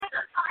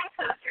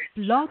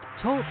Blog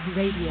Talk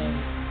Radio.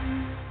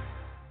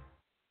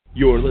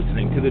 You're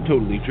listening to the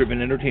Totally Driven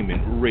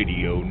Entertainment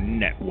Radio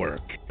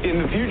Network.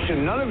 In the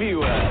future, none of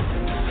you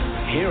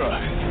are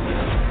heroes.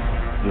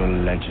 You're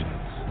legends.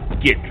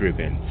 Get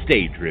driven.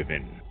 Stay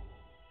driven.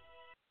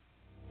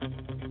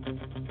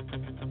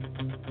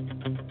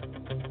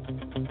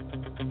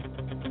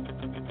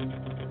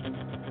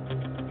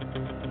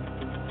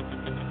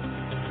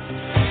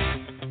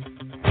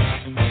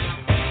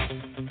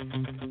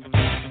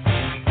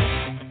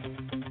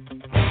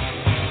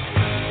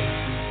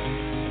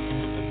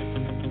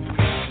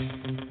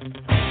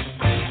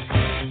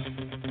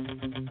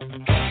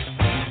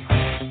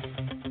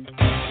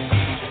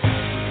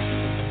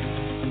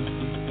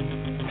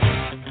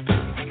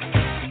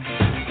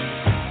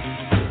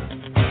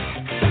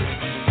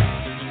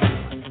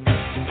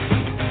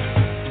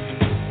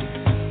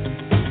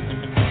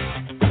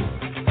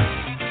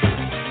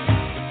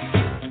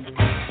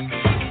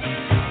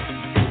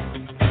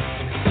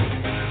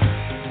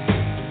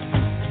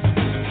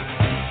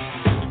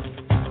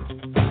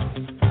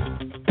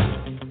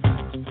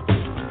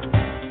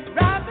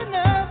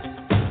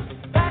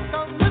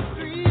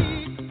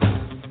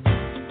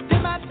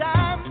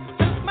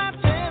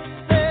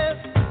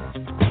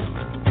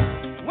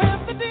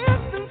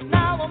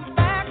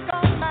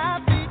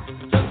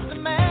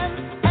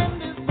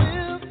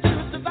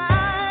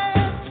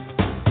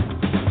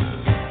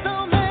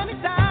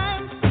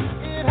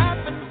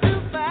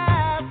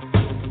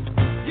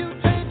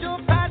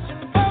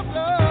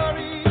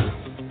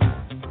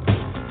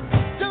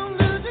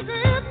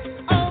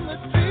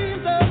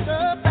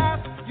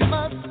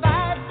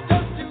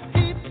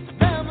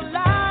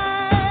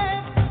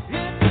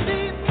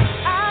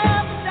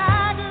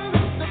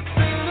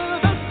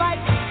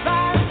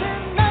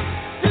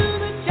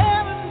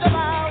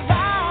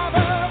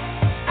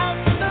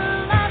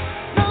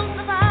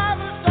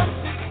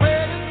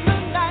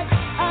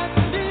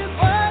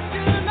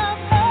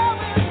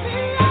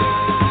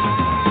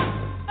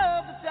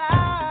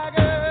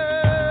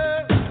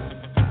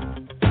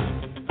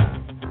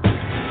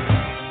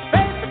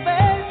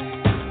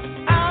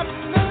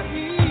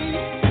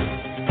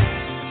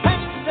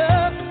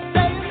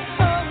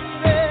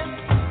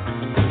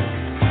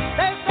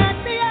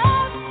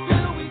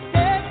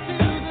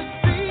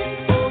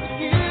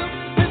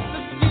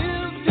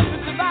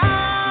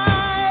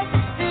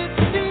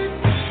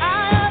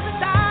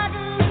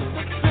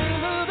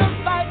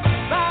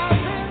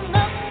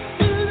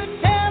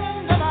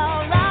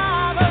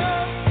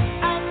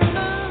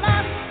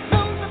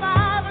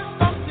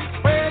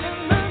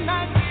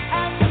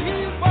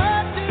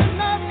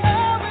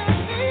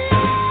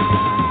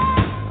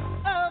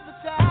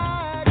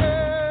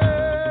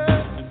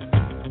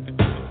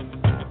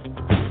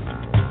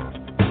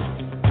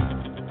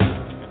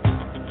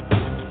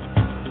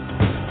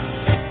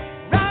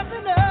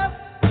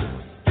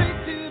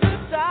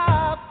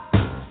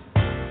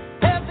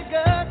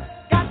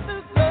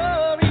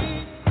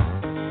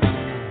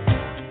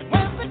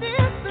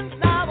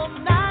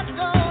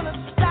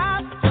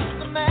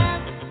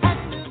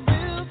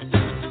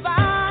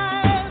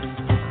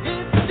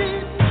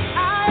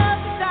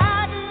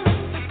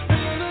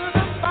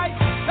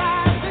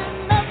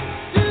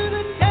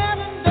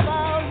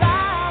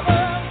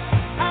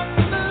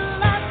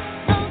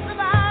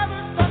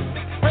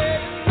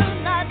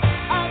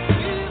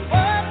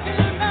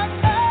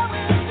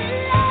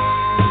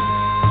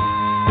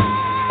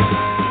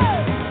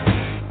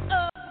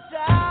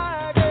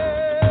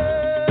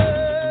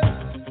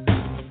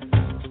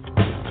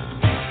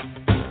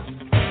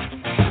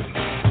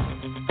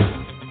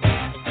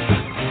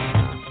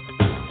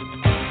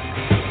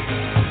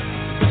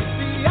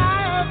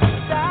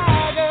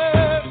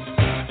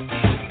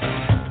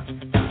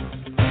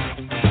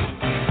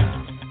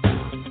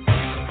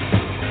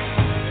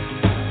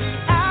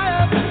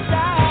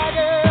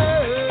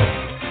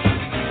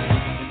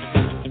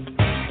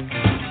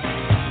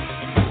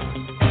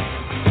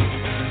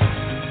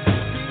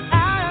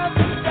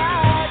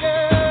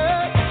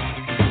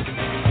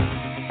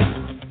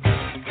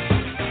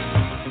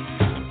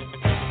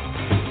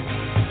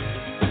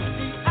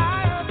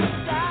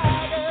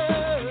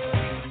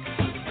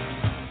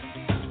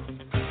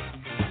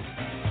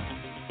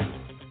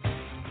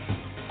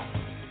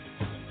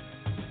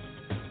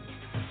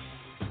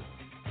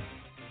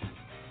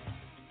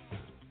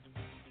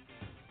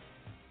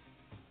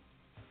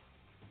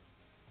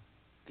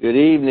 Good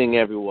evening,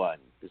 everyone.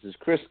 This is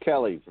Chris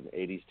Kelly from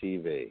 80's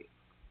TV.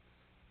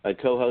 My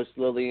co-host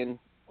Lillian,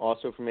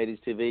 also from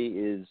 80's TV,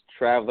 is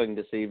traveling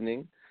this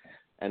evening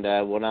and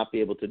will not be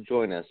able to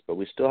join us, but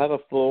we still have a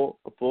full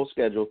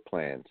schedule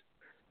planned.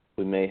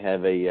 We may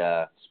have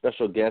a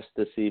special guest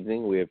this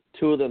evening. We have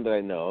two of them that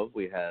I know of.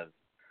 We have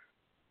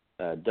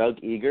Doug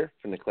Eager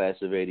from the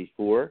class of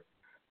 84.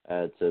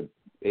 It's a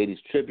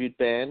 80's tribute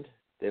band.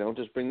 They don't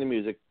just bring the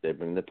music, they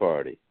bring the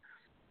party.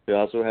 We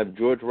also have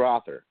George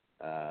Rother,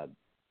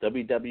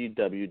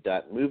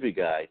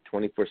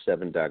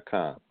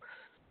 www.movieguy247.com.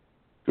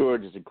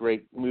 George is a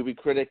great movie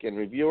critic and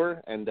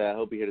reviewer, and I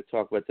hope you're here to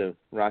talk about the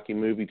Rocky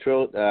movie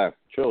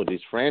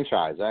trilogy's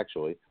franchise,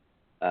 actually.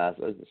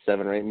 So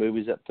 7 or 8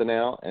 movies up to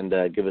now, and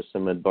give us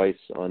some advice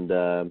on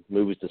the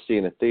movies to see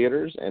in the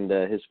theaters and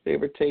his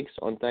favorite takes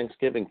on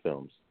Thanksgiving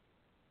films.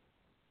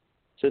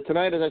 So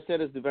tonight, as I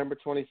said, is November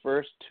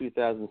 21st,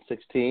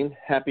 2016.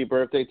 Happy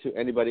birthday to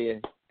anybody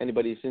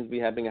who seems to be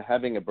having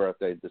a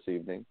birthday this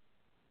evening.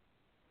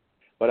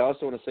 But I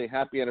also want to say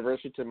happy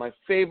anniversary to my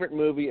favorite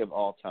movie of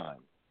all time.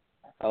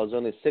 I was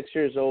only 6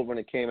 years old when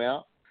it came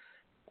out,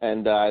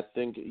 and I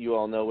think you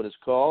all know what it's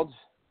called.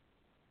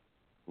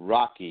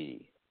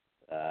 Rocky.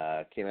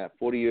 Came out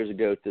 40 years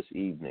ago this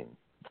evening.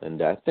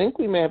 And I think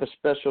we may have a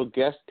special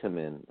guest come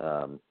in.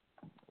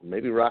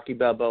 Maybe Rocky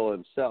Balboa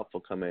himself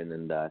will come in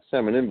and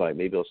send him an invite.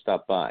 Maybe he'll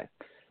stop by.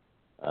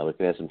 We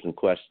can ask him some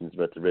questions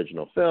about the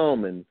original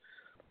film and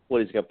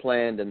what he's got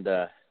planned, and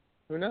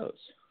who knows?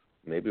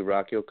 Maybe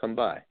Rocky will come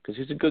by because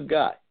he's a good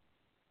guy.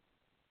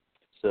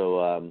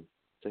 So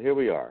here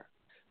we are.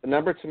 The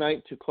number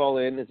tonight to call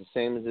in is the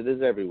same as it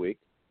is every week.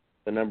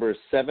 The number is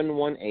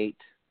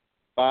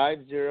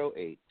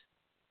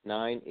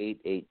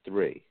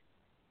 718-508-9883.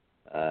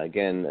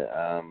 Again,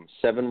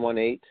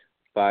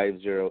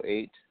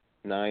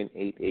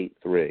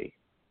 718-508-9883.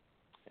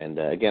 And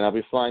again, I'll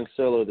be flying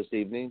solo this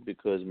evening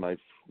because my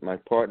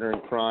partner in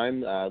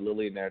crime,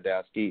 Lillian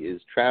Narodowski,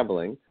 is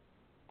traveling,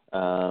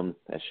 as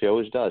she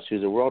always does.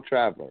 She's a world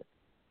traveler.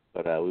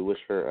 But we wish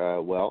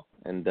her well,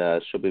 and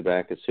she'll be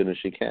back as soon as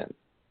she can.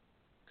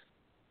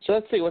 So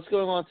let's see what's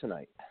going on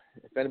tonight.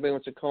 If anybody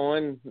wants to call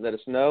in, let us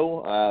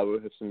know.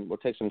 We'll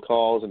take some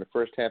calls in the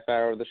first half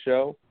hour of the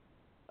show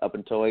up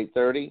until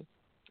 8:30,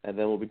 and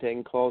then we'll be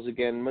taking calls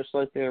again most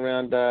likely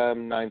around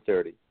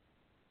 9:30.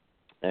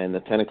 And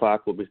at 10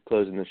 o'clock, we'll be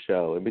closing the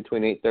show. In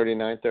between 8:30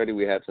 and 9:30,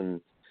 we have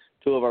 2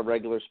 of our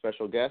regular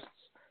special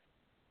guests,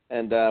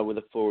 and we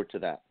look forward to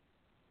that.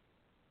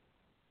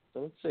 So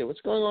let's see. What's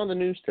going on in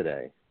the news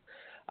today?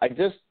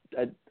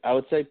 I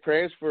would say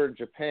prayers for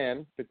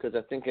Japan because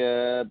I think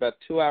about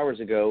 2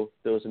 hours ago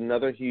there was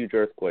another huge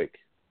earthquake.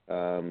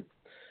 And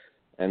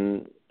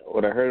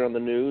what I heard on the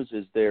news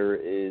is there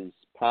is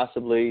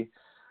possibly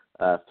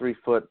 3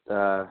 foot,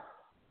 what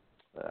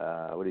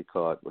do you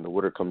call it, when the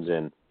water comes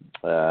in?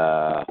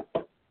 I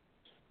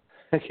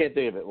can't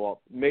think of it.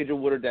 Well, major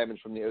water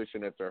damage from the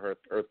ocean after an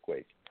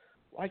earthquake.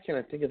 Why can't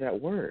I think of that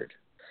word?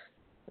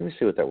 Let me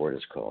see what that word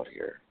is called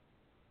here.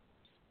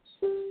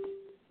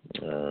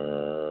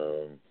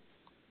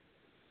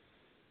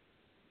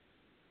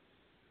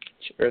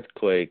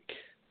 Earthquake,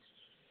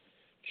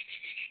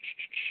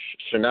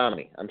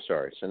 tsunami. I'm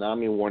sorry.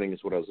 Tsunami warning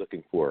is what I was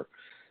looking for.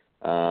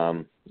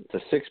 It's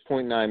a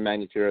 6.9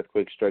 magnitude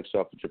earthquake strikes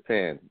off of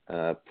Japan.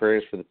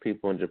 Prayers for the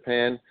people in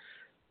Japan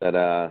that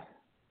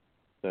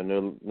there are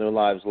no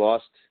lives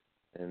lost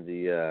in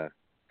the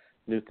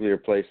nuclear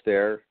place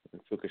there in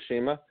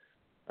Fukushima.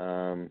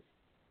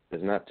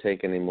 Does not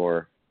take any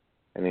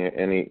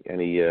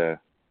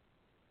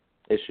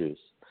issues,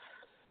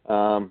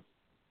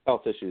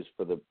 health issues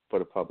for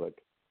the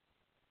public.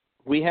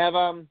 We have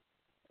a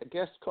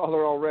guest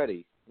caller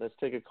already. Let's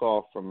take a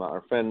call from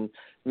our friend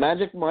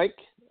Magic Mike,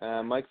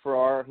 Mike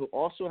Farrar, who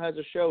also has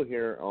a show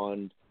here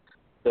on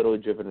Totally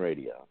Driven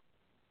Radio.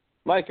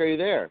 Mike, are you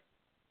there?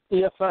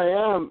 Yes, I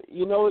am.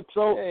 You know, it's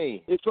so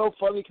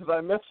funny because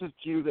I messaged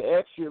you to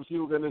ask you if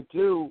you were going to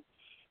do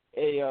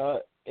a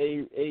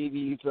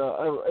 80's,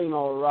 a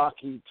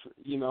Rocky,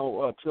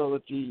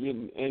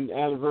 trilogy and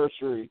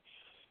anniversary,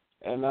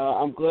 and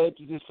I'm glad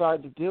you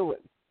decided to do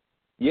it.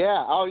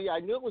 Yeah. Oh, yeah. I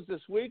knew it was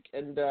this week,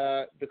 and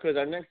because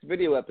our next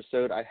video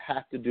episode, I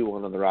have to do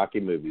one of the Rocky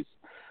movies.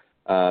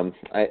 I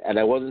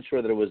wasn't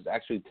sure that it was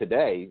actually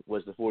today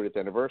was the 40th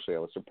anniversary. I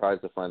was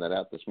surprised to find that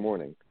out this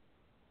morning,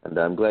 and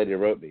I'm glad you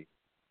wrote me.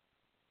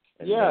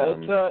 And,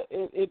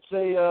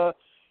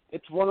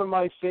 it's one of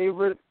my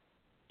favorite,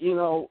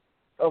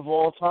 of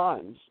all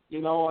times.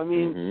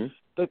 The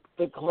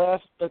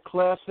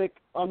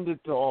classic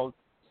underdog,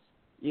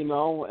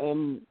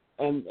 and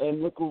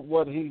look at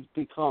what he's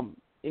become.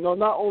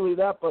 Not only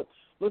that, but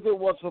look at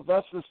what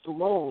Sylvester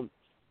Stallone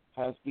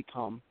has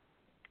become.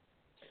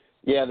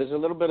 Yeah, there's a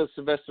little bit of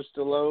Sylvester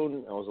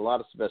Stallone. There was a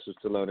lot of Sylvester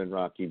Stallone in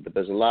Rocky, but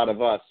there's a lot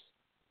of us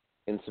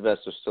in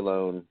Sylvester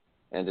Stallone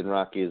and in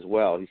Rocky as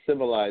well. He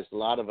symbolized a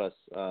lot of us.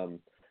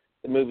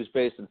 The movie's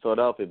based in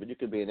Philadelphia, but you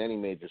could be in any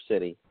major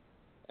city.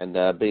 And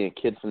being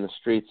a kid from the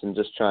streets and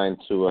just trying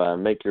to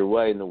make your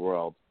way in the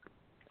world.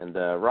 And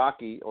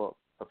Rocky, or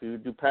if you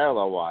do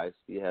parallel-wise,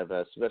 you have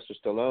Sylvester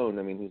Stallone.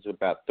 I mean, he's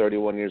about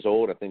 31 years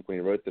old, I think, when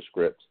he wrote the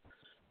script.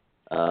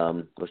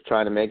 Was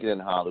trying to make it in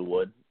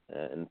Hollywood,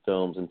 in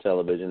films and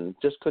television.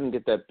 Just couldn't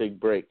get that big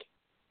break.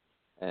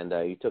 And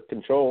he took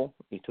control.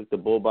 He took the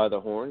bull by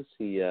the horns.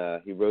 He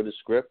wrote a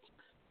script,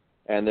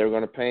 and they were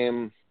going to pay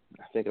him,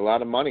 I think, a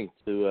lot of money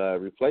to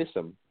replace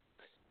him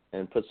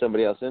and put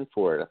somebody else in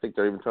for it. I think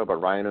they're even talking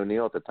about Ryan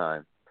O'Neal at the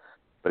time.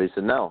 But he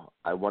said, no,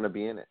 I want to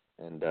be in it.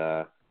 And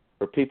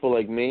for people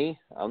like me,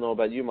 I don't know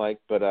about you, Mike,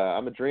 but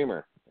I'm a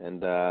dreamer,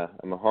 and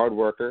I'm a hard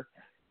worker.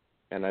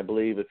 And I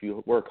believe if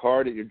you work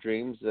hard at your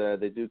dreams,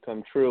 they do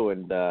come true.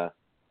 And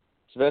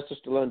Sylvester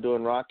Stallone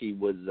doing Rocky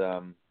was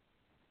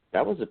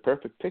that was a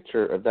perfect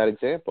picture of that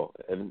example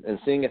and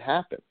seeing it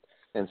happen.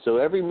 And so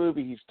every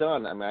movie he's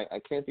done, I mean, I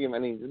can't think of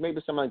any.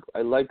 Maybe some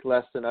I like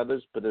less than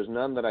others, but there's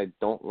none that I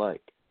don't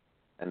like.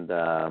 And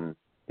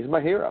he's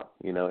my hero.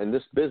 You know, in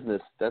this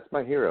business, that's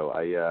my hero.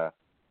 I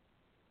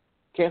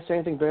can't say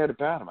anything bad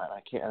about him.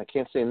 I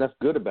can't say enough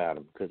good about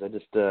him because I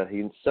just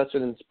he's such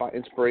an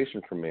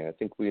inspiration for me. I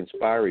think we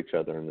inspire each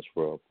other in this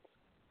world.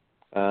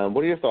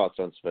 What are your thoughts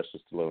on Sylvester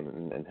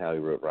Stallone and how he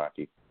wrote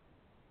Rocky?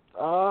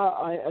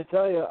 I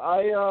tell you,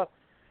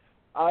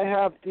 I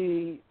have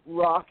the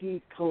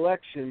Rocky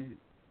collection,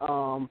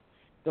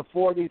 the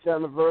 40th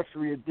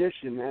anniversary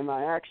edition, and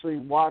I actually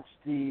watched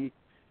it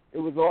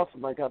was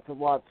awesome. I got to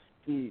watch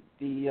the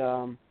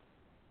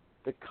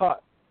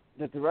cut,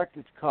 the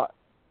director's cut,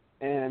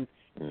 and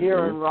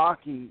here in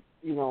Rocky,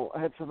 you know,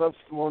 I had Sylvester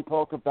Stallone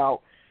talk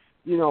about,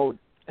 you know,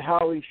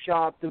 how he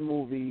shot the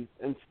movie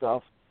and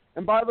stuff.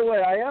 And by the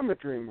way, I am a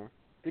dreamer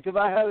because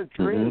I had a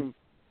dream.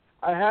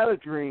 I had a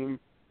dream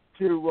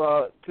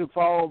to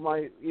follow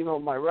my, you know,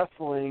 my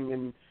wrestling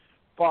and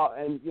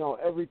you know,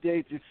 every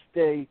day just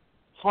stay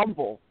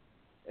humble,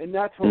 and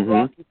that's what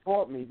Rocky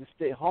taught me, to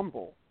stay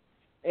humble.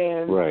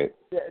 And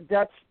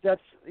that's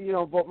you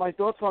know. But my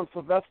thoughts on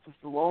Sylvester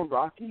Stallone,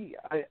 Rocky,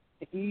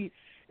 he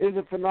is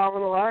a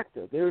phenomenal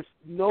actor. There's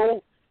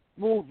no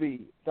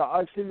movie that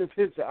I've seen of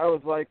his that I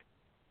was like,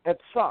 that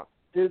sucked.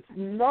 There's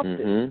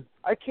nothing.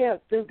 I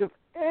can't think of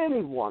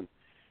anyone.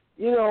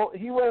 You know,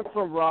 he went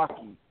from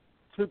Rocky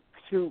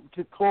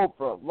to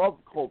Cobra.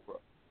 Loved Cobra.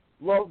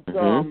 Loved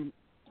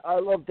I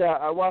loved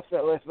that. I watched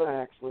that last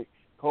night actually.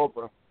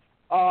 Cobra.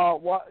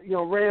 You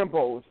know,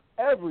 Rambo's,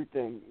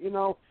 everything. You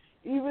know,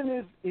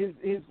 even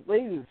his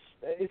latest.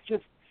 It's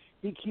just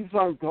he keeps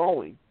on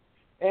going,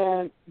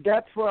 and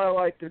that's what I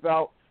liked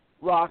about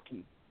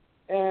Rocky.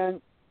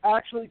 And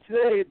actually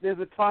today there's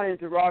a tie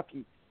into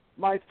Rocky.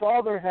 My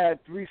father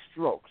had 3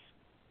 strokes.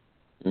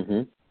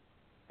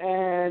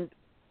 And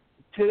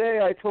today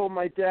I told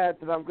my dad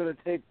that I'm going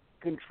to take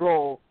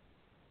control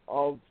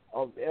of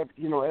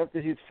you know, after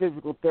his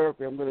physical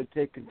therapy, I'm going to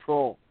take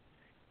control.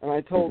 And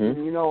I told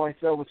him, you know, I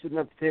said, I was sitting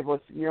at the table, I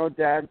said, you know,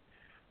 Dad,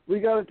 we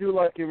got to do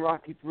like in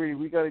Rocky 3,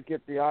 we got to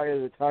get the eye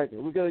of the tiger.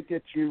 We got to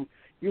get you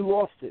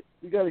lost it.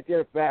 We got to get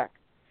it back.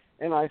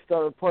 And I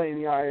started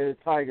playing the eye of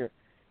the tiger.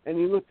 And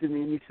he looked at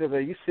me and he said,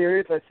 are you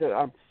serious? I said,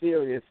 I'm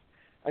serious.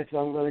 I said,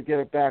 I'm going to get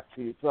it back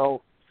for you.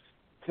 So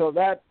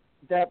that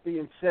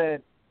being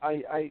said,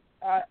 I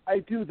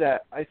do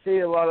that. I say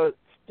a lot of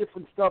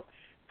different stuff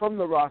from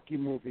the Rocky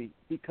movie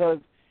because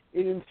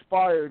it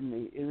inspired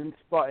me. It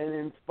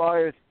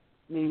inspires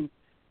me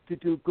to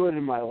do good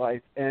in my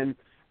life. And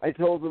I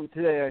told him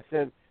today, I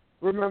said,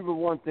 remember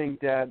one thing,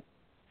 Dad.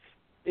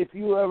 If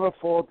you ever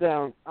fall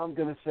down, I'm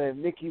going to say,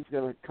 Mickey's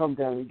going to come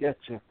down and get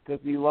you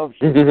because he loves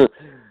you.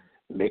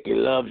 Mickey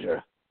loves you.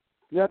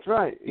 That's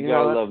right. You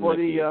gotta love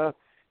Mickey.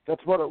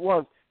 That's what it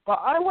was. But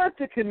I went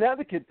to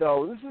Connecticut,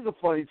 though. This is a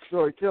funny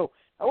story, too.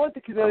 I went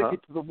to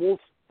Connecticut to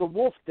the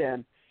Wolf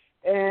Den,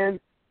 and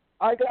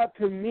I got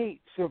to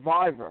meet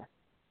Survivor.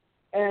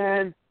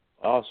 And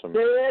awesome.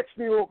 They asked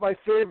me what my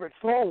favorite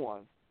song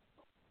was.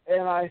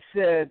 And I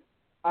said,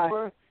 I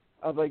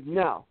was like,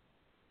 no.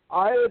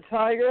 Eye of the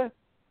Tiger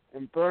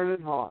and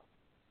Burning Heart.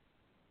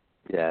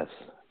 Yes.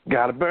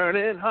 Gotta burn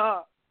it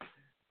hot.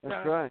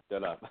 That's right.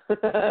 Shut up.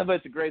 But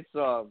it's a great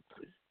song.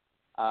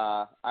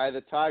 Eye of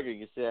the Tiger,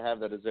 you see I have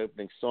that as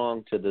opening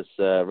song to this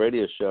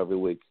radio show every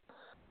week.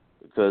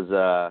 Because,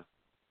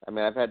 I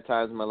mean, I've had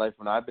times in my life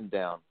when I've been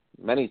down,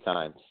 many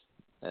times.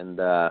 And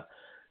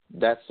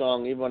that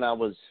song, even when I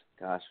was,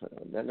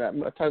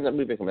 what time did that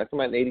movie come out? That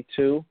came out in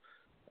 82,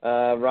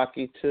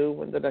 Rocky 2.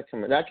 When did that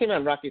come out? That came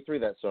out in Rocky 3,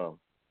 that song.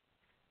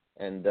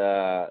 And,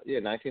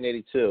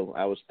 1982,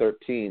 I was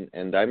 13.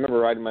 And I remember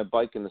riding my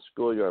bike in the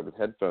schoolyard with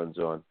headphones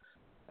on.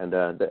 And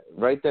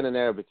right then and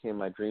there it became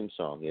my dream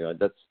song. You know,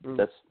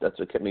 that's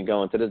what kept me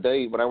going. To this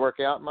day, when I work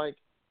out, Mike,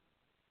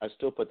 I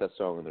still put that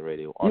song on the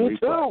radio. On Me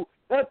too.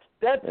 That's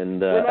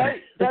and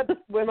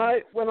when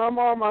I'm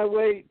on my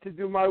way to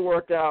do my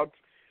workouts,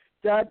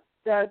 that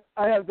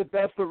I have the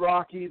best of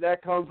Rocky.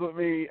 That comes with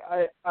me.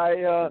 I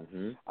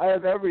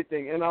have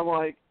everything, and I'm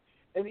like,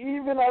 and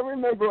even I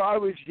remember I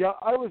was young.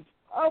 I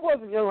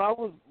wasn't young. I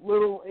was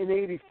little in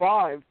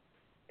 '85,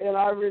 and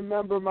I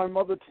remember my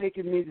mother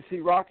taking me to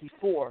see Rocky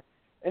 4.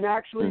 And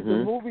actually,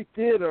 the movie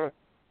theater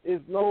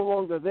is no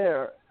longer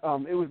there.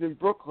 It was in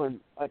Brooklyn,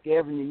 like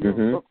Avenue U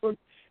in Brooklyn.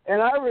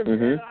 And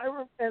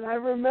I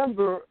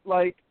remember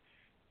like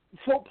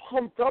so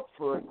pumped up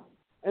for it.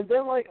 And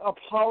then like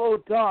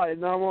Apollo died,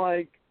 and I'm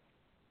like,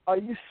 "Are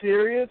you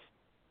serious?"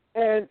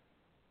 And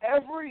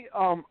every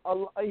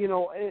you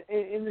know,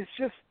 and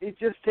it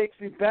just takes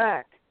me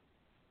back.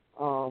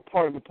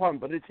 Pardon the pun,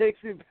 but it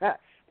takes me back.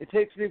 It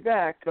takes me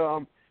back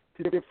to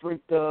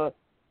different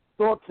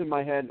thoughts in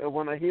my head. And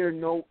when I hear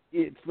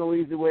it's no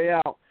easy way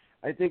out,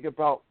 I think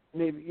about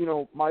maybe, you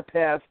know, my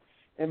past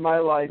and my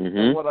life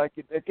and what I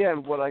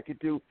could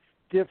do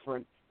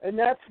different. And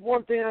that's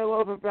one thing I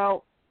love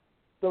about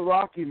the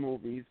Rocky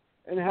movies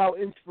and how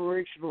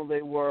inspirational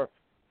they were,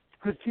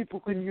 because people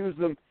can use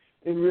them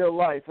in real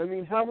life. I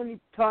mean, how many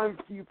times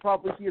do you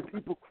probably hear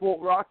people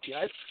quote Rocky?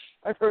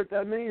 I've heard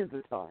that millions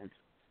of times.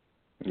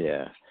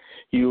 Yeah.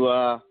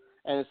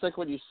 And it's like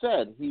what you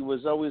said. He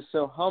was always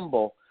so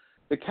humble.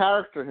 The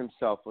character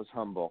himself was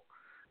humble.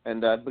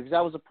 And because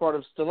that was a part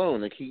of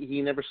Stallone. Like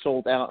he never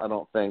sold out, I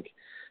don't think.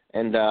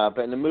 And but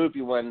in the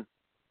movie when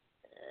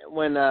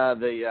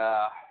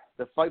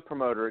the fight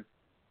promoter,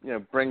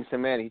 brings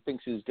him in, he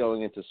thinks he's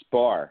going into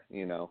spar,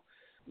 Yeah.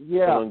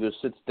 Stallone goes,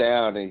 sits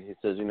down, and he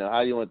says,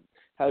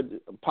 how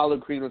Apollo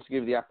Creed wants to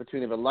give you the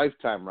opportunity of a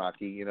lifetime,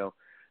 Rocky,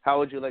 how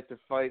would you like to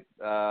fight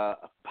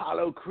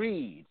Apollo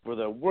Creed for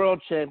the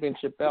world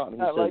championship belt?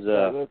 And he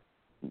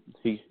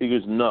says, he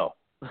goes, no,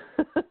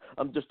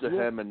 I'm just a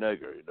ham and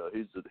nigger,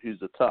 he's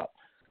the top.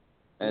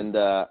 And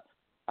I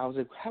was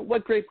like,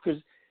 what great,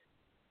 because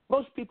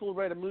most people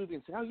write a movie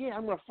and say, oh yeah,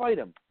 I'm going to fight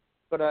him.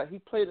 But he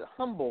played it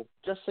humble,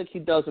 just like he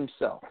does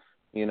himself,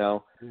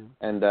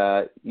 And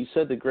you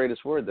said the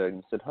greatest word there.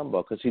 You said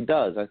humble, because he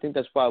does. I think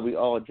that's why we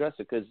all address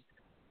it, because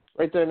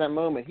right there in that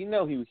moment, he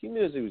knew he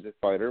was a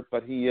fighter,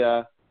 but he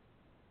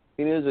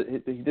knew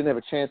that he didn't have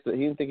a chance. That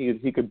he didn't think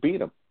he could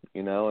beat him,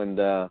 And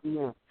I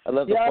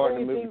love the part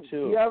in the movie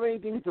too. Do you have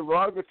anything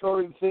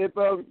derogatory to say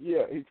about him?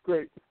 Yeah, he's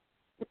great.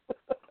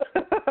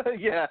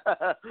 Yeah,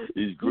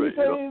 he's great.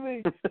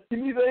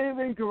 Can you say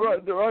anything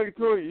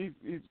derogatory?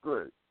 He's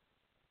great.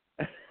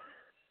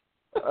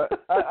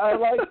 I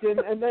liked him,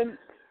 and then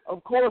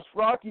of course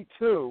Rocky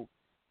 2.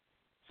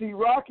 See,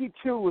 Rocky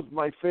 2 was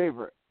my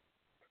favorite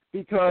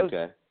because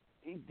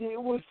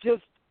it was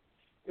just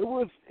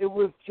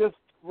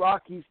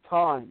Rocky's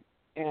time,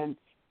 and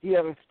he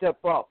had to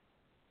step up.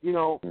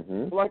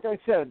 Like I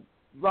said,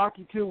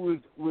 Rocky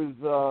 2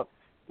 was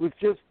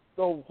just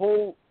the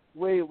whole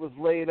way it was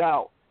laid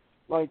out.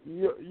 Like,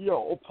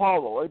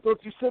 Apollo, I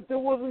thought you said there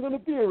wasn't going to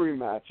be a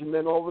rematch, and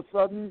then all of a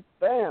sudden,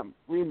 bam,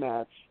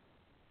 rematch.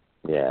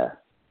 Yeah,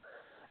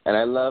 and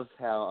I love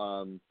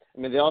how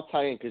they all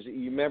tie in, because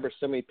you remember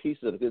so many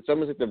pieces of it. It's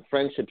almost like the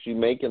friendships you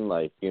make in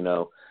life.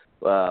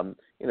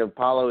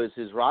 Apollo is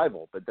his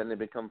rival, but then they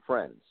become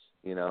friends.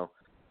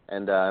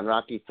 And in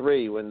Rocky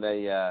 3, when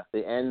they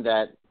end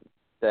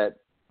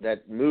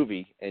that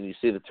movie, and you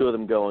see the two of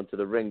them go into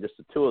the ring, just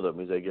the two of them.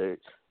 He's like,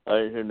 I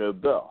didn't hear no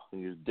bell.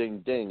 And he's ding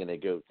ding, and they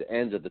go to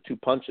ends of the two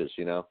punches.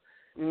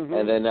 Mm-hmm.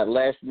 And then that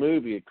last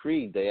movie at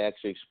Creed, they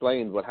actually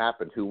explained what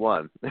happened, who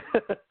won.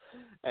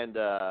 And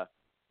I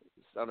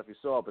don't know if you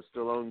saw it, but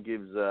Stallone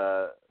gives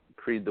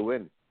Creed the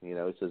win. He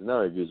says,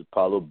 no, he goes,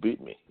 Apollo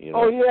beat me.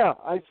 Oh, yeah,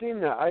 I've seen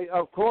that.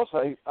 Of course,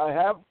 I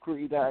have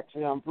Creed,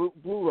 actually, on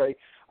Blu-ray.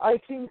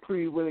 I've seen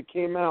Creed when it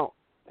came out,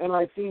 and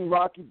I've seen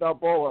Rocky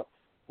Balboa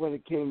when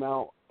it came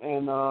out.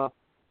 And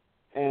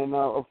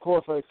of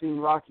course, I've seen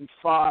Rocky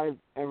 5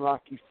 and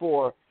Rocky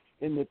 4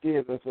 in the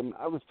theaters, and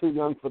I was too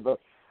young for the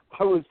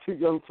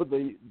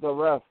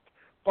rest.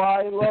 But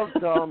I loved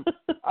that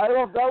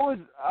was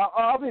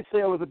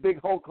obviously I was a big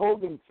Hulk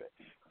Hogan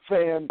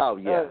fan. Oh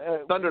yeah,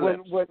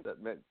 Thunderlips.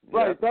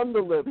 Right,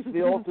 Thunderlips,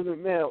 the ultimate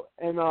male,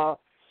 and I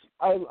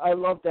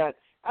love that.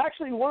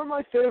 Actually, one of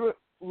my favorite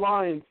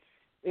lines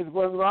is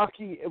when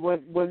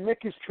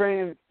Mick is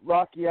training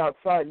Rocky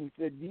outside, and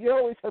he said, "You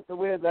always have to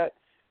wear that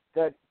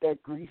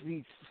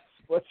greasy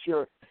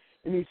sweatshirt,"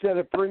 and he said,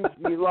 "It brings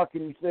me luck,"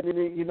 and he said,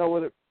 "You know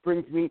what? It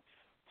brings me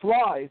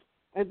flies."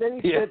 And then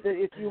he said that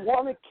if you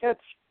want to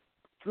catch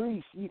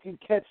grease, you can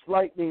catch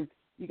lightning.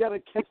 You got to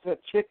catch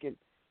that chicken.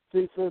 So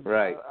he says,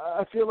 right.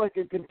 I feel like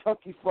a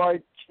Kentucky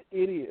Fried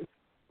idiot.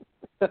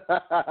 It's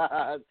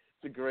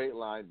a great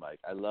line, Mike.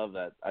 I love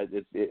that. I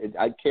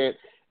can't.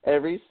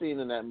 Every scene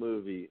in that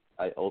movie,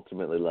 I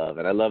ultimately love,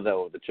 and I love that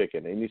one with the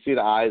chicken. And you see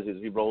the eyes as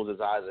he rolls his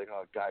eyes, like,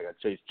 "Oh God, I got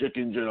to chase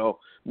chickens,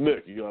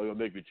 Mick, you gotta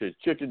make me chase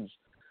chickens."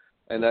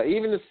 And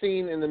even the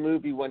scene in the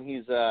movie when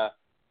he's,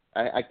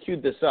 I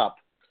queued this up,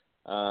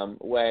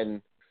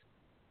 when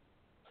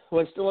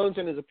Stallone's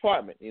in his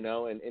apartment,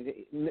 and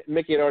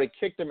Mickey had already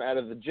kicked him out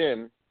of the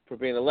gym for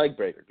being a leg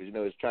breaker, because he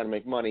was trying to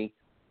make money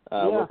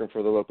working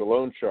for the local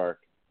loan shark.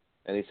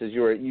 And he says,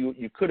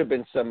 you could have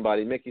been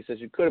somebody. Mickey says,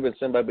 you could have been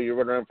somebody, but you're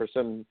running around for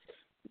some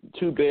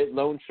two-bit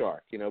loan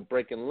shark,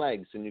 breaking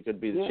legs, and you could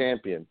be the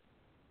champion,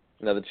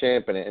 the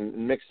champion. And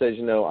Mick says,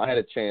 I had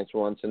a chance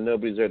once, and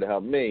nobody's there to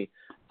help me.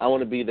 I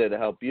want to be there to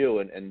help you.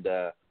 And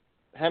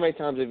how many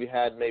times have you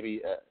had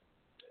maybe,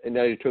 and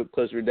now you're too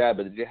close to your dad,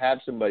 but did you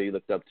have somebody you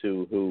looked up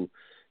to who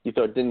you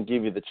thought didn't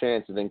give you the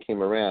chance and then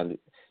came around?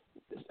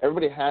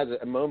 Everybody has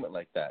a moment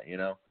like that,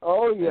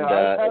 Oh, yeah.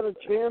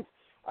 And,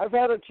 I've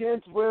had a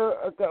chance where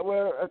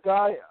a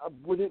guy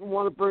didn't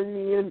want to bring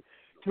me in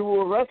to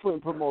a wrestling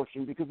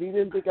promotion because he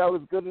didn't think I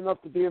was good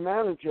enough to be a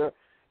manager,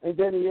 and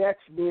then he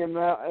asked me, and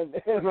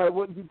I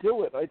wouldn't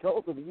do it. I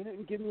told him, "You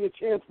didn't give me a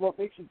chance. What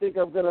makes you think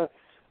I'm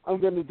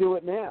gonna do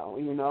it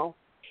now?"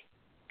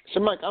 So,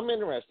 Mike, I'm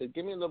interested.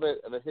 Give me a little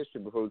bit of a history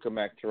before we come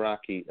back to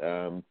Rocky.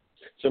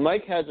 So,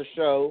 Mike has a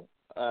show,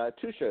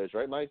 2 shows,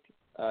 right, Mike,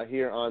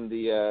 here on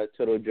the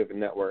Totally Driven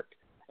Network.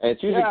 And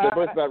it's usually they're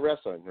both about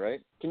wrestling,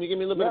 right? Can you give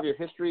me a little bit of your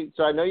history?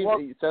 So I know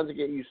it sounds like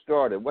you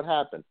started. What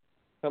happened?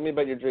 Tell me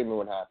about your dream and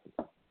what happened.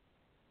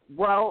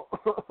 Well,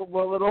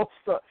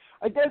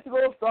 I guess it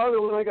all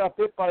started when I got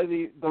bit by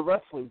the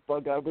wrestling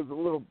bug. I was a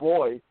little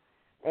boy,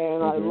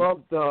 and I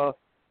loved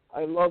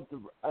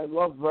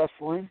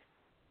wrestling,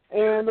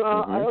 and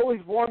I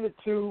always wanted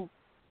to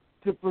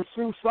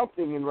pursue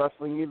something in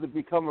wrestling, either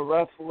become a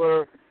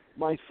wrestler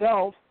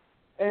myself.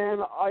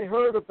 And I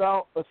heard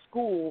about a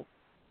school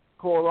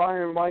called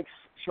Iron Mike's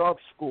Sharp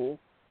School,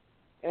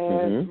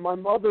 and my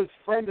mother's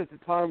friend at the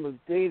time was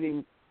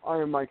dating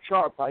Iron Mike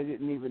Sharp. I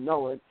didn't even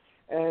know it.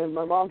 And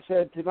my mom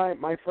said, tonight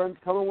my friend's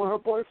coming with her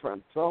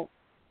boyfriend. So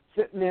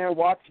sitting there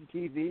watching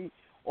TV,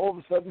 all of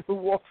a sudden who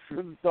walks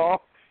through the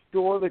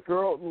door, the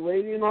girl, the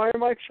lady, and Iron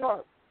Mike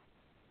Sharp.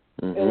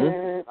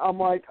 And I'm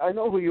like, I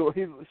know who you are.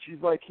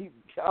 She's like,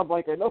 I'm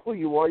like, I know who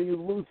you are. You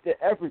lose to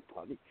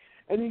everybody.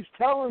 And he's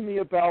telling me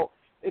about,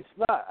 it's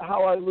not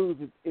how I lose.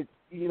 It's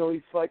you know,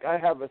 he's like, I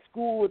have a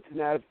school. It's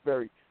in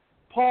Asbury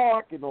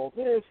Park and all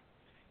this.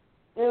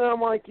 And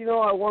I'm like, you know,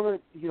 I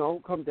want to, you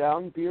know, come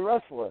down and be a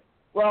wrestler.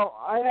 Well,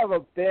 I have a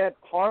bad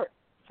heart,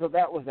 so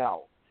that was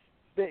out.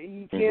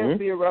 You can't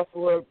be a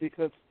wrestler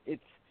because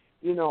it's,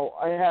 you know,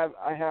 I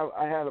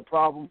had a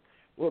problem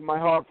with my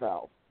heart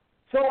valve.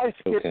 So I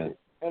skipped it,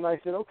 and I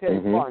said, okay,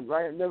 fine,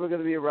 right? I'm never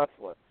going to be a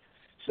wrestler.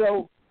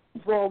 So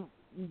from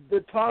the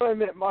time I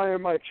met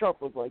Iron Mike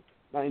Sharp was like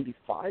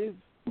 95,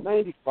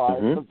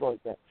 something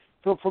like that.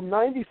 So from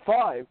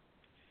 95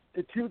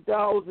 to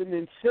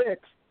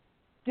 2006,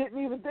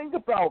 didn't even think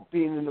about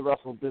being in the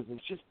wrestling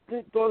business. Just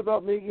thought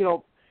about me, you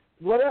know,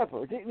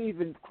 whatever. Didn't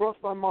even cross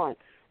my mind.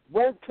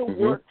 Went to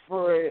work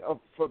for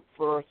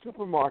a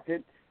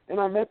supermarket, and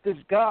I met this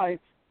guy,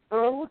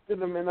 and I looked at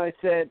him and I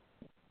said,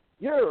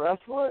 "You're a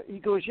wrestler?" He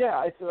goes, "Yeah."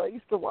 I said, "I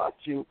used to watch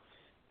you,"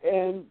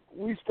 and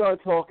we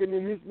started talking.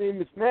 And his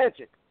name is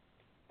Magic,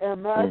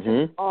 and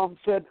Magic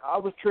said I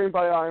was trained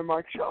by Iron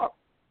Mike Sharp,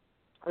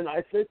 and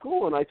I said,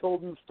 "Cool," and I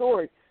told him the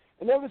story,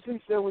 and ever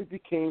since then we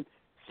became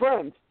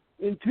friends.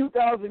 In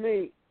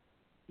 2008,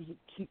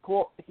 he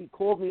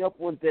called me up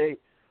one day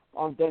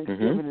on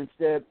Thanksgiving and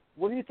said,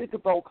 "What do you think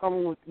about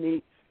coming with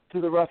me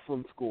to the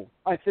wrestling school?"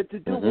 I said, "To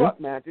do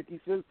what, Magic?" He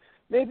says,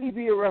 "Maybe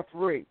be a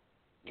referee."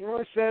 And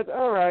I said,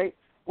 "All right."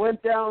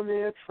 Went down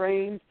there,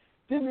 trained,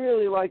 didn't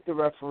really like the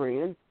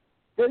refereeing.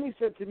 Then he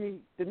said to me,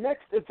 "The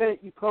next event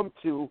you come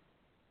to,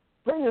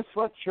 bring a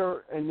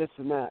sweatshirt and this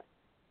and that."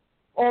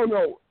 "Oh,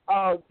 no,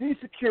 be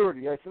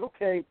security." I said,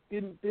 "Okay."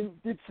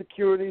 Did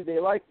security. They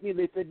liked me.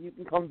 They said, "You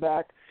can come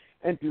back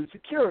and do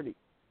security."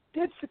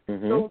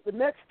 So the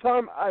next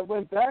time I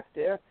went back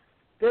there,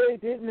 they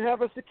didn't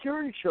have a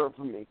security shirt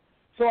for me.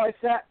 So I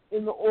sat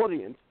in the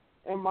audience,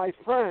 and my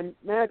friend,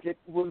 Magic,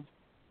 was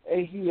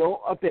a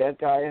heel, a bad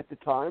guy at the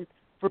time,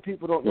 for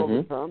people who don't know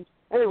the terms.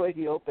 Anyway,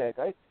 heel, bad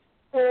guy.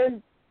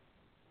 And,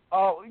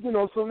 you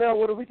know, so now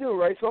what do we do,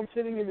 right? So I'm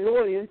sitting in the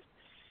audience,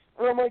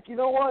 and I'm like, you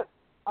know what?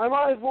 I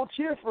might as well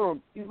cheer for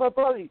him. He's my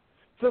buddy.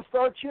 So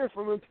start cheering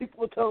for him, and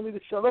people are telling me to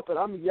shut up, and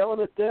I'm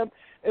yelling at them,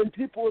 and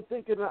people are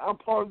thinking that I'm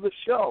part of the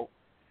show.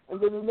 And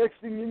then the next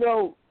thing you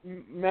know,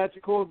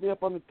 Magic calls me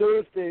up on the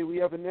Thursday. We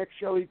have a next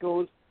show. He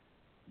goes,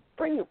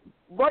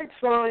 write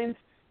signs,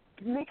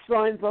 make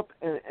signs up,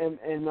 and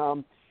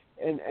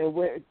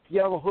wear, do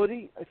you have a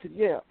hoodie? I said,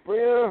 yeah.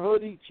 Bring a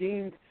hoodie,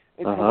 jeans,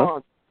 and come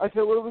on. I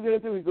said, what are we going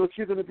to do? He goes,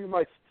 you're going to be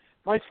my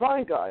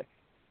sign guy.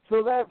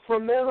 So that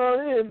from then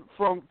on in,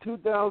 from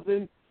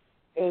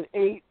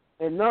 2008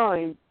 and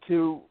 9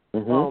 to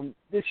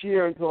this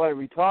year until I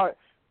retired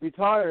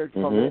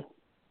from it,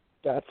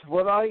 that's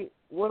what I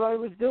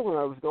was doing.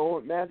 I was going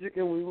with Magic,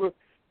 and we were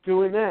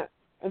doing that.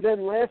 And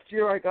then last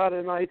year I got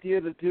an idea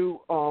to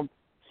do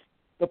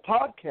the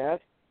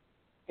podcast,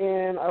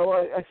 and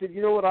I said,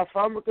 you know what, if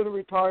I'm going to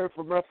retire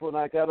from wrestling,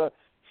 I got to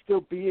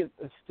still be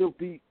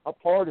a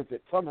part of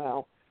it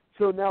somehow.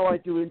 So now I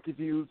do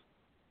interviews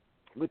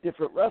with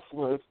different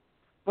wrestlers.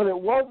 But it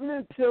wasn't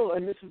until,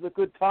 and this is a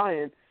good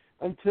tie-in,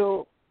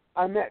 until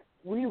I met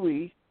Wee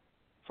Wee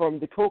from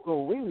the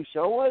Coco Wee Wee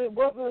show. Well, it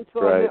wasn't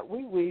until I met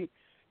Wee Wee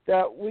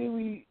that Wee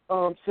Wee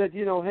said,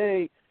 you know,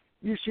 hey,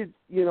 you should,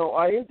 you know,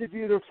 I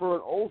interviewed her for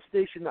an old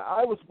station that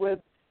I was with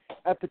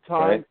at the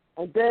time,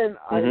 and then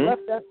I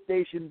left that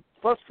station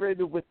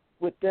frustrated with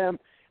them,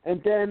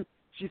 and then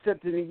she said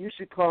to me, you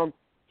should come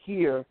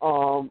here.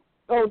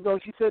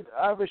 She said,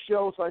 I have a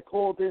show, so I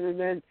called in, and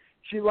then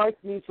she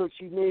liked me, so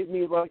she made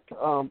me like,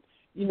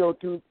 you know,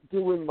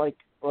 doing like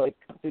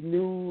the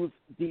news,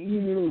 the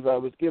e-news I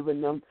was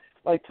giving them,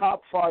 like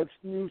top 5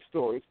 news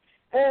stories.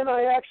 And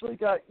I actually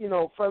got, you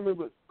know, friendly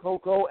with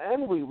Coco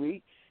and Wee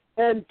Wee,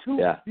 and two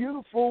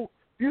beautiful,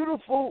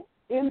 beautiful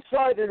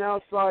inside and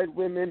outside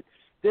women.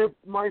 They're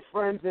my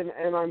friends,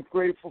 and I'm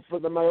grateful for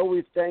them. I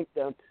always thank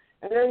them.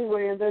 And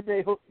anyway, and then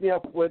they hooked me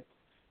up with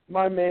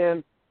my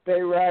man, Bay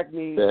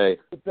Ragney. Bay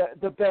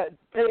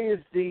is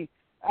the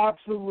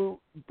absolute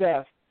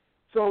best.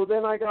 So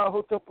then I got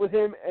hooked up with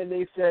him, and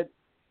they said,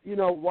 you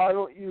know, why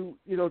don't you,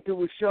 you know,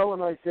 do a show?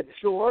 And I said,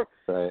 sure.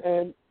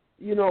 And,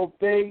 you know,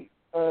 Bay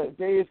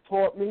has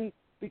taught me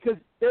because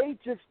they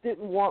just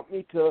didn't want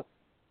me to.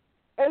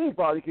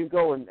 Anybody can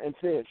go and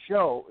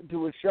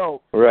do a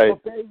show. Right.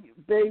 But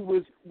they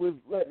was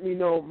letting me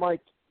know,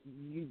 Mike,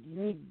 you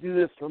need to do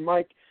this, or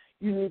Mike,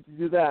 you need to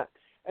do that.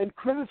 And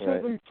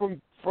criticism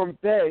from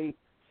Bay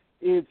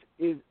is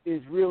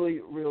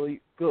really,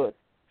 really good.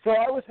 So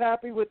I was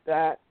happy with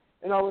that,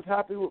 and I was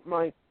happy with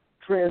my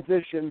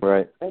transition.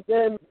 Right. And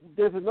then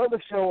there's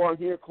another show on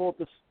here called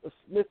the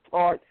Smith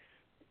Tart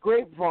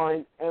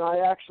Grapevine, and I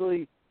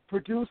actually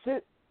produce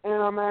it,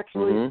 and I'm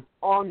actually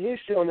on his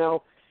show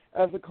now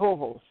as a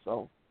co-host.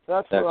 So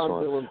that's what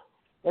I'm doing.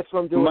 That's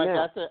what I'm doing Mike,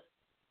 now.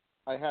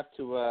 I have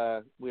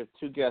to. We have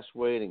two guests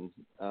waiting.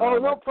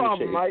 No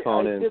problem. Listen.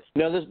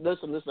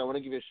 I want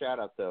to give you a shout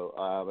out though.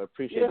 I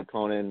appreciate you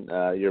calling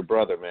in. Your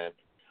brother, man.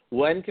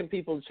 When can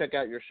people check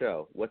out your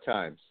show? What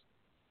times?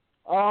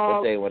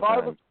 What day? What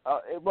time?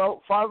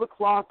 5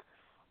 o'clock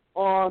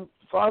on.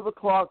 5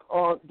 o'clock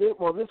on.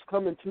 This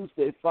coming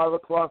Tuesday, 5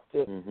 o'clock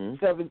to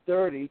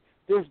 7:30.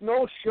 There's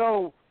no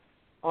show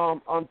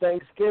on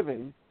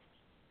Thanksgiving.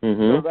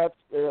 So that's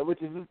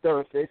which is this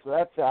Thursday, so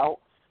that's out.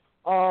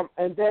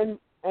 And then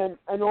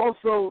and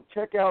also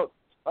check out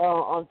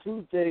on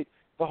Tuesday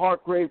the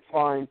Heart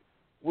Grapevine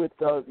with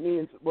me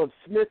and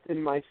Smith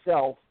and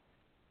myself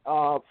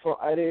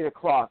at 8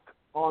 o'clock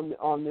on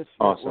this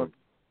network,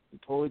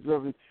 Totally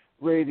Driven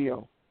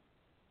Radio.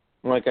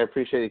 Mike, I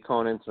appreciate you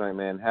calling in tonight,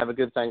 man. Have a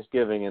good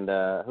Thanksgiving, and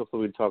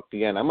hopefully we talk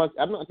again. I'm not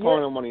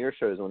calling on one of your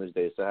shows one of these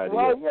days. So how do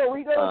you?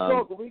 We gotta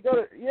talk. Because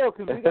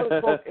we gotta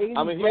talk 80s.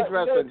 I'm a huge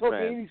wrestling fan.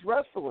 80s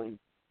wrestling.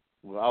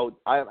 Well,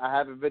 I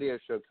have a video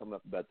show coming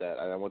up about that.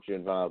 I want you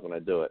involved when I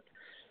do it.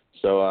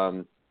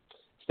 So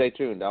stay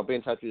tuned. I'll be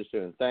in touch with you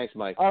soon. Thanks,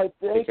 Mike. All right,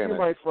 thank you,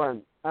 my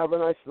friend. Have a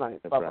nice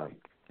night. Bye-bye.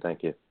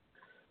 Thank you.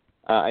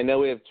 I know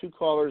we have two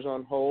callers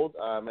on hold.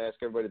 I ask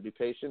everybody to be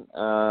patient.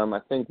 I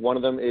think one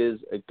of them is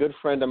a good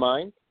friend of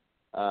mine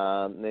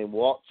named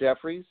Walt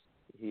Jeffries.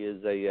 He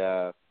is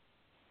a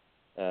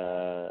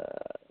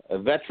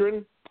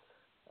veteran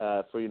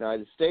for the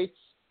United States,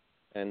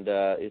 and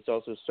he's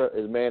also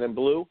is Man in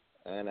Blue.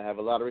 And I have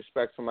a lot of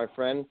respect for my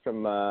friend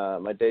from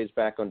my days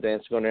back on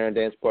Dancing on Air and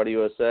Dance Party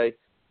USA.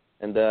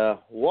 And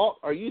Walt,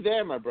 are you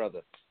there, my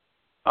brother?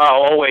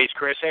 Oh, always,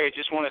 Chris. Hey, I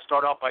just want to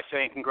start off by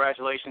saying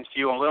congratulations to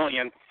you and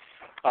Lillian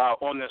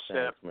on this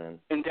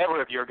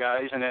endeavor of your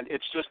guys. And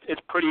it's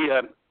pretty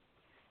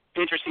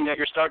interesting that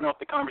you're starting off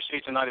the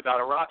conversation tonight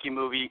about a Rocky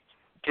movie,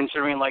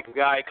 considering like a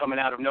guy coming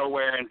out of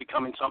nowhere and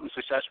becoming something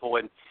successful.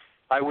 And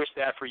I wish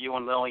that for you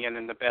and Lillian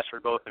and the best for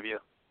both of you.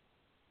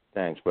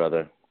 Thanks,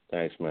 brother.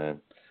 Thanks,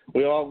 man.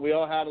 We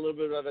all had a little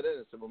bit of it in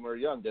us when we were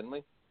young, didn't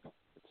we?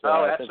 So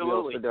absolutely. I think we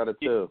all got it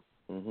too.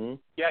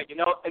 Yeah,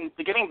 and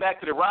getting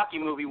back to the Rocky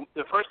movie,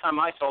 the first time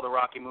I saw the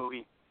Rocky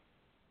movie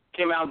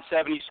came out in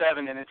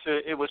 '77, and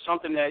it was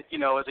something that,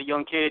 as a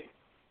young kid,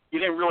 you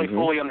didn't really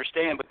fully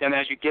understand. But then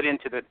as you get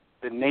into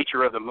the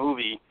nature of the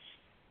movie,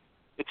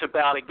 it's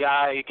about a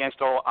guy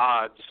against all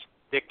odds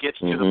that gets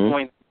to the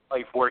point in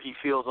life where he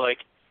feels like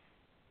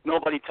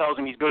nobody tells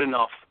him he's good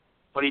enough.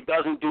 But he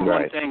doesn't do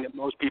one thing that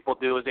most people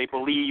do, is they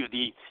believe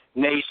the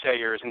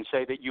naysayers and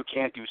say that you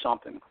can't do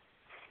something.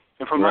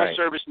 And from my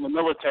service in the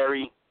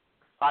military,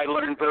 I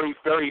learned very,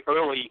 very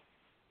early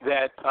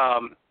that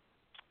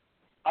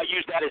I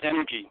use that as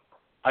energy.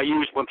 I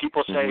use when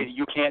people say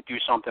you can't do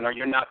something or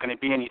you're not going to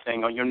be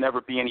anything or you'll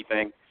never be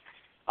anything,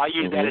 I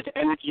use that as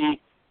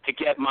energy to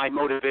get my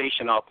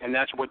motivation up. And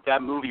that's what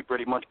that movie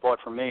pretty much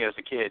brought for me as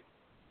a kid.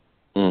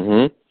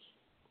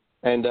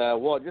 And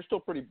Walt, you're still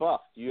pretty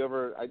buff. Do you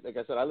ever? Like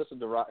I said, I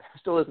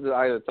still listen to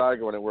Eye of the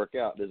Tiger when I work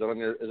out. Is it on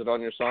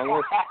your song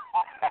list?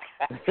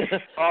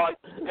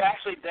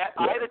 Actually, that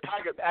Eye of the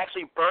Tiger,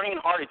 actually, Burning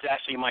Heart is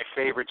actually my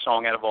favorite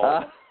song out of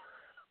all.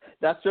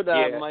 That's what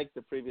Mike,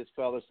 the previous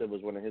caller, said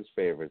was one of his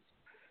favorites.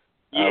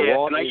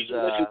 Walt and I used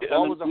to listen to.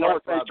 Walt was a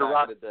heartthrob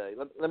back in the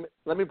day.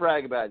 Let me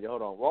brag about you.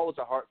 Hold on. Walt was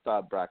a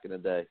heartthrob back in the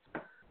day.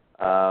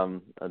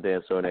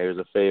 Dan Soné was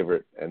a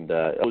favorite, and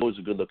always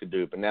a good-looking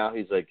dude. But now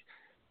he's like.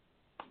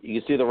 You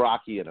can see the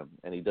Rocky in him,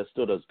 and he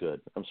still does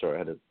good. I'm sorry, I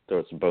had to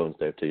throw some bones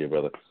there to you,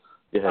 brother.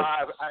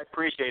 I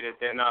appreciate it,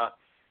 and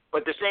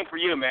but the same for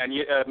you, man.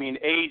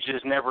 Age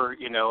is never,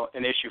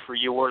 an issue for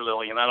you or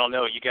Lillian. I don't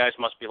know. You guys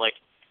must be like,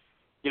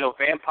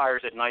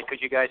 vampires at night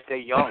because you guys stay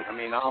young. I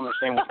don't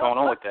understand what's going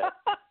on with that.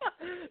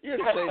 You're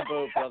in the same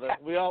boat, brother.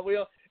 We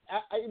all.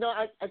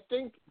 I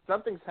think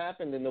something's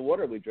happened in the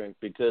water we drink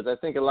because I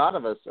think a lot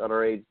of us at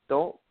our age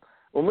don't.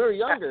 When we were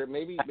younger,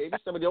 maybe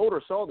some of the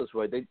older saw this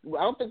way. I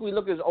don't think we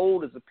look as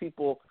old as the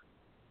people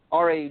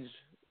our age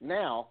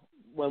now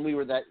when we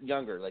were that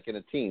younger, like in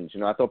the teens.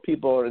 I thought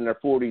people in their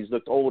 40s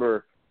looked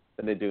older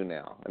than they do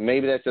now. And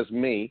maybe that's just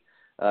me,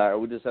 or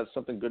we just have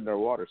something good in our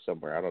water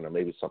somewhere. I don't know.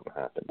 Maybe something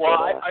happened. Well,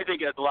 I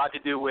think it has a lot to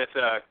do with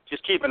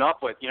just keeping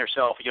up with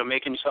yourself.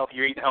 Making yourself,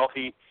 you're eating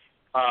healthy,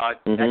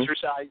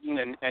 exercising,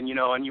 and you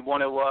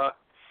want to.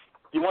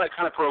 You want to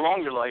kind of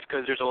prolong your life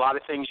because there's a lot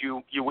of things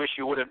you wish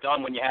you would have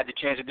done when you had the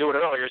chance to do it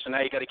earlier, so now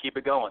you got to keep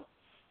it going.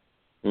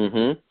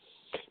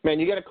 Man,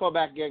 you got to call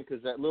back again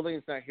because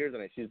Lillian's not here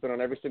tonight. She's been on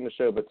every single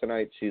show, but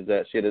tonight she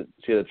had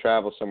to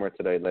travel somewhere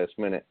today last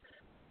minute.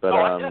 But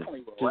I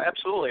definitely will.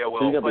 Absolutely, I will.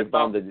 She's gonna be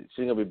bummed.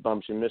 She's gonna be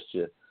bummed she missed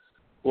you.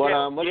 What's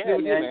new with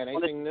you, man?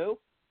 Anything new?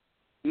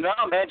 No,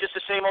 man, just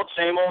the same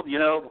old. You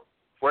know,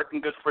 working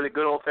good for the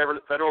good old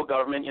federal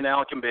government. You know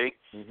how it can be.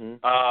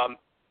 Mm-hmm.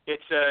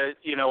 It's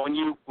you know,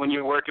 when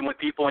you're working with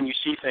people and you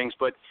see things.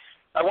 But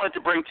I wanted to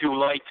bring to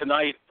light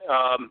tonight,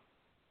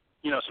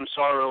 you know, some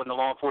sorrow in the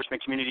law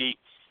enforcement community.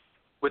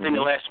 Within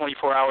the last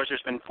 24 hours,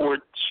 there's been 4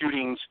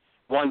 shootings,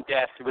 1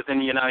 death within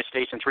the United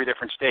States in 3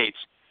 different states.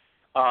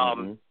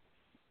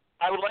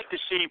 I would like to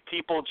see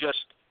people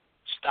just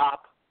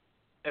stop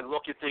and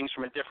look at things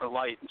from a different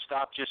light and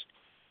stop just,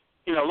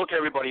 you know, look at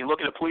everybody,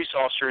 look at a police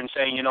officer and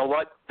saying, you know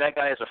what, that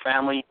guy has a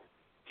family,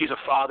 he's a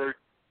father,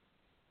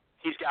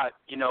 he's got,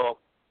 you know,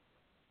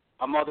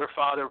 a mother,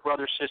 father,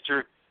 brother,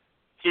 sister,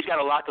 he's got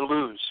a lot to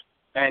lose,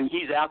 and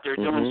he's out there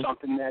doing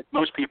something that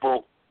most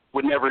people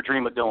would never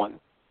dream of doing.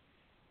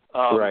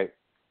 Right.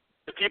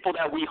 The people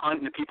that we hunt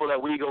and the people that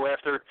we go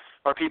after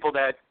are people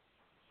that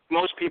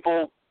most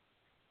people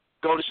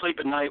go to sleep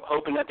at night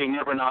hoping that they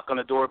never knock on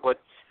the door,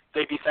 but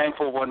they'd be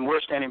thankful when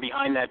we're standing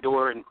behind that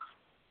door and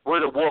we're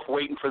the wolf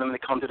waiting for them to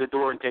come to the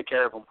door and take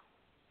care of them.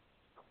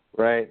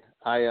 Right.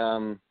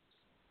 My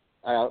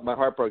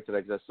heart broke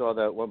today because I saw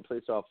that one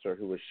police officer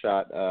who was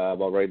shot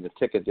while writing a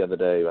ticket the other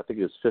day. I think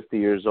he was 50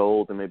 years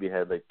old and maybe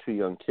had like 2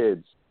 young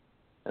kids.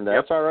 And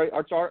that's all right.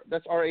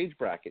 That's our age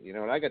bracket, you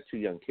know. And I got 2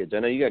 young kids. I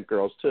know you got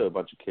girls too, a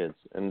bunch of kids.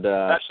 And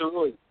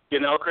absolutely,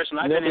 you know, Chris. And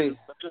I've been in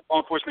the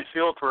law enforcement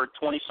field for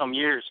 20-some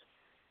years,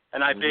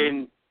 and I've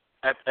been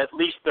at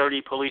least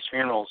 30 police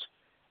funerals.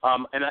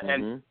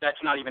 And that's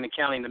not even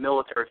counting the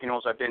military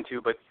funerals I've been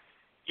to. But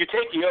you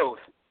take the oath,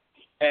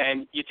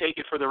 and you take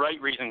it for the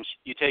right reasons.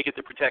 You take it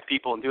to protect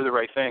people and do the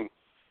right thing.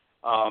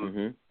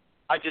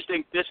 I just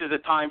think this is a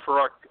time for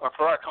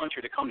our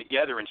country to come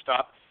together and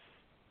stop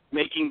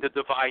making the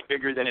divide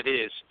bigger than it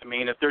is. I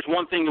mean, if there's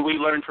one thing that we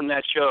learned from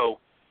that show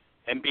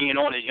and being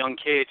on as young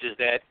kids is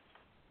that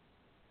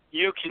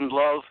you can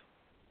love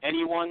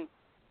anyone,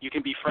 you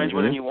can be friends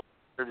with anyone,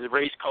 whether it's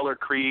race, color,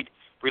 creed,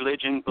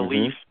 religion,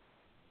 belief,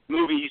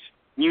 movies,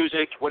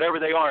 music, whatever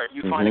they are,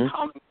 you find a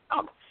common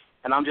ground.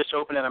 And I'm just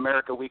hoping in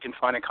America we can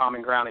find a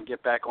common ground and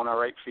get back on our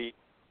right feet.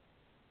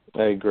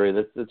 I agree.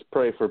 Let's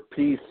pray for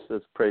peace.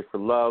 Let's pray for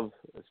love.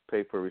 Let's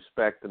pray for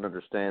respect and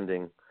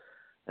understanding.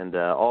 And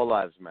all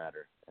lives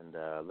matter.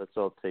 And let's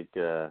all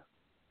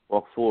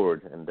walk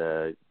forward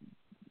and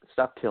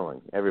stop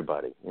killing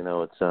everybody. You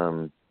know,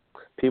 it's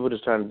people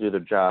just trying to do their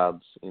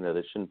jobs. You know,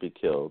 they shouldn't be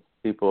killed.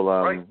 People,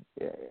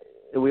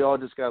 we all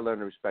just got to learn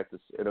to respect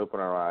this and open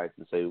our eyes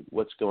and say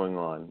what's going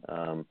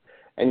on.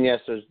 And yes,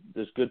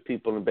 there's good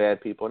people and bad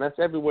people, and that's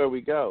everywhere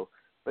we go.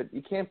 But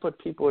you can't put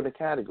people into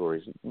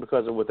categories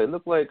because of what they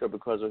look like or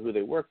because of who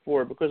they work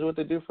for or because of what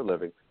they do for a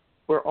living.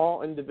 We're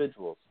all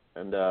individuals.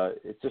 And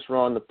it's just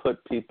wrong to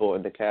put people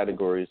into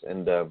categories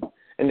and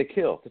to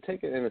kill, to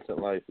take an innocent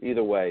life.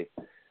 Either way,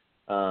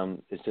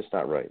 it's just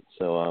not right.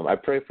 So I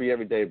pray for you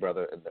every day,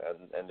 brother,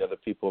 and the other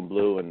people in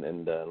blue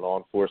and law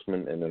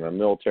enforcement and in our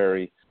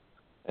military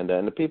and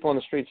the people on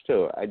the streets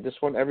too. I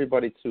just want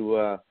everybody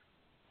to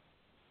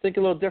think a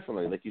little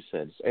differently, like you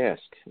said. Just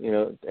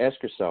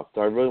ask yourself,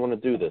 do I really want to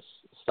do this?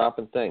 Stop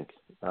and think.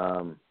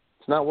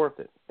 It's not worth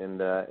it. And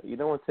you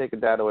don't want to take a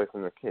dad away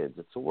from their kids.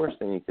 It's the worst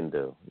thing you can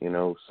do. You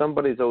know,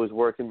 somebody's always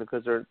working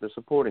because they're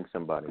supporting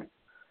somebody.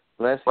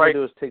 The last thing you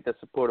do is take that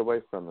support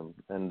away from them.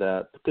 And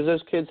because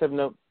those kids have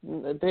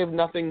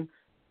nothing.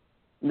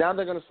 Now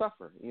they're going to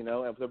suffer, you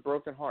know, with a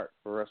broken heart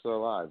for the rest of their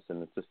lives.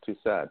 And it's just too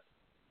sad.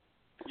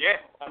 Yeah.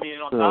 I mean,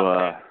 on top of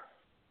that,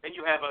 then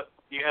you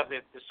have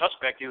the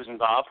suspect who was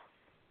involved.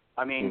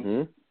 I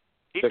mean,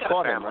 he's got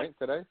caught a family. him, right,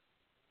 today?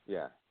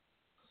 Yeah.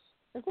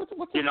 Like, what's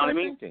you know what I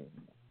mean? Thinking?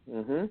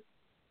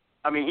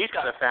 I mean, he's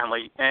got a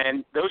family,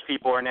 and those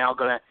people are now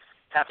going to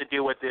have to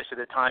deal with this at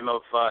a time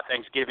of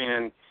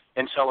Thanksgiving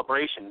and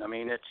celebration. I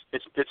mean,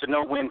 it's a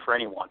no-win for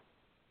anyone.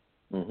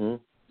 You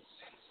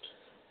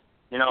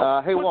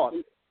know. Hey, Walt.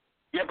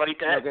 Yeah, buddy.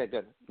 Go ahead. Okay,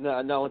 good. No,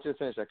 I want you to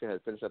finish that. Go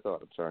ahead. Finish that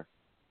thought. I'm sorry.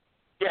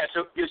 Yeah.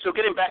 So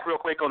getting back real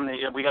quick on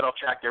we got off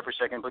track there for a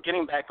second, but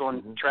getting back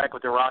on track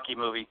with the Rocky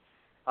movie,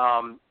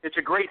 it's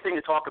a great thing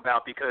to talk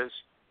about because,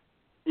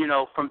 you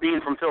know, from being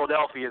from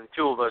Philadelphia, the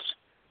two of us.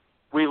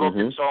 We looked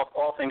and saw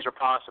all things are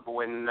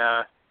possible, and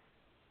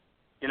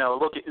you know,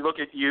 look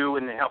at you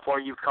and how far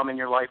you've come in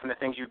your life and the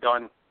things you've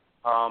done.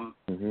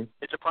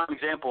 It's a prime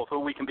example of who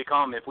we can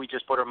become if we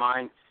just put our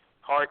mind,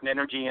 heart, and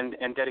energy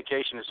and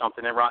dedication to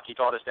something. And Rocky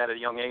taught us that at a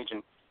young age,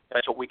 and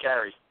that's what we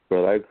carry.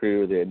 Well, I agree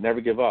with you. Never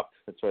give up.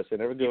 That's why I say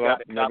never give up,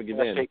 never give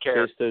in.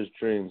 Chase those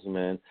dreams,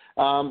 man.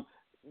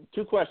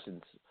 2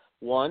 questions.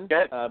 One,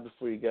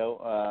 before you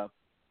go,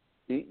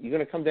 you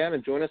going to come down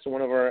and join us in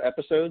one of our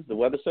episodes, the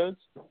webisodes?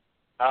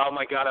 Oh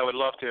my God, I would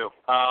love to.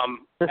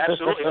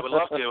 Absolutely, I would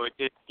love to.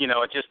 It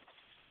just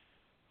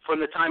from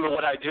the time of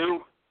what I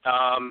do,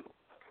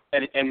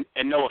 and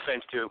no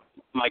offense to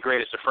my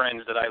greatest of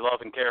friends that I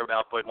love and care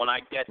about, but when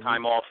I get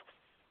time off,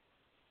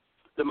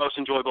 the most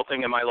enjoyable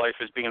thing in my life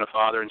is being a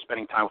father and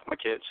spending time with my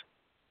kids.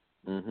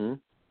 Mhm.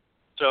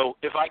 So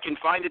if I can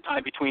find the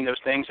time between those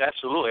things,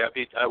 absolutely,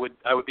 I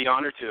would be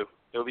honored to.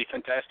 It would be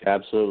fantastic.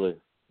 Absolutely,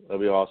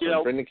 that'd be awesome. You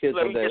know, Bring the kids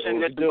let up me there. just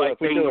end this Go ahead.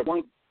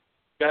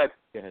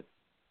 Go ahead.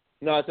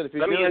 No, I said if you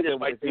Let do me end this it,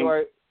 by if you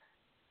are.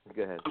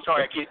 Go ahead. I'm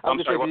sorry.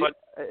 I'm sorry. What?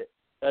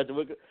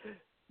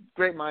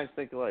 Great minds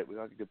think alike. We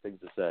all have good things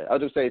to say. I'll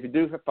just say, if you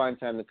do find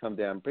time to come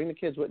down, bring the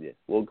kids with you.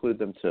 We'll include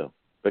them too.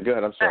 But go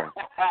ahead. I'm sorry.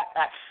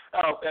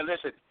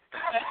 Listen.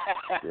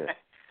 Yeah.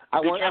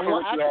 I got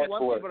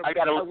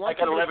an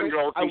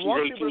 11-year-old thinks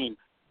she's 18.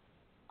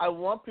 I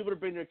want people to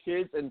bring their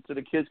kids, and so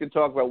the kids can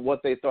talk about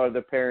what they thought of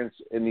their parents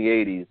in the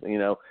 80s, you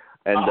know,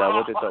 and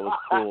what they thought was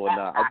cool and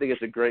not. I think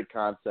it's a great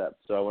concept,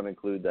 so I want to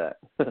include that.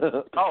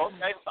 Oh,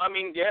 okay. I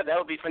mean, yeah, that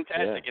would be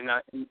fantastic,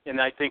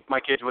 and I think my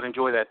kids would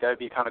enjoy that. That would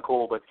be kind of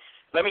cool. But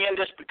let me end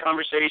this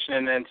conversation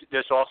and then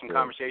this awesome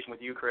conversation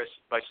with you, Chris,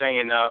 by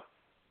saying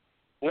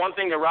one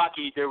thing there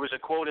was a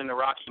quote in the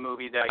Rocky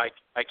movie that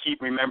I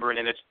keep remembering,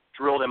 and it's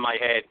drilled in my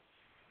head.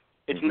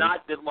 It's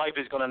not that life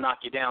is going to knock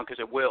you down, because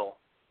it will.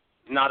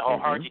 It's not how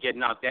hard you get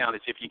knocked down.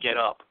 It's if you get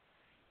up.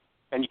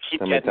 And you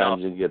keep getting up. How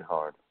many times you get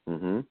hard.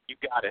 You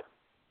got it.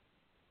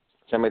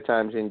 How many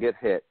times you can get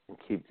hit and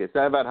keep getting. It's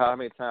not about how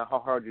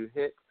hard you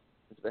hit.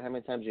 It's about how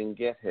many times you can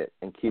get hit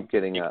and keep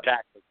getting up.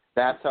 Exactly.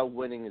 That's how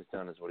winning is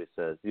done, is what he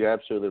says. You're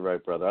absolutely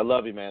right, brother. I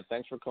love you, man.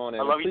 Thanks for calling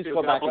in. I love you Please too.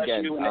 call God back bless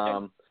again. You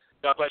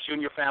God bless you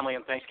and your family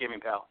on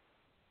Thanksgiving, pal.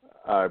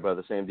 All right,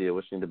 brother. Same deal.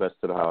 Wishing you the best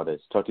to the holidays.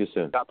 Talk to you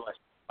soon. God bless.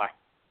 Bye.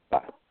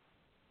 Bye.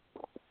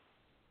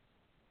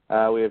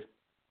 We have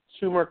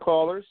 2 more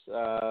callers.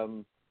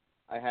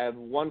 I have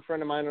one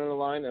friend of mine on the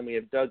line, and we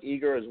have Doug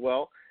Eager as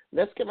well.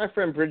 Let's get my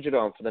friend Bridget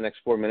on for the next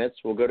 4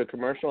 minutes. We'll go to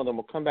commercial, and then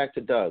we'll come back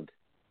to Doug.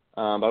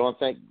 But I want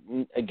to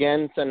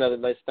send another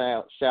nice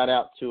shout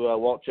out to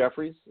Walt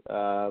Jeffries,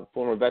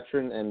 former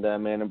veteran and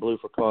Man in Blue,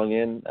 for calling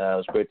in. It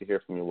was great to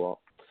hear from you, Walt.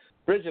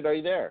 Bridget, are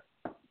you there?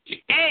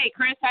 Hey,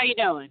 Chris, how you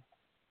doing?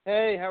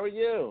 Hey, how are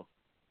you?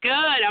 Good.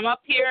 I'm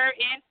up here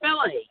in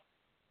Philly.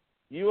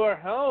 You are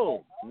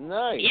home.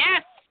 Nice.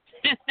 Yes.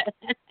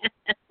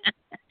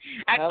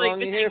 How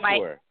long are you here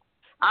for?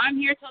 I'm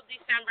here till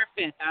December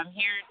 5th. I'm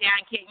here down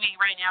in Cape May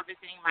right now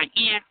visiting my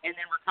aunt, and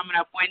then we're coming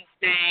up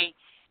Wednesday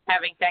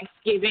having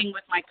Thanksgiving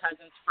with my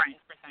cousin's friend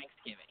for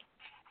Thanksgiving.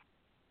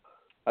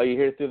 Are you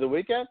here through the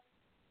weekend?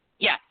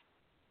 Yes.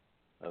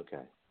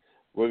 Okay.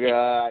 We're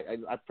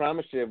gonna. I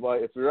promise you,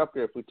 if you're up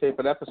here, if we tape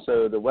a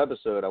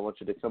webisode, I want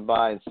you to come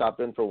by and stop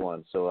in for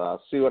one. So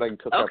I'll see what I can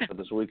cook up for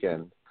this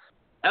weekend.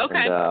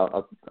 Okay. And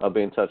I'll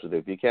be in touch with you.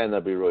 If you can,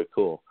 that'd be really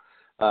cool.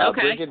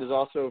 Okay. Bridget is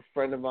also a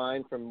friend of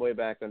mine from way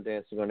back on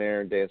Dancing on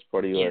Air and Dance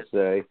Party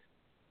USA,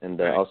 and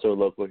also a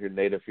local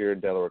native here in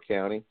Delaware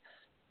County.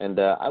 And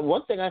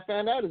one thing I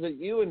found out is that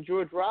you and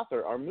George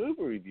Rother, our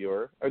movie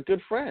reviewer, are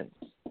good friends.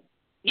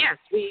 Yes,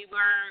 we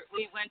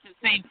went to the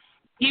same.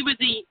 He was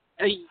a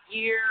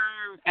year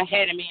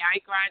ahead of me. I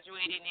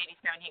graduated in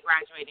 87. He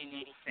graduated in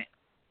 86.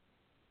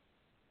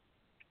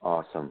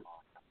 Awesome.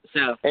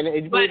 So, and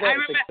you believe that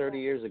was 30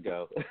 years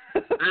ago.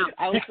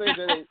 I would say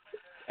that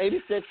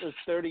 86 was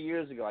 30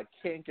 years ago. I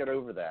can't get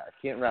over that. I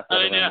can't wrap that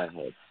around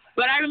my head.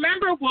 But I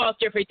remember Walt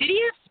Jeffrey. Did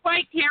he have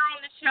spiked hair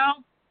on the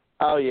show?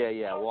 Oh,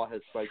 yeah. Walt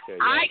has spiked hair.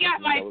 Yeah. I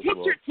got my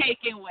picture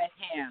taken with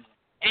him,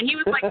 and he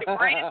was like the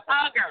greatest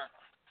hugger.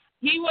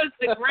 He was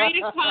the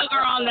greatest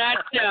hugger on that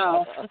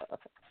show.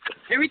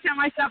 Every time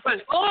I saw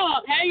him,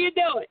 how you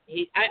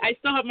doing? I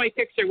still have my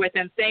picture with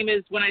him, same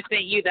as when I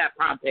sent you that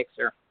prom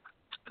picture.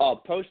 I'll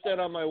post that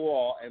on my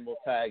wall, and we'll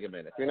tag him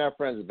in. If you're not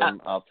friends with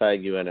him, I'll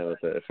tag you in it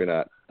with it if you're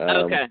not.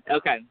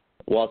 Okay.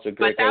 Walt's a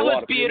great guy. But that was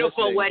Walt,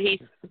 beautiful what he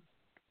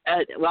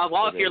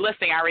Walt, if you're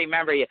listening, I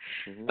remember you.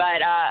 Mm-hmm.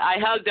 But I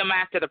hugged him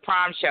after the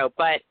prom show.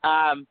 But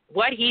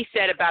what he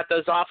said about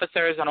those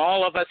officers and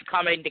all of us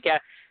coming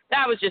together,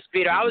 that was just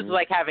beautiful. I was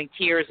like having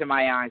tears in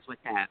my eyes with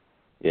that.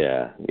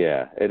 Yeah,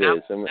 it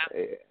is. I mean,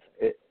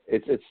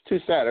 it's too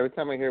sad. Every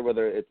time I hear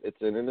whether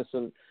it's an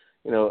innocent,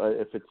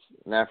 if it's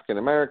an African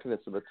American,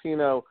 it's a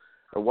Latino,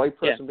 a white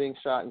person being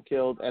shot and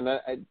killed, and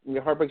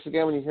your heart breaks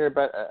again when you hear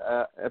about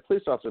a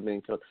police officer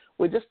being killed.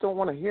 We just don't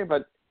want to hear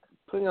about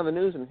putting on the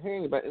news and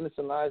hearing about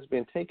innocent lives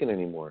being taken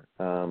anymore.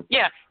 I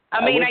get it.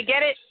 I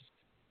get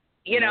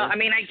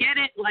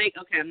it. Like,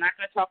 okay, I'm not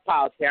going to talk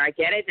politics here. I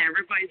get it.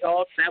 Everybody's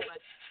all upset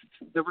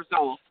with the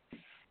results.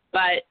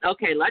 But,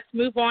 okay, let's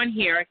move on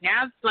here.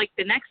 Now it's like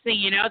the next thing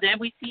you know, then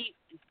we see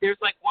there's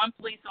like one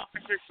police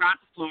officer shot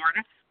in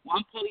Florida,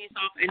 one police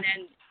officer, and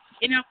then,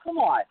 come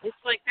on. It's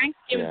like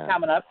Thanksgiving's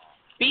coming up.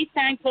 Be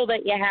thankful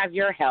that you have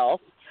your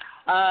health.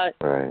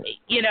 Right.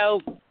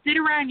 Sit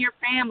around your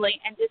family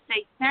and just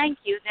say thank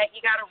you that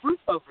you got a roof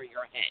over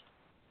your head.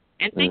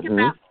 And think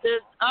about the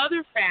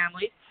other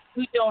families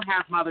who don't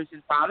have mothers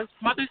and fathers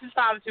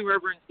who are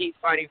overseas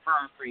fighting for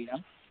our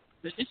freedom.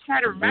 So just try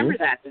to remember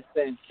that this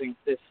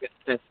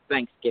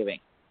Thanksgiving.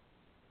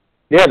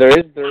 Yeah, there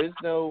is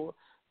no.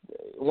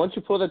 Once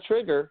you pull the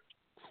trigger,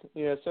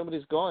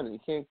 somebody's gone and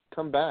you can't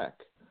come back.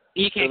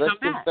 You can't come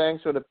back.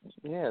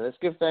 Let's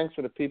give thanks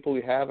for the people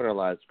we have in our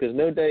lives, because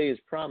no day is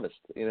promised.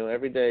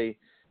 Every day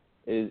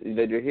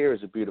that you're here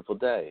is a beautiful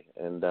day,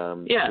 and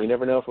we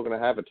never know if we're going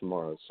to have it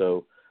tomorrow.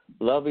 So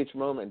love each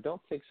moment, and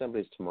don't take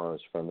somebody's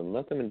tomorrows from them.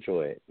 Let them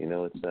enjoy it.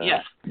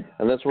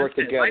 And let's work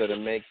together to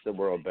make the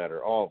world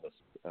better, all of us.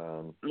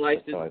 Life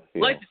is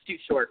too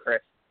short,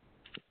 Chris.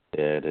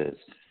 Yeah, it is.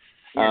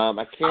 I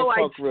can't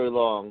talk really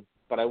long,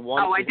 but I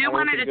wanted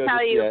to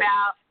tell you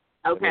about.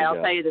 Okay, I'll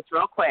tell you this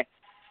real quick.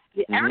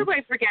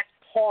 Everybody forgets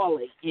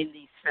Paulie in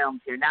these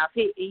films here. Now,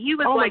 he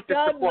was like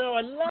the support. No,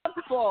 I love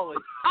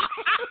Paulie.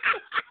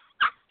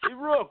 Hey,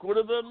 Rook, what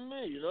about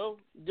me, You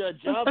got a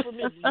job for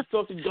me? You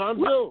talk to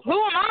Gonzo? Who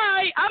am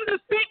I? I'm the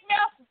big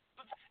mouth,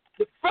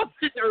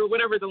 or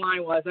whatever the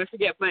line was. I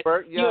forget. But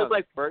Burt Young. He was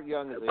like, Burt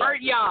Young.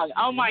 Burt Young.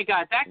 Oh, my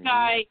God. That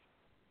guy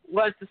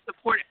was the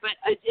support. But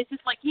it's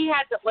just like he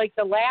had,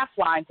 the laugh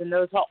lines in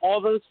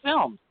all those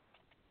films.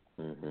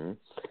 Mm-hmm.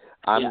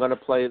 I'm going to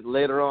play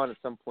later on at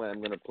some point. I'm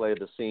going to play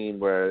the scene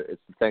where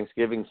it's the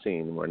Thanksgiving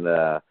scene when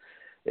they're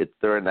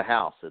in the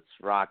house. It's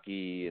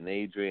Rocky and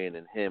Adrian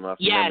and him. I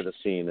remember the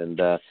scene,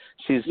 and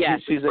she's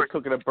there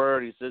cooking a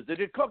bird. He says, "Did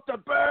you cook the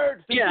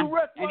bird? Did you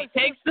wreck and he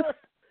takes the.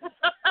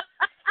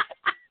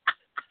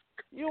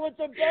 You want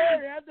the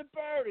bird? Have the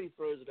bird." He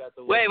throws it out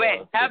the window.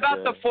 Wait. How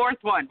about the fourth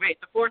one?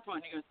 Wait, the fourth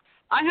one. He goes,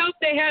 "I hope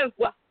they have.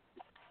 Well,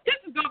 this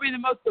is going to be the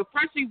most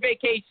depressing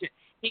vacation."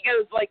 He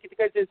goes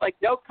because there's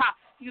no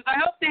He goes, I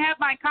hope they have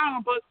my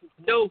comic books with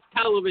no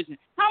television.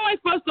 How am I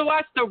supposed to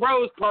watch the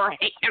Rose Parade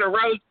at a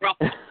Rose Bowl?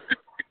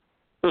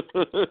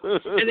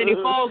 And then he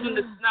falls in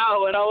the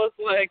snow, and I was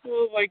like,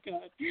 oh, my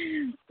God.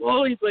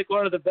 Well, he's like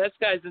one of the best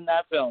guys in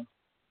that film.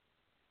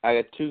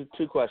 I got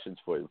two questions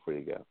for you before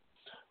you go.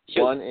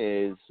 Sure. One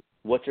is,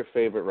 what's your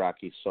favorite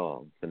Rocky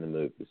song in the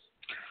movies?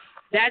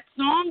 That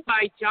song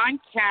by John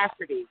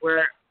Cafferty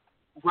where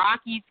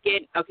Rocky's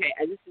getting, and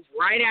this is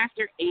right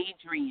after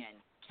Adrian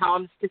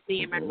comes to see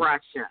him in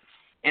Russia.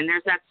 And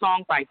there's that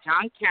song by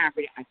John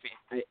Cafferty.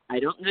 I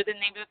don't know the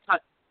name of the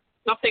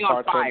something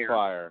on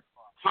fire.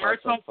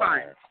 Hearts on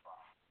Fire.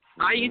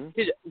 I used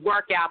to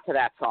work out to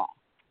that song.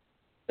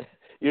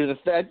 You're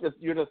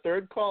the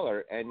third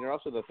caller, and you're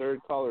also the third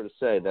caller to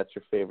say that's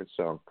your favorite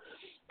song.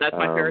 That's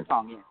my favorite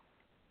song, yeah.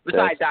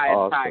 Besides Eye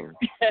of Tiger.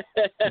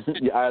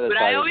 But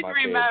I always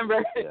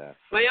remember. Yeah.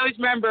 But I always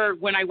remember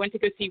when I went to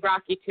go see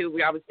Rocky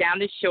 2. I was down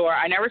the shore.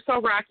 I never saw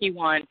Rocky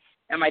 1.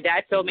 And my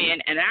dad filled me in,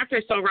 and after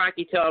I saw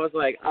Rocky 2, I was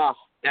like, oh,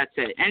 that's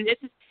it. And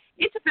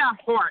it's about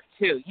heart,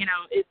 too.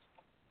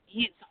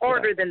 He's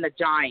harder than the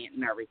Giant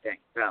and everything.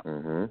 So.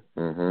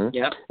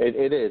 Yep.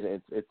 It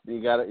is.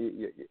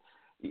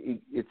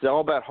 It's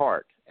all about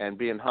heart and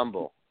being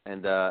humble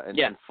and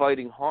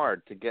fighting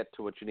hard to get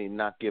to what you need,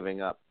 not giving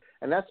up.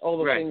 And that's all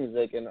the things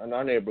like in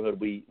our neighborhood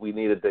we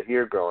needed to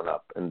hear growing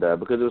up, and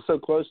because it was so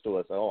close to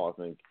us all,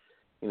 I think.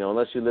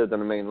 Unless you lived on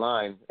the main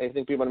line, I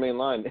think people on the main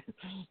line,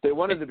 they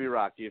wanted to be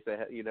Rocky if they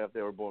had, if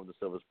they were born with a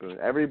silver spoon.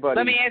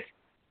 Everybody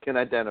can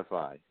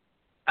identify.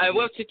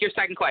 What's your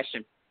second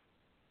question?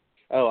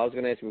 Oh, I was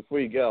going to ask you before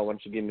you go. Why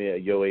don't you give me a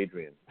Yo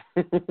Adrian?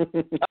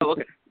 Oh,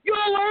 okay. Yo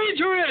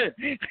Adrian.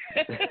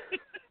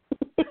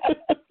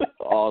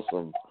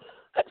 Awesome,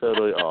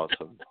 totally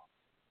awesome.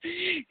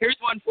 Here's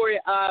one for you.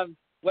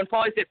 When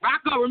Paulie said,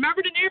 "Rocco,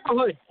 remember the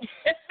neighborhood."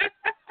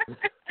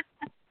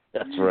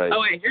 That's right.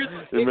 Oh wait, here's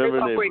one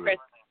for you, Chris.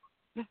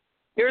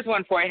 Here's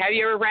one for you. Have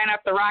you ever ran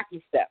up the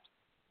Rocky steps?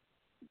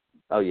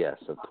 Oh, yes,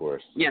 of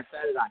course. Yes, so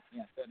did I.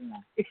 Yes, so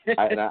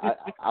did I.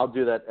 I'll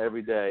do that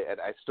every day, and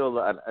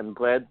I'm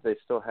glad they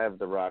still have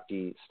the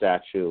Rocky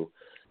statue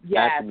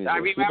yes, at the museum. I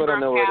remember people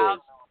don't know where it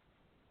is.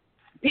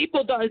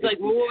 People don't, it's like,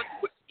 well,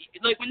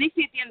 like when they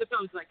see at the end of the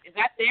film, it's like, is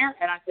that there?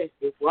 And I said,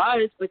 it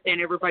was, but then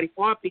everybody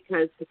fought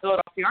because the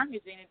Philadelphia Art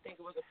Museum didn't think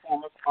it was a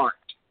form of art.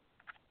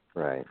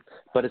 Right.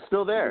 But it's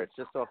still there. It's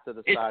just off to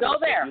the side. It's still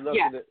there,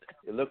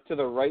 you look to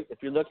the right.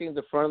 If you're looking at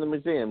the front of the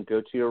museum, go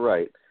to your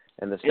right,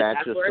 and the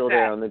statue is still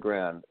there on the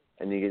ground,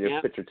 and you get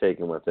your picture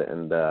taken with it,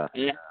 and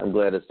I'm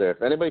glad it's there.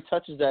 If anybody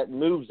touches that and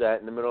moves that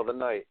in the middle of the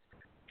night,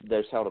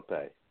 there's hell to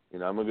pay. I'm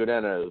going to go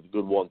down there. It's a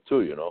good one, too,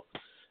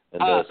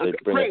 and so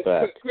bring it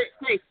back.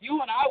 Chris, you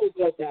and I will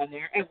go down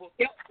there, and we'll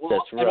get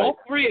That's right. And all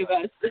three of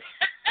us.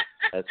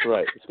 That's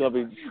right. It's going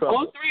to be trouble.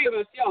 All three of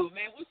us,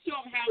 man, we'll show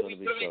them how we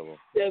do it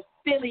the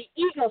Philly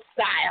Eagle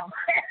style.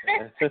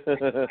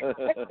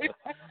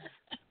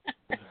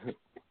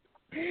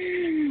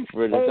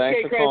 Bridget,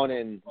 thanks for calling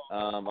in.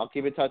 I'll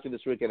keep in touch with you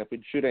this weekend. If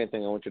we shoot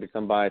anything, I want you to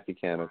come by if you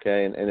can,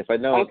 okay? And if I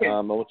don't,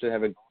 I want you to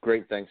have a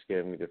great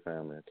Thanksgiving with your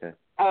family, okay?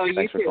 Oh,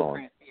 thanks you for too,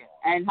 calling. Chris.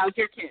 Yeah. And how's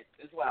your kids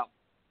as well?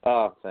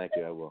 Oh, thank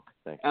you. I will.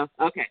 Thank you.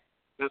 Oh, okay.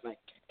 Bye-bye.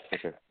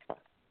 Okay. Bye.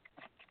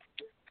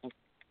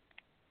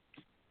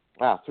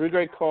 Wow, 3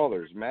 great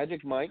callers.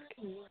 Magic Mike,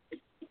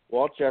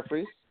 Walt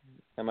Jeffries,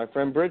 and my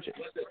friend Bridget.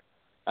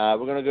 We're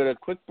going to go to a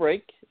quick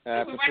break.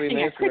 For 3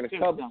 minutes, we're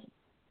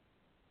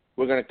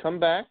going to come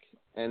back,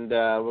 and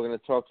we're going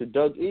to talk to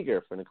Doug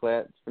Eager from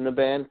the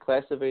band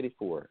Class of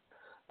 84.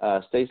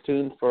 Stay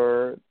tuned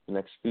for the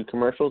next few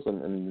commercials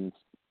and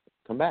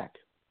come back.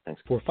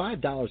 Thanks. For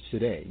 $5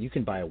 today, you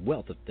can buy a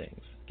wealth of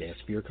things. Gas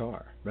for your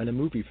car, rent a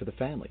movie for the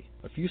family,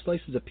 a few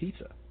slices of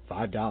pizza.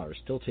 $5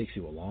 still takes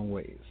you a long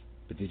ways.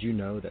 But did you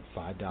know that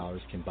 $5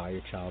 can buy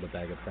your child a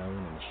bag of heroin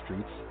in the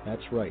streets?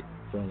 That's right.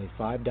 For only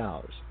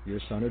 $5, your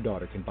son or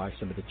daughter can buy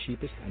some of the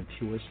cheapest and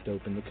purest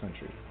dope in the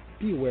country.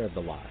 Be aware of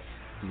the lies.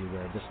 Be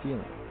aware of the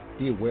stealing.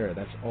 Be aware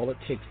that's all it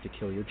takes to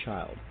kill your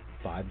child.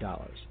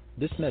 $5.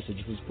 This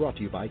message was brought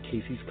to you by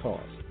Casey's Cause,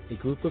 a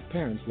group of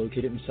parents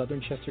located in southern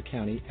Chester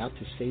County out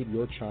to save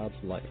your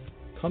child's life.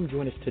 Come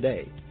join us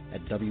today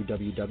at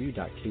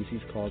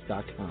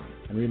www.caseyscause.com.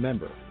 And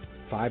remember,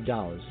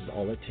 $5 is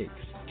all it takes.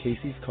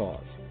 Casey's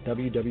Cause,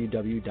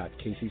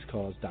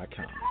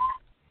 www.caseyscause.com.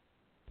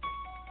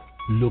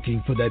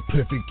 Looking for that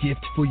perfect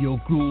gift for your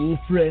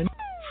girlfriend?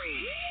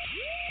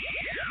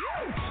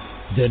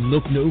 Then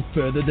look no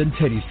further than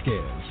Teddy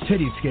Scares.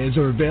 Teddy Scares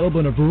are available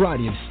in a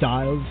variety of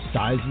styles,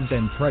 sizes,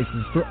 and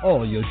prices for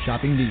all your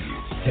shopping needs.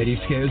 Teddy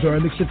Scares are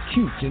a mix of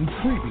cute and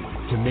creepy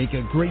to make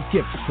a great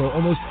gift for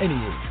almost any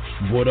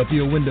age. Board up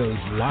your windows,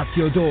 lock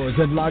your doors,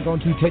 and log on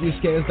to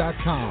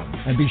TeddyScares.com.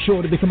 And be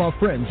sure to become our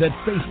friends at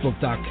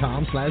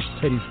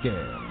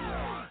Facebook.com/TeddyScares.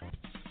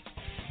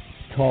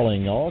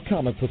 Calling all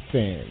comic book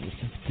fans.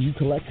 Do you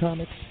collect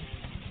comics?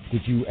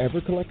 Did you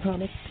ever collect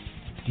comics?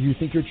 Do you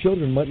think your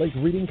children might like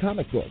reading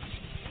comic books?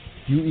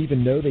 Do you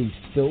even know they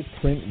still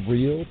print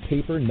real,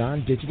 paper,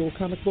 non-digital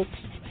comic books?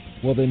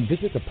 Well, then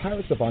visit the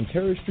Pirates of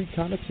Ontario Street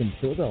Comics in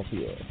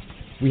Philadelphia.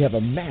 We have a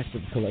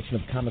massive collection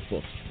of comic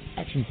books,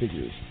 action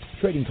figures,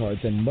 trading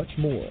cards, and much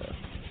more.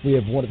 We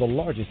have one of the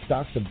largest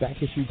stocks of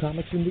back-issue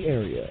comics in the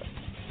area.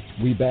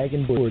 We bag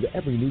and board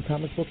every new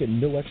comic book at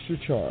no extra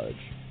charge.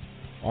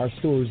 Our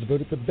store is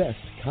voted the best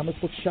comic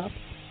book shop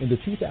in the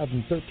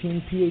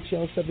 2013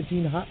 PHL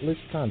 17 Hot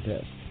List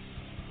contest.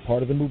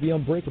 Part of the movie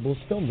Unbreakable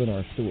is filmed in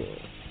our store.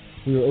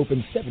 We are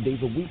open 7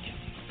 days a week.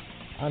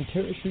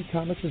 Ontario Street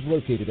Comics is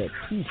located at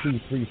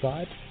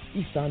 2335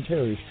 East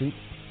Ontario Street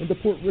in the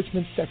Port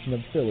Richmond section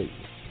of Philly.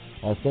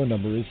 Our phone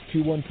number is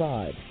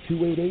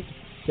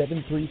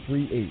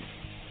 215-288-7338.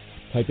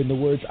 Type in the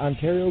words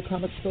Ontario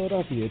Comics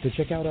Philadelphia to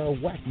check out our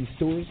Wacky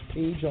Stores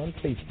page on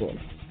Facebook.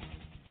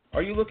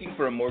 Are you looking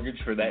for a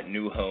mortgage for that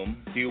new home?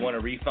 Do you want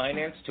to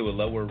refinance to a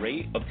lower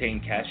rate, obtain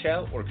cash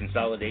out, or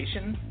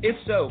consolidation? If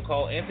so,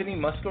 call Anthony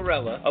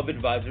Muscarella of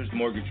Advisors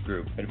Mortgage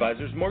Group.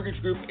 Advisors Mortgage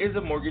Group is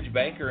a mortgage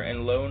banker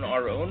and loan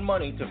our own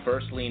money to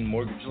first lien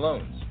mortgage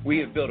loans. We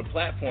have built a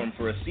platform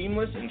for a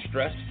seamless and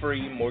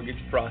stress-free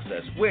mortgage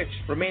process, which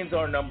remains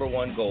our number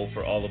one goal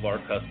for all of our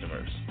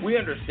customers. We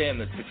understand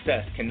that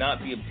success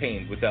cannot be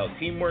obtained without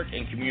teamwork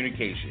and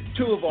communication,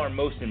 two of our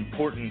most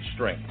important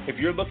strengths. If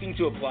you're looking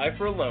to apply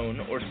for a loan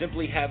or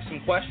simply have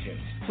some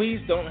questions, please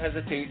don't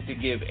hesitate to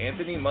give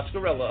Anthony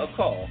Muscarella a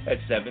call at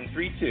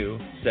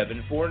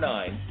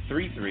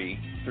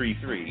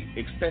 732-749-3333,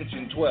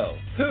 extension 12,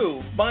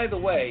 who, by the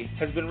way,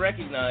 has been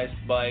recognized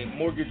by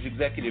Mortgage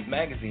Executive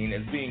Magazine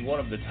as being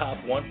one of the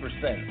top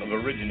 1% of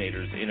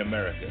originators in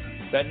America.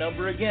 That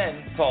number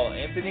again, call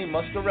Anthony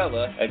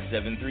Muscarella at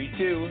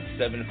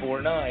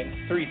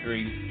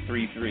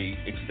 732-749-3333,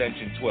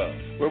 extension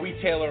 12, where we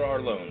tailor our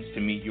loans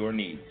to meet your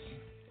needs.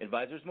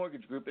 Advisors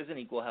Mortgage Group is an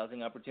equal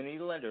housing opportunity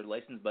lender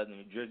licensed by the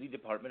New Jersey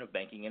Department of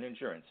Banking and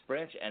Insurance.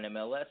 Branch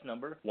NMLS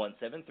number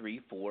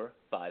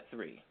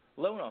 173453.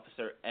 Loan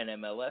officer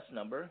NMLS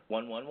number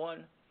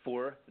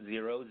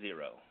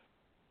 111400.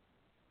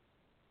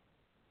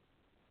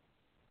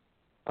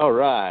 All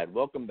right,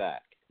 welcome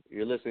back.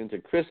 You're listening to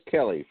Chris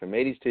Kelly from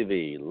 80's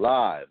TV,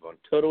 live on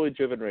Totally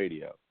Driven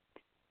Radio.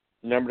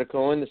 The number to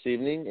call in this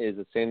evening is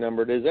the same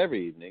number it is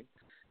every evening.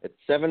 It's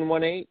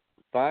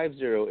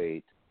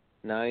 718-508-9883.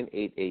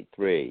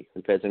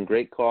 We've had some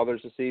great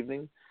callers this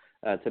evening.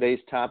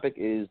 Today's topic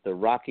is the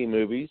Rocky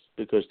movies,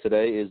 because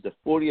today is the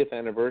 40th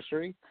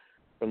anniversary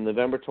from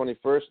November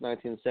 21st,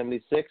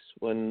 1976,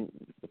 when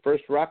the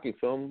first Rocky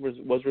film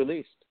was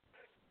released.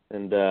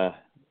 And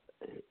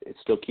it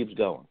still keeps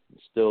going.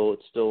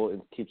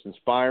 It keeps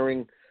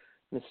inspiring,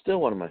 and it's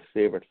still one of my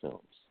favorite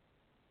films.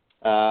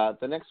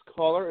 The next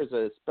caller is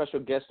a special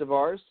guest of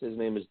ours. His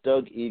name is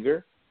Doug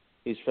Eager.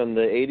 He's from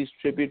the 80's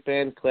tribute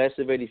band,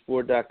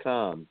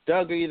 ClassOf84.com.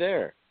 Doug, are you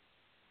there?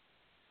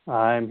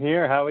 I'm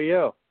here. How are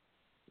you?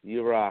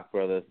 You rock,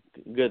 brother.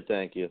 Good,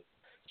 thank you.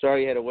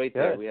 Sorry you had to wait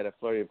there. We had a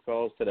flurry of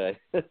calls today.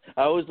 I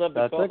always love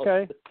the calls.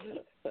 That's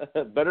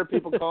okay. Better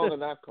people calling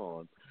than not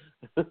calling.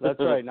 That's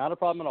right. Not a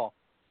problem at all.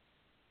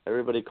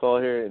 Everybody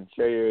call here and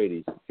share your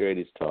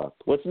 80's talk.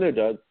 What's new,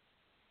 Doug?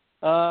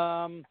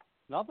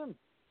 Nothing.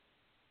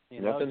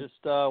 Nothing?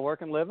 Just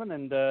working, living,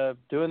 and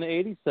doing the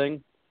 80's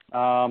thing.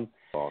 Awesome.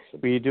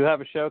 We do have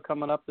a show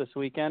coming up this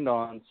weekend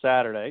on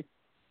Saturday.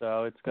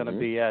 So it's going to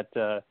be at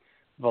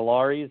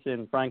Valari's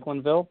in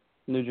Franklinville,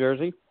 New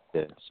Jersey.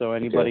 Yeah. So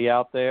anybody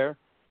out there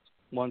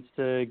wants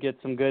to get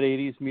some good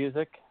 80's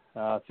music,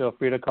 feel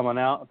free to come on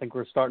out. I think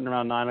we're starting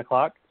around 9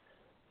 o'clock.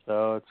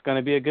 So it's going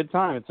to be a good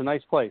time. It's a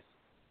nice place.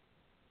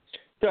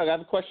 Doug, I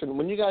have a question.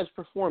 When you guys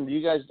perform, do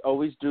you guys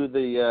always do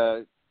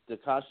the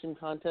costume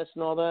contest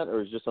and all that, or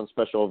is it just on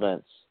special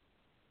events?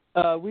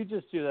 We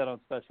just do that on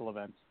special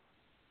events.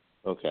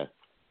 Okay.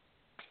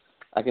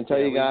 I can tell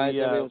you guys,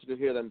 everyone should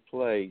hear them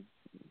play.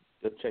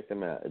 Go check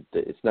them out.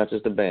 It's not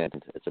just a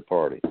band; it's a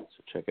party.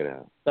 So check it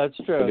out. That's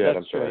true.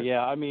 That's true.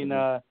 Yeah, I mean,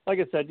 like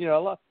I said,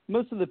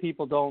 most of the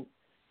people don't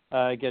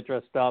get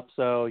dressed up,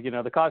 so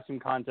the costume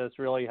contest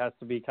really has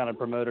to be kind of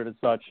promoted as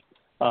such.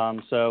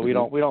 So we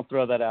don't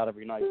throw that out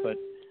every night, but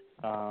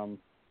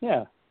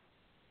yeah.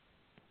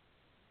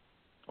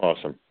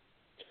 Awesome.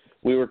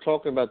 We were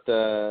talking about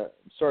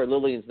sorry,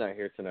 Lillian's not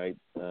here tonight.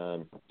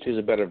 She has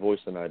a better voice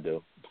than I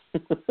do.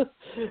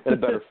 And a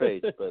better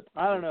face, but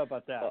I don't know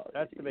about that.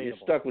 That's debatable. You're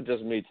stuck with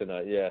just me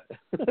tonight, yeah.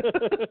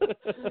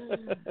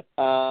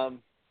 But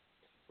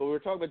we were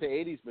talking about the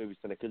 80's movies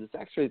tonight because it's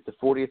actually the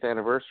 40th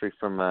anniversary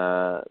from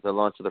the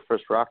launch of the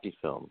first Rocky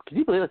film. Can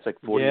you believe it's like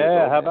 40 years old?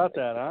 Yeah, how about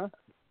that, huh?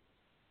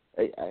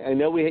 I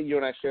know you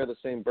and I share the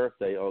same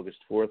birthday, August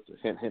 4th.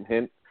 Hint, hint,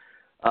 hint.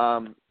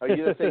 Are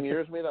you the same year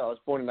as me, though? I was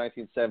born in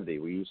 1970.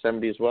 Were you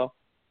 70 as well?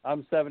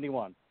 I'm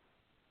 71.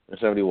 You're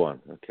 71,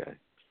 okay.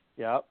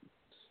 Yep.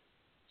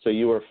 So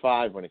you were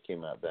 5 when it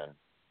came out then.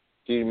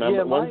 Do you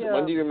remember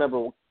when do you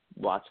remember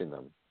watching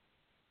them?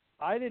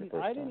 I didn't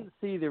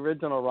see the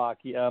original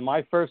Rocky.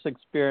 My first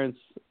experience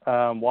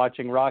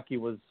watching Rocky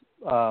was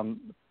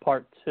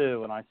part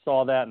 2, and I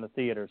saw that in the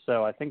theater.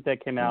 So I think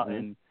that came out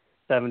in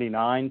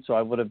 79, so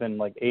I would have been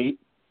like 8.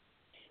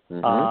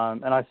 And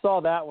I saw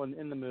that one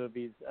in the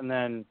movies, and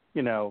then,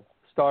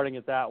 starting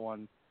at that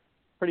one,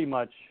 pretty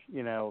much,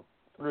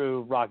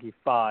 through Rocky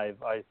 5,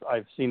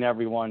 I've seen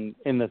everyone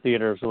in the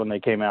theaters when they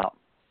came out.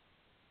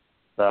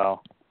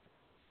 So.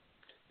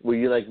 Were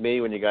you like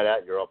me when you got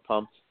out? You're all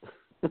pumped.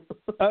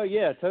 Oh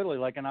yeah, totally.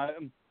 Like,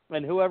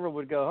 and whoever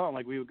would go home,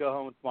 like we would go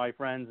home with my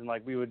friends, and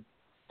like we would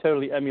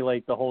totally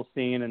emulate the whole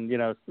scene.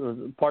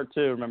 And part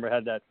 2, remember,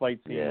 had that fight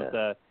scene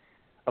with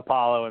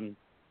Apollo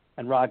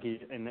and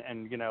Rocky, and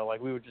like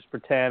we would just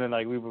pretend, and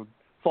like we would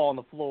fall on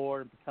the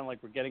floor and pretend like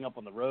we're getting up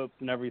on the ropes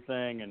and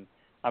everything. And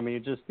I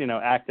mean, just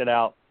acted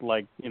out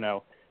like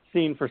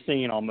scene for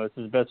scene almost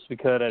as best we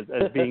could as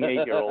being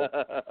 8-year-olds.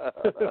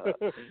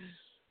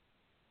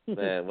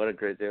 Man, what a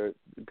great! They were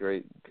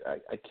great.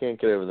 I can't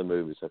get over the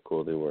movies. How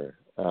cool they were.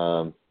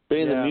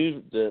 Being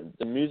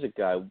the music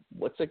guy,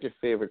 what's like your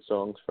favorite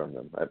songs from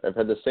them? I've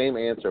had the same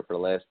answer for the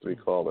last 3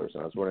 callers,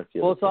 and I was wondering if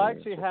you. Well, so I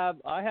actually have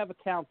a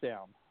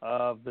countdown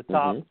of the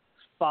top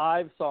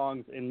 5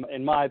 songs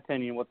in my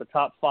opinion. What the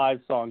top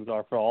 5 songs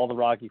are for all the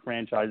Rocky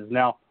franchises.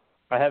 Now,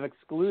 I have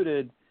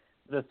excluded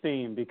the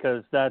theme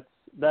because that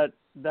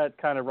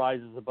kind of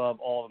rises above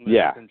all the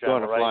movies in general.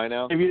 Going to fly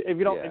now. If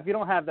you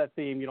don't have that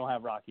theme, you don't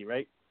have Rocky,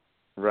 right?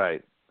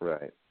 Right.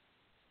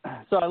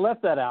 So I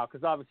left that out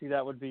because obviously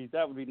that would be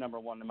number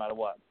 1 no matter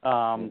what.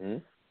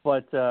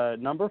 But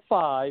number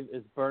 5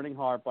 is "Burning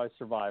Heart" by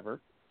Survivor,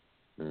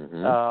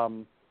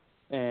 and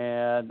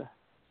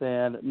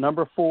then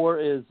number 4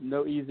 is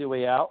 "No Easy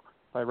Way Out"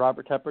 by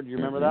Robert Tepper. Do you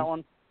remember that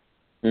one?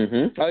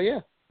 Oh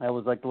yeah. That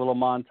was like the little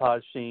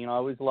montage scene. I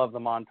always love the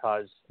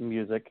montage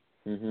music.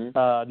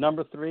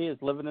 Number 3 is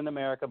 "Living in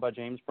America" by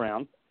James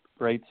Brown.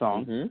 Great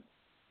song.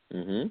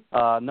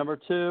 Number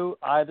 2,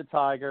 "Eye of the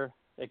Tiger."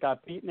 It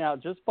got beaten out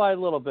just by a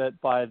little bit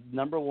by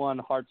number 1,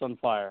 "Hearts on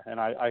Fire." And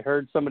I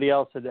heard somebody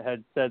else had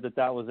said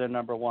that was their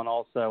number 1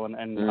 also, and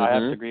I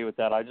have to agree with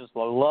that. I just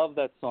love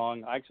that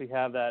song. I actually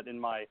have that in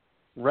my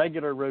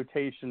regular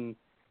rotation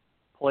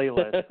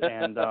playlist.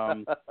 And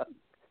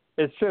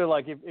it's true,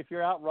 like if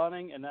you're out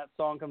running and that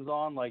song comes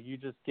on, like you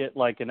just get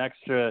like an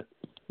extra,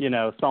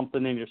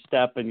 something in your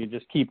step, and you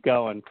just keep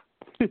going.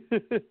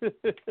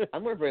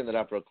 I'm going to bring that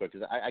up real quick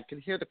because I can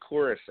hear the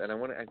chorus, and I'm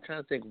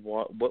trying to think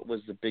what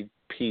was the big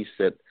piece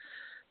that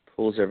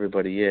pulls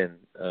everybody in.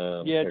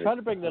 Try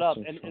to bring that up,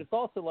 and it's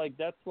also like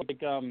that's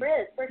like and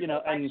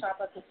shop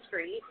up the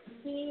street.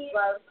 He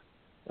loves.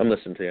 I'm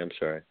listening to you. I'm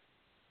sorry.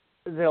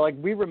 Like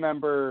we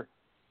remember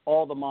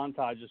all the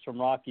montages from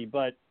Rocky,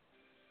 but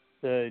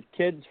the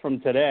kids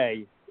from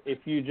today, if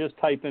you just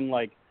type in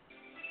like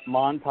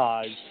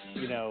montage,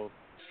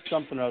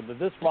 something or other,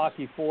 this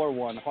Rocky 4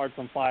 one, "Hearts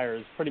on Fire,"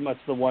 is pretty much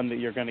the one that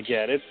you're going to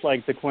get. It's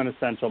like the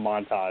quintessential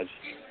montage.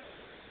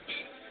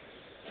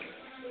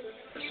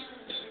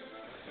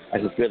 I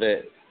can feel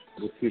the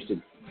acoustic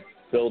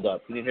build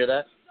up. Can you hear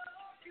that?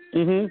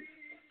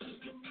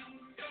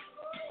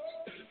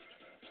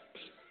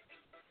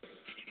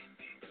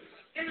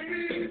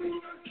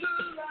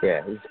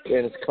 Yeah,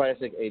 and it's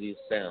classic 80's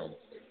sound.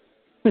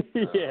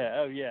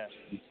 Oh yeah.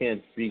 You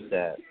can't beat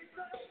that.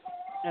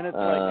 And it's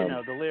like,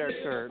 the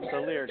lyrics are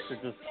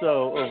just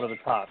so over the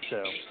top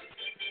too.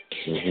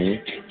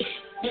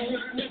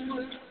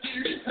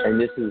 And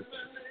this is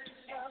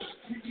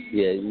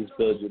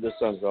this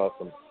song's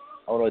awesome.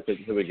 I want to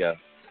here we go.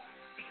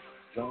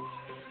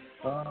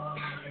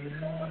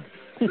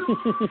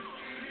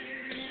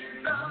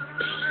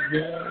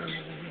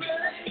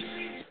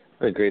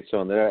 What a great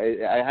song there.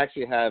 I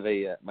actually have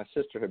my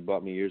sister had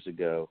bought me years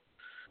ago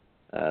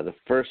the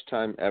first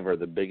time ever,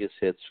 the biggest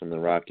hits from the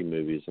Rocky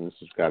movies, and this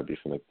has got to be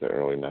from like the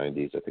early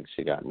 90s. I think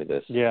she got me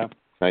this. Yeah.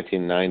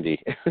 1990.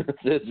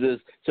 There's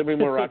so many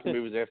more Rocky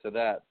movies after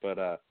that, but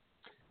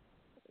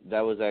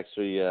that was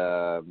actually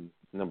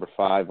number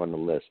 5 on the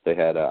list. They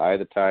had Eye of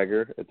the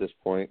Tiger at this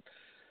point,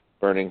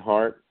 Burning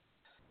Heart,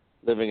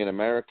 Living in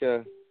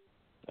America,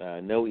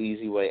 No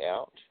Easy Way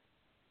Out.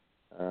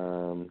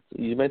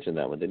 You mentioned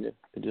that one, didn't you?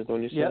 Is this the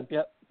one you said?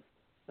 Yep.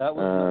 That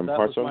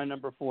was my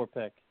number 4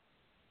 pick.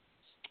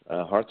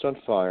 Hearts on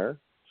Fire.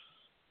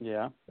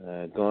 Yeah.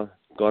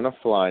 Gonna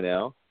Fly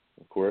Now.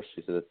 Of course,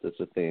 you said that's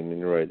a theme, and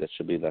you're right. That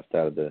should be left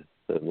out of the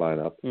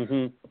lineup.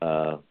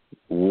 Mm-hmm.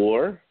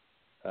 War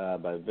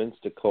by Vince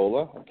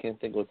DiCola. I can't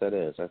think what that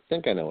is. I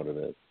think I know what it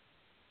is.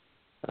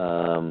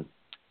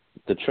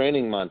 The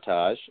Training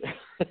Montage.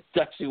 It's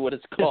actually what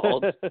it's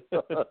called.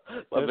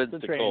 By Vince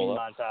DiCola. Training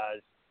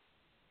Montage.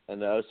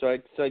 And so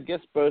I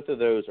guess both of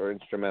those are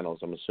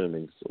instrumentals. I'm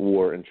assuming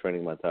War and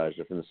Training Montage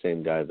are from the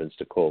same guy, Vince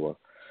DiCola.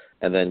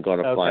 And then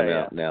Gonna Fly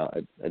Out now,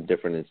 a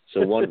different.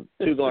 So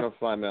two Gonna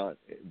Fly Out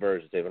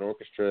versions. They have an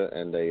orchestra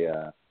and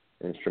a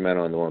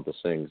instrumental, and the one that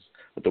sings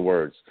with the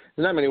words.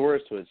 There's not many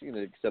words to it,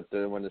 except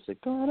the one that says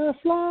 "Gonna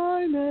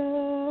fly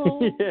now."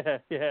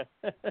 yeah.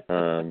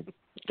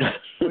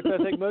 Which I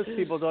think most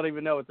people don't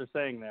even know what they're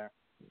saying there.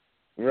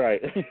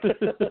 Right.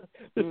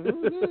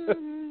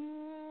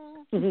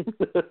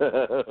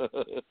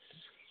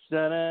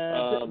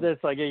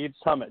 It's like you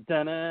just hum it.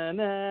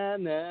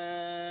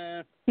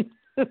 Da-na-na-na.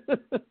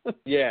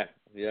 Yeah.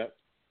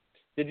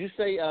 Did you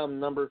say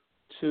number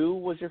 2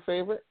 was your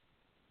favorite?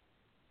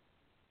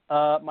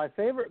 My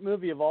favorite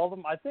movie of all of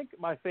them, I think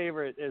my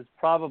favorite is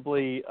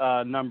probably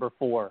number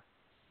 4.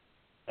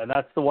 And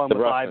that's the one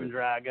with Ivan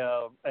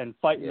Drago and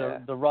fighting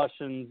the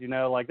Russians,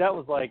 like that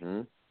was like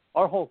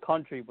our whole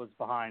country was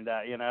behind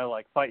that,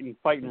 like fighting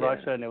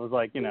Russia, and it was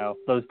like,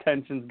 those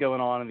tensions going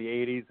on in the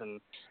 80s,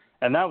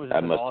 and that was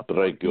just awesome.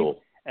 Break you.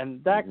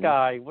 And that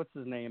guy, what's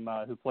his name,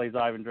 who plays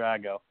Ivan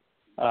Drago?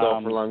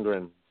 Dolph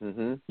Lundgren.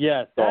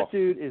 Yes, that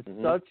dude is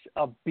such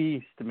a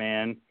beast,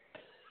 man.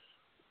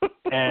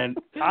 And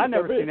I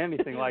never seen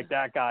anything like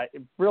that guy,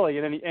 really,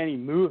 in any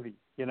movie.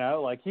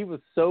 Like he was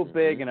so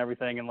big and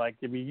everything, and like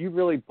you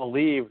really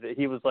believed that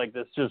he was like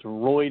this just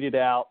roided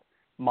out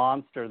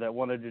monster that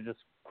wanted to just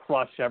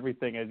crush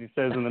everything, as he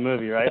says in the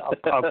movie, right?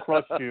 I'll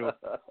crush you.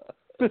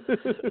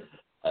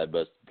 I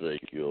must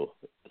break you.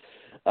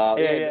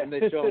 And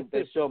they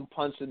show him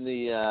punching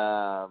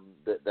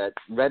that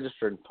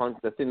registered punch.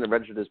 The thing that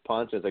registered his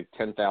punch is like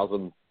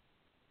 10,000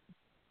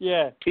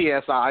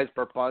 PSIs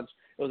per punch.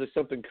 It was like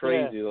something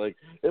crazy, like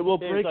it will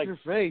break your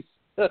face.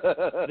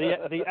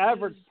 the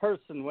average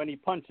person, when he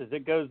punches,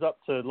 it goes up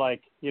to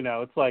like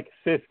it's like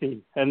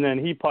 50, and then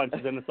he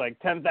punches and it's like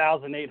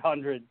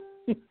 10,800.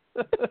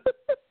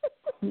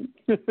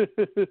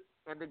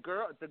 And the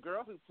girl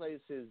who plays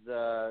his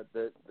the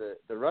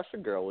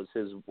Russian girl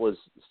was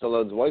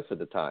Stallone's wife at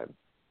the time.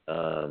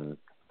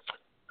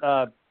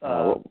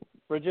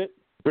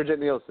 Bridget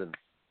Nielsen.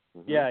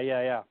 Yeah.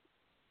 I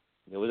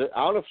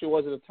don't know if she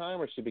was at the time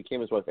or she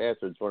became his wife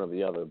after. It's one or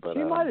the other, but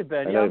she might have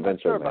been. I'm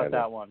not sure about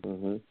that one.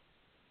 Mm-hmm.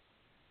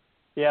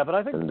 Yeah, but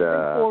I think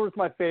 4 was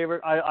my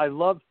favorite. I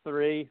loved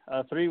 3.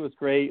 3 was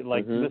great.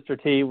 Like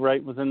Mr. T,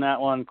 right, was in that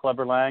one.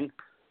 Clubber Lang.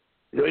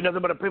 You ain't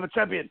nothing but a paper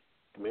champion.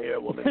 Come here,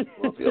 woman.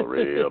 We'll feel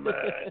real,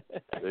 man.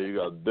 There you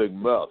got a big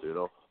mouth,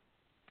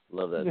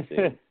 Love that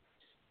scene.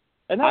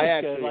 And that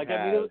was good. Like,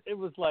 I mean, it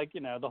was like,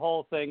 the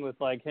whole thing with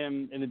like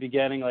him in the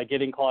beginning, like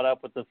getting caught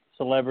up with the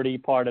celebrity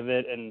part of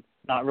it and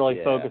not really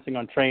focusing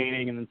on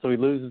training, and then so he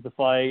loses the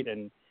fight,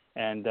 and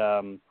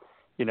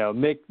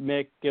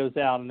Mick goes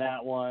out in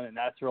that one, and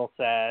that's real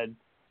sad.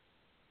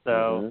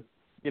 So,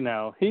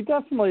 he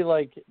definitely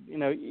like,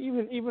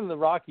 even the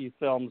Rocky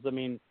films, I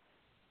mean,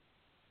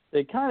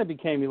 they kind of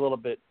became a little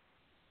bit,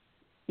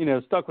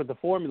 stuck with the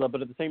formula,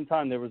 but at the same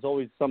time, there was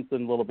always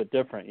something a little bit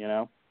different,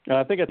 And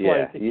I think that's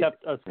why it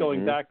kept us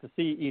going back to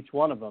see each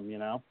one of them,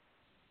 Yeah,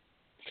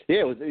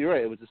 you're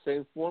right. It was the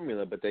same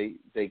formula, but they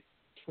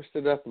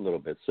twisted it up a little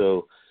bit.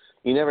 So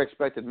you never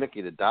expected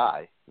Mickey to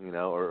die,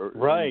 or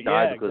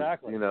die because,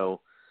 exactly.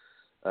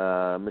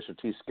 Mr.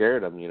 T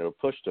scared him,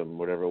 pushed him,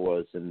 whatever it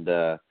was, and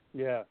that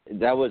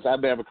was. I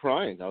remember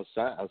crying. I was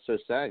so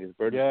sad because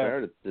Burgess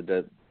Meredith did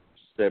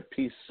that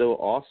piece so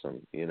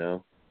awesome, Yeah.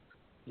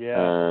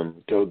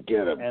 Go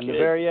get him. And kid. the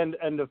very end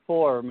of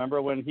 4.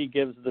 Remember when he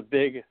gives the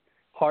big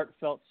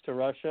heartfelts to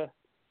Russia?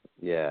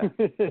 Yeah.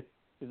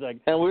 He's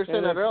like, and we were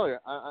saying that earlier.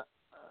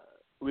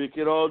 We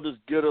can all just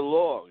get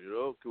along,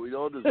 Can we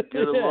all just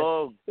get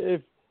along?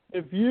 If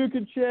you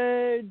can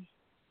change,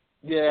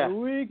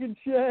 we can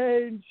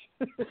change.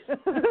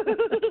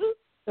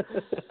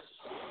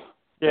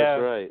 That's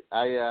right.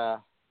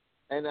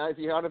 And if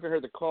you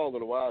heard the call a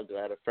little while ago,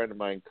 I had a friend of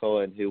mine,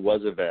 Cohen, who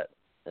was a vet,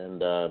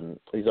 and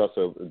he's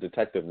also a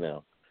detective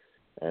now.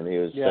 And he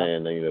was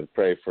saying that,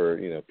 pray for,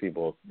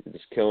 people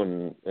just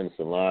killing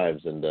innocent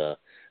lives. And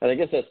I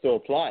guess that still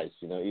applies,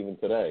 even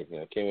today.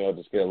 Can we all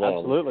just get along?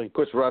 Absolutely. Of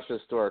course,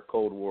 Russia's still our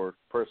Cold War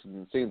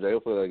person. It seems like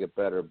hopefully they'll get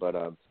better. But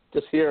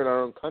just here in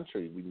our own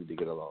country, we need to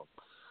get along.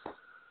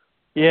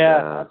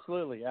 Yeah,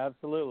 absolutely.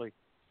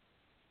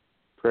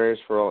 Prayers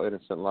for all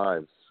innocent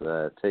lives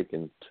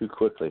taken too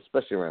quickly,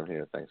 especially around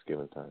here at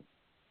Thanksgiving time.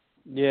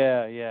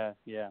 Yeah.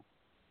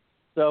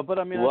 So, but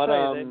I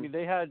mean,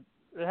 they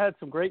had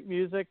some great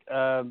music.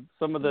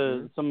 Some of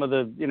the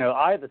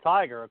Eye of the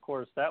Tiger, of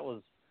course, that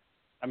was.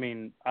 I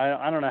mean,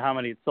 I don't know how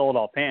many it sold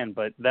offhand,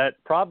 but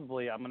that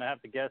probably, I'm going to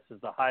have to guess,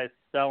 is the highest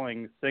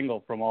selling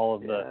single from all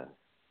of the,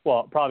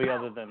 well, probably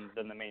other than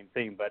the main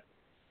theme, but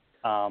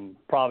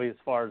probably as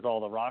far as all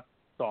the rock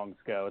songs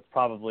go, it's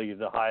probably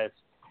the highest.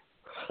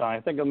 I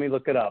think, let me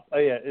look it up. Oh,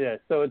 yeah.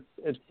 So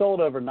it's sold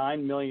over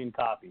 9 million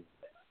copies.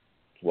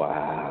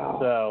 Wow.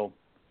 So,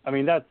 I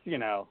mean, that's,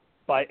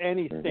 by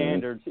any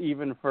standards,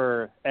 even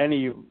for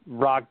any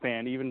rock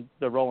band, even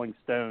the Rolling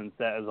Stones,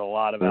 that is a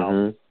lot of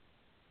albums.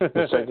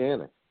 It's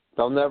gigantic.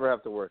 They'll never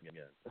have to work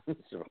again.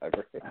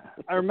 Survivor.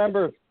 I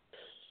remember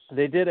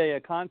they did a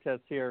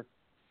contest here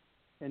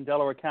in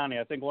Delaware County.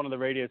 I think one of the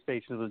radio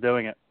stations was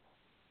doing it.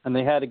 And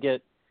they had to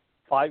get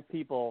 5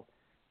 people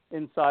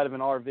inside of an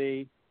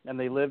RV, and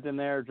they lived in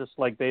there just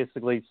like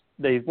basically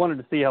they wanted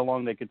to see how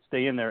long they could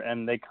stay in there,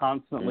 and they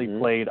constantly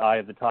played Eye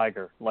of the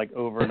Tiger, like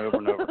over and over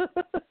and over.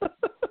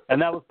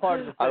 And that was part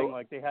of the thing.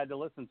 Like they had to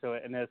listen to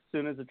it, and as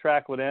soon as the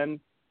track would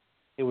end,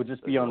 it would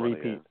just be on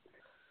repeat.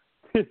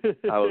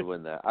 I would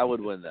win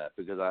that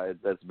because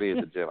that's me at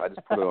the gym. I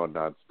just put it on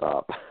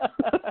nonstop.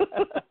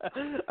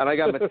 And I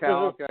got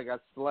Metallica, I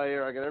got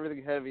Slayer, I got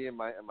everything heavy in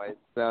my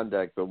sound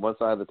deck. But once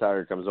Eye of the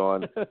Tiger comes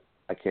on,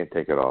 I can't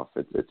take it off.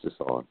 It's just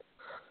on.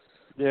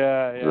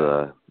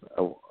 Yeah.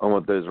 I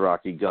want those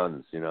Rocky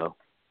guns, That's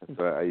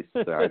what I used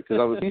to say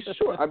because he's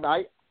short.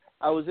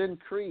 I was in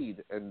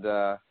Creed and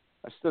I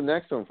stood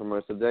next to him for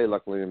most of the day.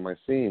 Luckily in my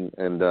scene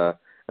and.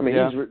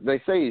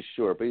 They say he's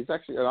short, but he's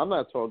actually. I'm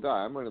not a tall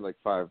guy. I'm only like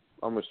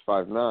almost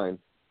 5'9".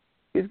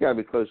 He's got to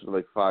be closer to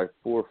like 5'4",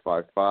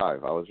 5'5". I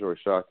was really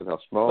shocked at how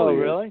small he is.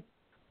 Oh, really?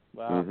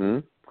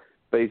 Wow.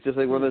 But he's just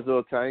like one of those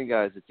little tiny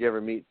guys that you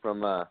ever meet from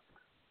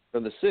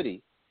the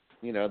city.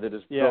 That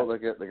just built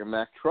like a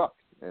Mack truck,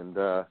 and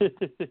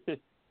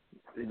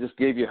it just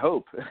gave you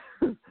hope.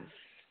 Because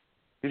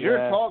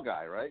you're a tall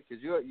guy, right?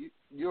 Because you're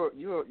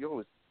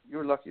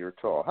lucky you're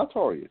tall. How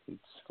tall are you?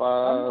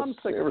 I'm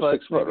 6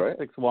 foot, right?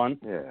 6'1".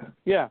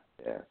 Yeah.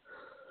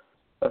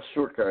 Us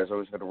short guys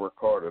always had to work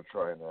hard to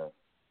try and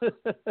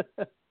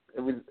it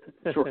was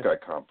short guy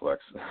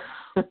complex.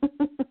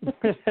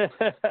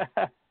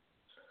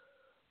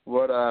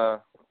 What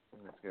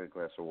let's get a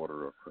glass of water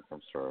real quick.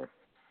 I'm sorry.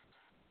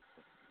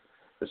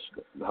 We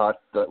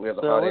have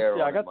the hot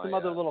air. I got some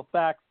other little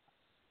facts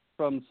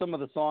from some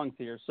of the songs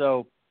here.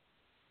 So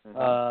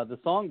the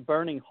song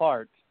Burning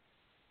Heart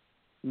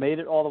made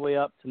it all the way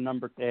up to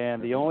number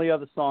 10. The only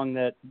other song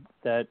that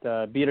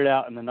beat it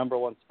out in the number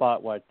 1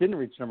 spot, it didn't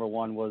reach number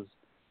 1, was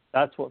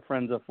That's What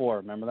Friends Are For.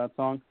 Remember that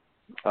song?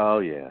 Oh,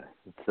 yeah.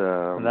 It's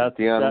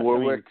Dionne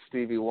Warwick,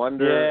 Stevie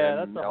Wonder.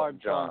 Yeah, and that's a hard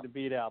song to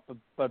beat out.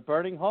 But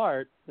Burning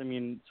Heart,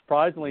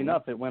 surprisingly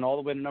enough, it went all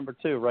the way to number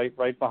 2,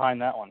 right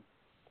behind that one.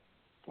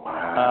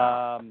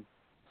 Wow.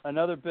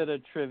 Another bit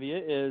of trivia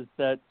is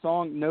that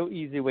song No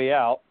Easy Way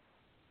Out,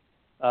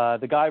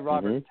 the guy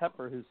Robert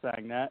Tepper who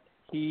sang that,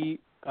 he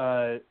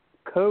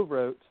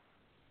co-wrote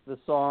the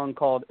song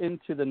called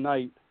Into the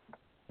Night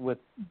with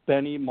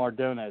Benny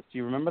Mardones. Do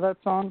you remember that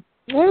song?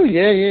 Oh,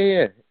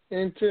 yeah.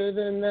 Into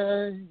the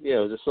Night. Yeah,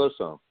 it was a slow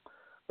song,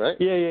 right?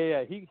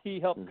 Yeah. He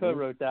helped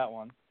co-wrote that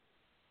one.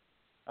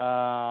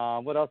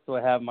 What else do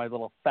I have in my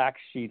little fact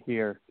sheet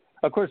here?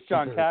 Of course,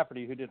 John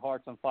Cafferty, who did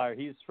Hearts on Fire,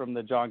 he's from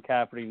the John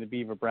Cafferty and the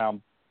Beaver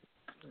Brown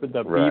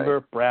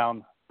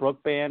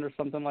Brook Band or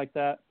something like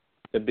that.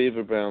 The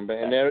Beaver Brown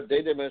Band. And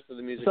they did most of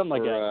the music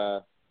something for, like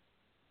that.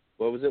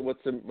 What was it?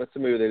 What's the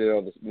movie they did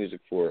all this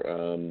music for?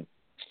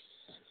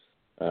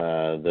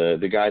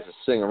 The guy's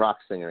a rock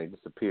singer. He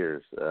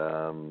disappears.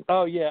 Eddie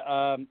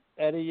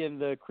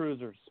and the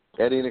Cruisers.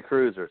 Eddie and the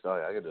Cruisers. Oh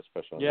yeah, I got a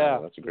special on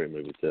that. That's a great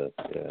movie too.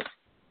 Yeah.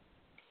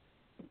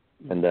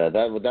 And that's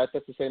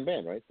the same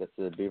band, right? That's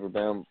the Beaver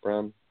Brown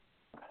band.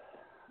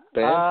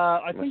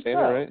 I think so.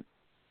 Right?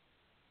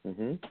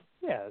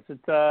 Yeah.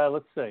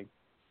 Let's see.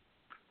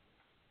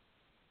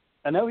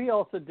 I know he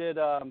also did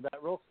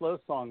that real slow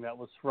song that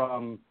was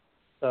from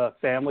the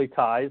Family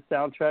Ties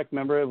soundtrack.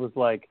 Remember, it was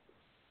like,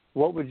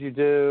 "What Would You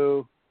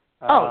Do?"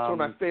 It's one of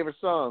my favorite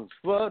songs.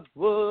 What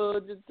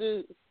would you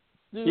do?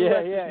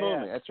 At this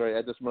moment. That's right,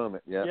 at this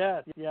moment.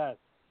 Yeah. Yes.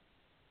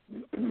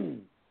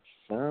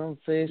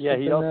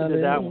 He also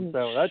did that one.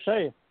 So I tell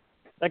you,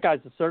 that guy's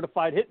a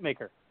certified hit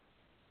maker.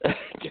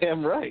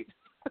 Damn right.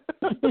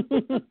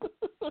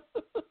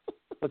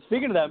 But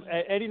speaking of that,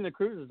 Eddie and the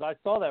Cruisers, I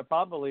saw that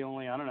probably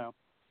only, I don't know,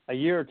 a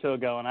year or two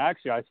ago, and I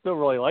still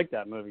really like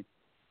that movie.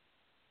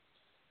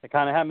 It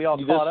kind of had me all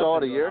caught up. You just saw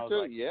it a year or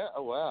two? Like, yeah.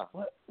 Oh, wow.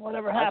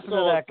 Whatever happened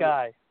to that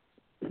guy?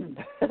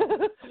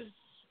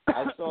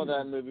 I saw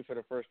that movie for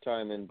the first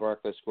time in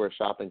Barclay Square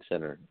Shopping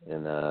Center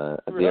at the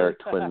Eric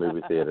Twin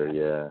movie theater.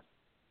 Yeah.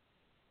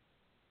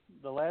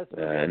 The last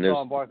movie I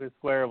saw in Barclay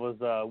Square was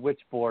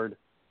Witchboard,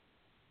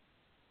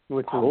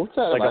 which was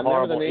like a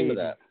horrible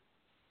 80s.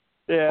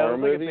 Yeah, it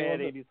was like a bad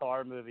 80s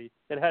horror movie.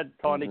 It had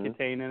Tawny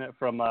Katane in it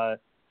from the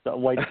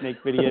White Snake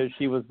video.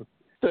 She was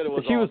Said it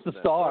was she was awesome, the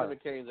star. Tony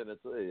McCain's in it.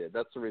 Yeah,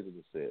 that's the reason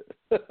to see it.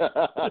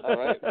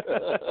 Right?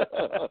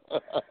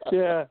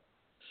 Yeah.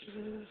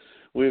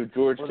 We have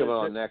George coming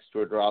on next,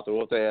 George Rother.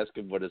 We'll have to ask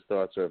him what his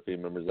thoughts are if he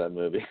remembers that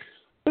movie.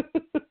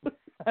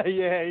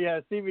 Yeah.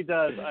 See if he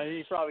does.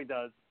 He probably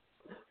does.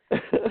 Yeah,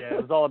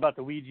 it was all about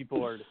the Ouija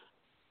board.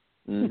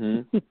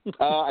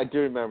 I do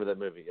remember that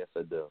movie. Yes,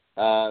 I do.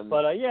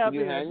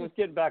 Just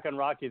getting back on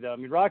Rocky, though. I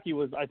mean, Rocky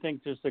was, I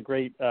think, just a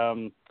great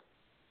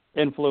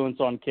influence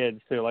on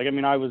kids, too. Like, I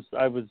mean, I was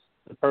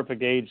the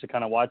perfect age to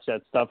kind of watch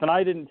that stuff. And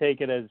I didn't take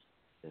it as,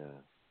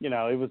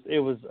 it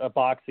was a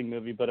boxing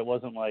movie, but it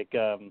wasn't like,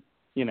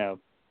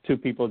 two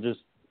people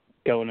just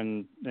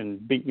going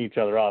and beating each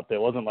other up.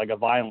 It wasn't like a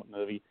violent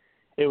movie.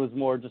 It was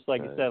more just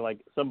like you said, like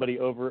somebody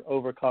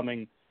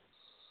overcoming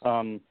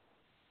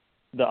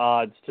the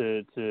odds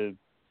to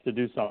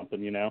do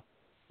something,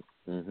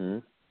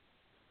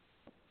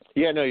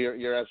 Yeah, no,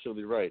 you're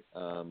absolutely right.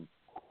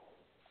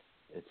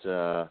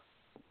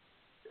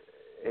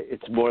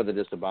 It's more than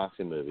just a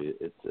boxing movie.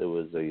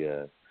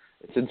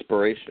 It's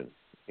inspiration,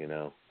 Yeah,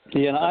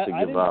 and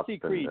I didn't see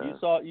Creed.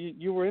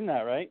 You were in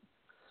that, right?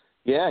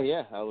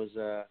 Yeah. I was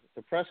the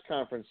press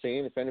conference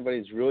scene. If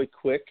anybody's really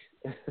quick,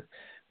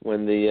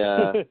 when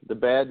the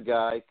bad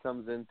guy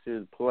comes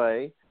into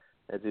play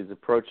as he's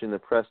approaching the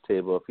press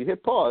table, if you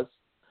hit pause,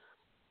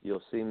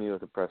 you'll see me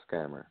with a press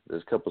camera.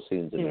 There's a couple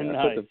scenes in there. Nice.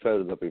 I put the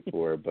photos up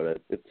before, but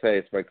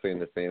it's by clean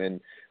the scene. And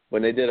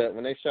when they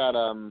shot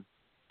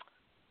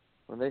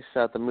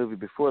the movie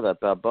before that,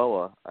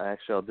 Balboa, I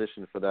actually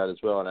auditioned for that as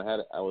well, and I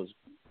had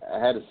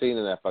a scene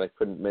in that, but I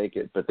couldn't make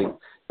it. But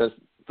the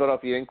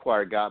Philadelphia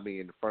Inquirer got me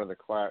in front of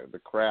the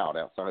crowd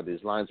outside.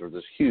 These lines were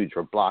just huge,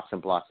 for blocks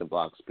and blocks and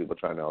blocks of people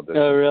trying to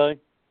audition. Oh, really?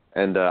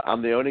 And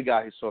I'm the only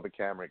guy who saw the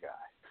camera guy.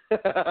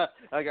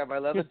 I got my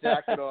leather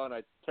jacket on.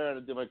 I turned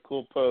and did my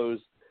cool pose,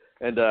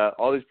 and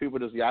all these people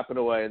just yapping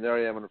away, and there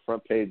I am on the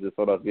front page of the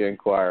Philadelphia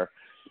Inquirer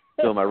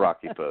doing my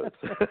Rocky pose.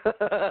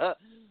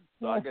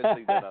 So I got to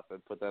take that up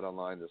and put that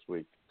online this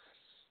week.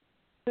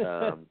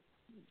 I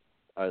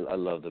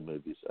love the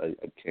movies. I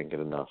can't get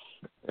enough.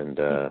 And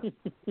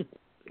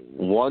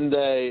one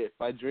day, if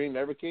my dream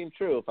ever came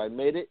true, if I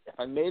made it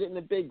in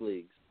the big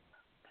leagues,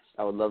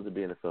 I would love to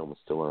be in a film with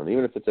Stallone,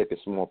 even if it's like a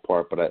small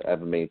part, but I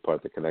have a main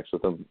part that connects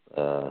with him.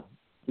 That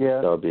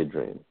would be a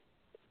dream.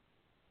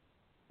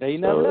 Yeah, you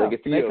never know.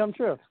 It may come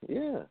true.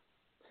 Yeah.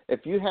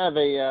 If you have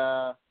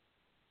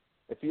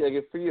if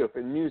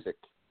in music,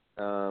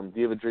 do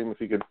you have a dream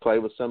if you could play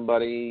with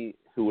somebody?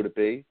 Who would it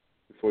be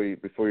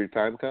before your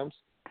time comes?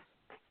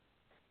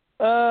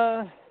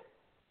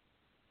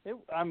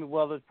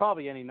 There's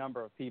probably any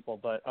number of people,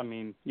 but I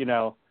mean,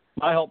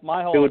 my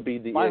whole it would be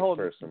the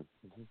person.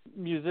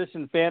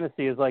 Musician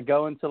fantasy is like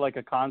going to like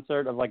a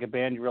concert of like a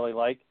band you really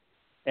like,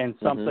 and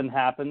something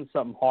happens,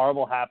 something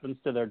horrible happens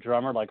to their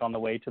drummer, like on the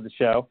way to the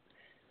show,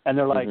 and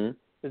they're like,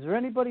 "Is there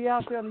anybody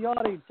out there in the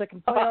audience that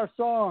can play our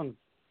songs?"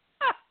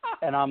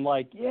 And I'm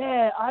like,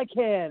 "Yeah, I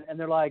can." And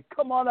they're like,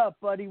 "Come on up,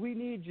 buddy, we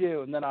need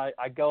you." And then I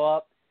go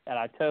up and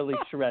I totally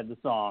shred the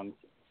songs.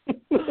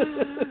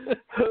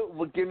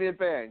 Well, give me a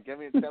band. Tell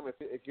me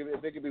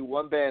if there could be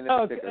one band in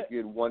particular. If you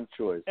had one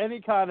choice. Any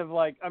kind of,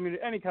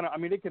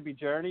 it could be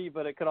Journey,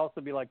 but it could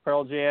also be like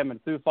Pearl Jam and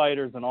Foo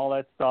Fighters and all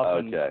that stuff.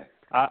 Okay.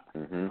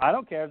 And I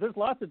don't care. There's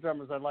lots of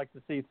drummers I'd like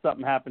to see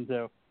something happen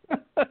to.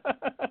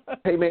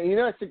 Hey man,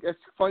 it's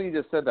funny you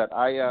just said that.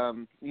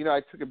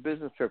 I took a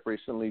business trip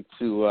recently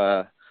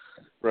to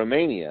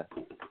Romania,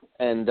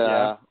 and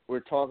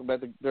we're talking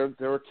about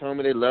they were telling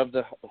me they loved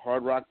the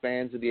hard rock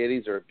bands of the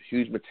 80s. They're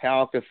huge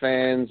Metallica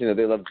fans.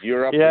 They loved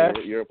Europe. Yeah.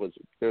 Europe was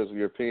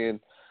European,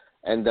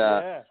 and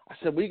I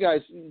said, we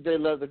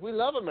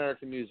love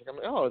American music. I'm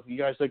like, oh, you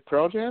guys like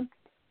Pearl Jam?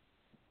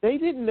 They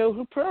didn't know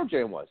who Pearl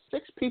Jam was.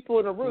 6 people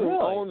in a room,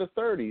 all in the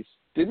 30s,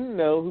 didn't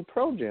know who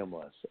Pearl Jam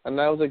was. And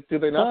I was like, do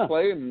they not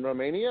play in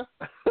Romania?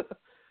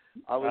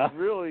 I was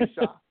really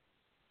shocked.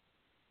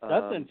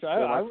 That's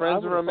interesting. My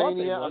friends in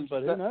Romania,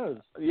 but who knows?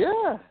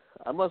 Yeah,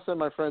 I must send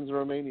my friends in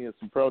Romania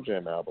some Pearl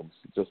Jam albums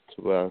just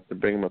to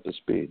bring them up to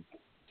speed.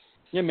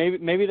 Yeah,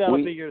 maybe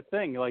that'll be your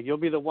thing. Like, you'll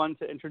be the one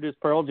to introduce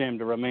Pearl Jam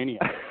to Romania.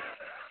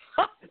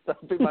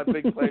 That'll be my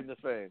big claim to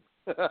fame.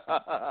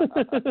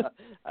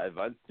 I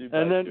want to.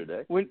 And then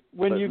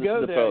when you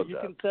go there, you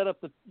can set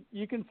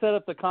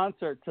up the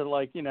concert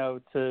to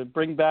to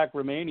bring back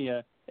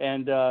Romania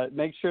and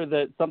make sure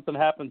that something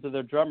happens to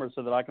their drummer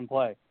so that I can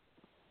play.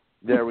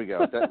 There we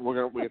go.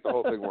 We get the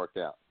whole thing worked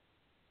out.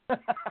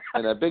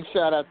 And a big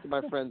shout out to my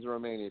friends in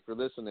Romania for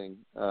listening,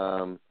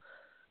 and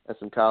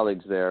some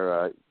colleagues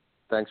there.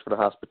 Thanks for the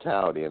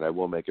hospitality, and I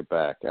will make it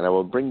back. And I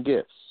will bring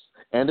gifts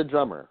and a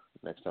drummer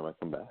next time I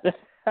come back.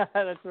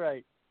 That's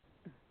right.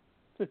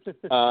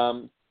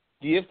 Do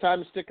you have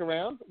time to stick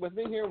around with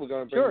me here? We're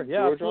going to bring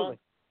George absolutely.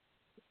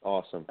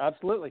 on. Awesome.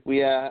 Absolutely. We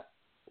have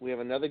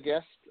another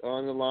guest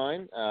on the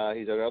line.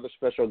 He's our other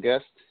special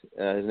guest.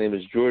 His name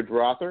is George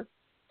Rother.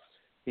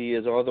 He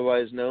is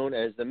otherwise known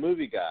as the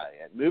Movie Guy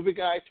at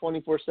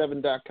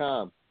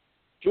MovieGuy247.com.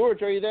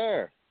 George, are you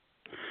there?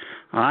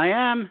 I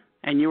am.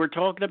 And you were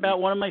talking about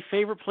one of my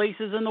favorite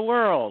places in the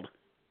world.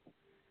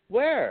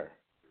 Where?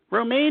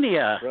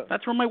 Romania.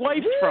 That's where my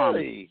wife's from.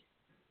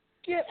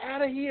 Get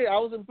out of here. I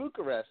was in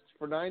Bucharest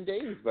for 9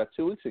 days about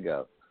 2 weeks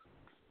ago.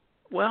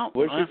 Well,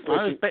 where's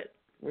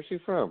she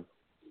from?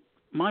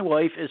 My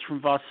wife is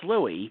from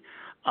Vaslui.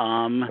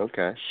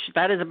 Okay.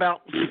 That is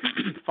about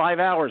 5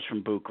 hours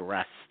from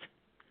Bucharest.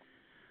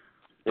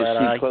 Is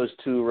she close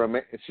to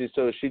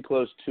Is she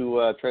close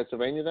to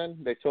Transylvania then?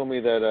 They told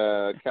me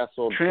that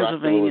Castle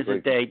Transylvania is like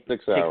a day.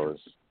 6 hours.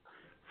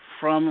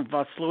 From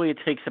Vaslui, it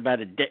takes about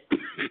a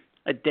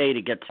day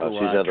to get to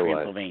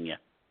Transylvania.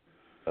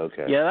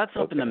 Okay. Yeah, that's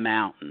up in the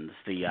mountains,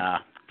 the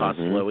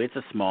Vaslui. It's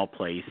a small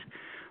place.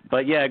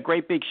 But, yeah,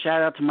 great big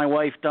shout-out to my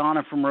wife,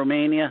 Donna, from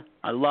Romania.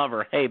 I love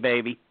her. Hey,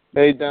 baby.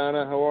 Hey,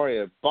 Donna, how are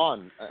you?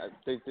 Bon.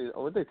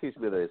 What did they teach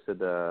me today? They said,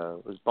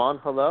 was Bon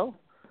hello?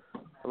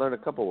 I learned a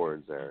couple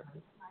words there.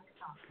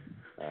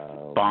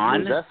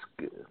 Bon?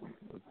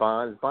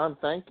 Bon,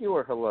 thank you,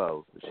 or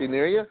hello? Is she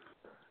near you?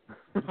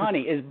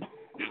 Honey,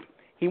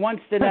 he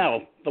wants to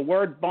know the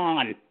word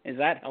bon. Is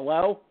that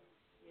hello?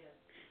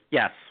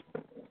 Yes.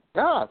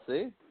 Ah,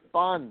 see?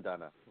 Bon,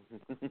 Donna.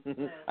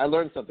 I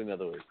learned something the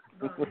other week.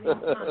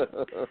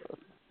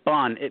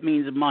 Bon, it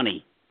means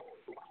money.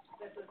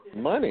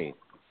 Money?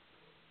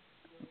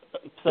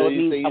 So it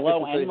means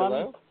hello and money?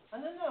 Hello?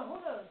 No, hold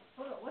on.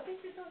 What did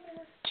you say?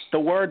 The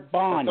word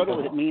bon,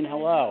 does it mean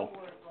hello?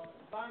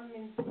 Bon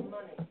means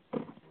money.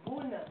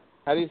 Buna.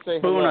 How do you say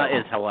hello? Buna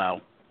is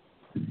hello.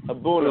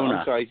 Buna.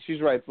 I'm sorry.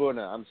 She's right.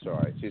 Buna. I'm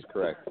sorry. She's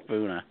correct.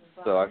 Buna.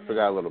 So I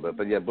forgot a little bit.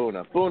 But, yeah,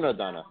 Buna. Buna,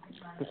 Donna.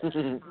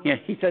 Yeah,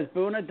 he says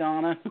Buna,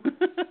 Donna.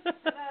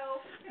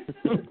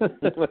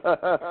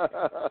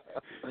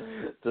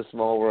 It's a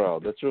small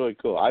world. That's really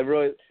cool. I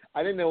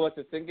didn't know what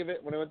to think of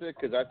it when I went there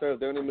because I thought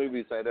the only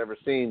movies I'd ever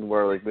seen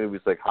were like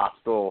movies like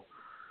Hostel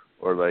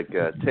or like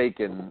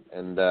Taken,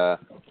 and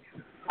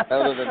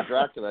other than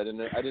Dracula, I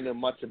didn't know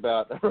much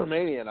about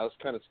Romania, and I was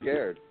kind of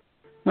scared.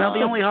 Well,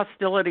 the only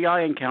hostility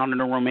I encountered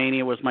in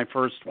Romania was my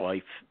first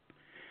wife.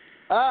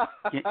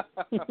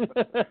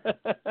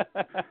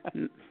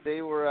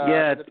 They were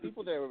yeah. The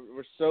people there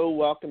were so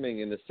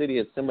welcoming, and the city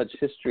had so much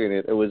history in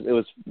it. It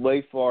was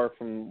way far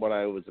from what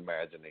I was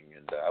imagining,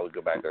 and I would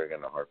go back there again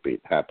in a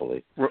heartbeat,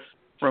 happily.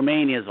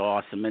 Romania is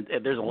awesome.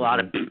 There's a lot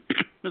of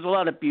there's a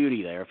lot of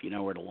beauty there if you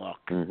know where to look.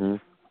 Mm-hmm.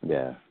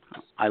 Yeah,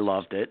 I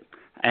loved it.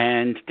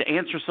 And to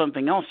answer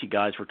something else you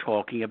guys were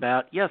talking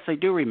about, yes, I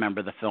do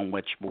remember the film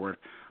Witchboard.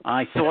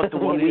 I saw it the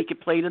one week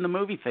it played in the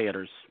movie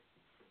theaters.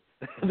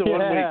 The 1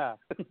 week.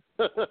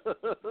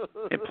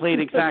 It played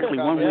exactly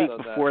 1 week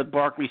before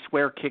Barclay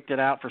Square kicked it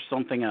out for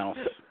something else.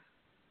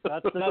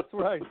 That's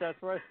right.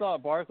 That's where I saw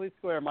it, Barclay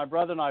Square. My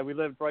brother and I, we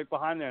lived right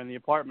behind there in the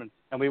apartment,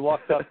 and we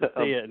walked up to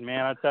see it. And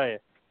man, I tell you,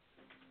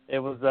 it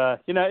was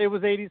it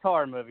was 80's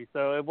horror movie,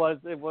 so it was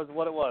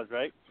what it was,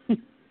 right?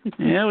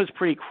 Yeah, it was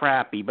pretty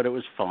crappy, but it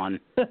was fun.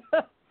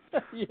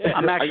 Yeah.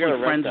 I'm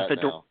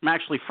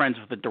actually friends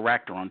with the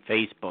director on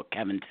Facebook,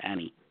 Kevin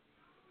Tenney.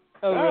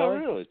 Oh,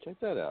 really? Check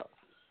that out.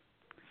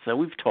 So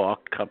we've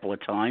talked a couple of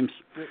times.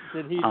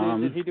 Did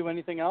he do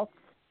anything else?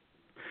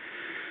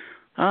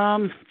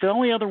 The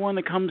only other one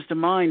that comes to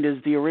mind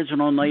is the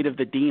original Night of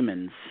the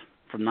Demons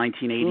from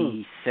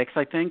 1986,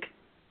 I think.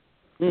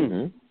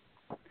 Mm-hmm.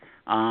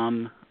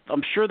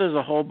 I'm sure there's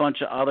a whole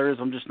bunch of others.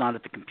 I'm just not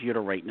at the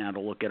computer right now to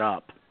look it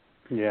up.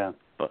 Yeah.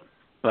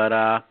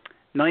 But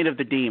Night of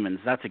the Demons,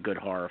 that's a good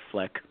horror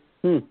flick.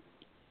 Now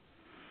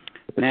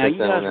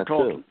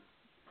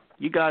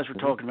you guys were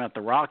talking about the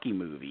Rocky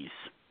movies.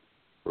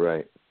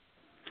 Right.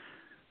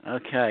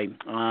 Okay.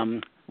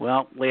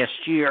 Well,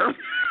 last year,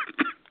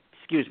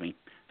 excuse me,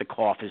 the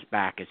cough is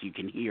back, as you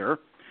can hear.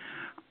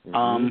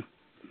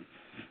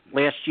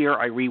 Last year,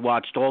 I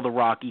rewatched all the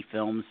Rocky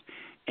films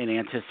in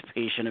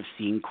anticipation of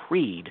seeing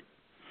Creed.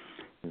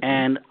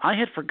 And I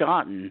had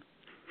forgotten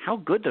how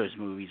good those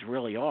movies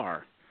really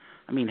are.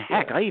 I mean,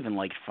 heck, I even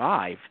liked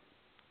 5.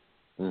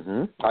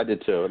 I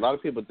did, too. A lot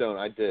of people don't.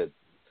 I did.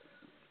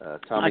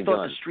 Tommy I thought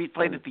Gunn. the street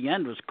fight at the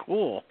end was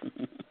cool.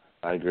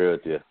 I agree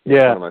with you. Yeah.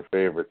 It's one of my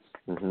favorites.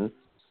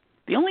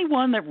 The only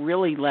one that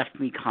really left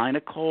me kind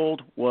of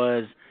cold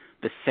was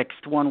the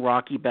 6th one,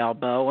 Rocky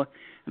Balboa,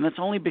 and that's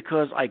only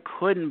because I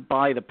couldn't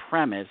buy the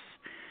premise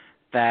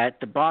that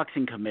the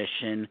boxing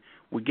commission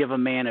would give a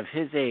man of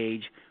his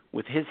age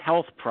with his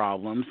health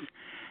problems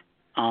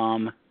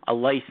a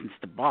license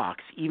to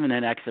box, even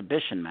an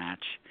exhibition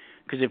match.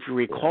 Because if you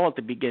recall at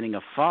the beginning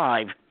of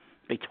 5,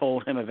 they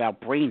told him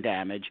about brain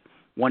damage,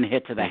 one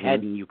hit to the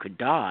head and you could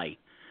die.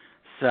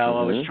 So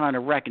I was trying to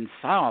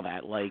reconcile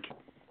that,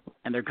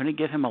 and they're going to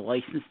give him a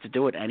license to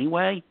do it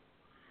anyway?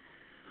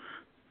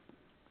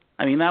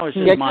 I mean, that was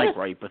just my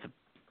gripe with it.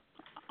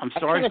 I'm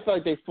sorry? I kind of felt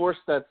like they forced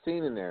that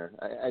scene in there.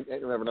 I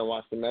remember when I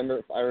watched the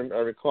I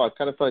recall, I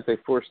kind of felt like they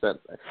forced that.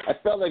 I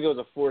felt like it was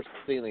a forced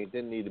scene and it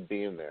didn't need to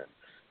be in there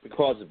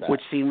because of that.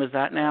 Which scene was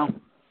that now?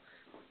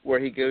 Where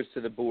he goes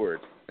to the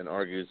board and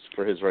argues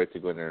for his right to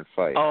go in there and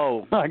fight.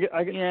 Oh, I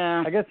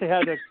guess they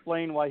had to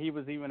explain why he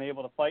was even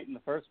able to fight in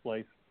the first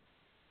place.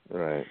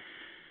 Right.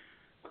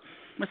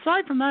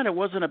 aside from that, it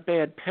wasn't a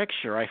bad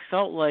picture. I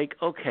felt like,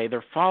 okay,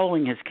 they're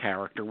following his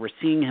character. We're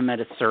seeing him at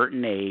a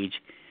certain age.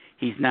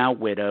 He's now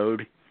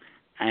widowed,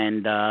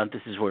 and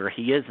this is where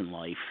he is in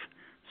life.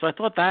 So I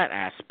thought that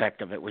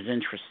aspect of it was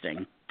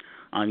interesting.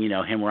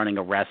 Him running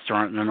a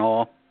restaurant and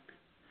all.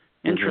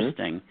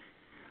 Interesting.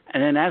 Mm-hmm.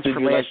 And then as for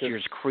last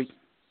year's Creed...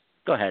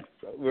 Go ahead.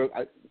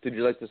 Did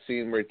you like the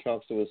scene where he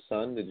talks to his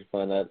son? Did you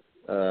find that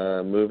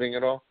moving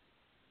at all?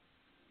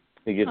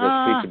 He gives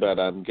a speech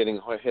about getting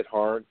hit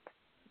hard.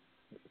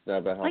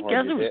 About how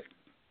hard you hit.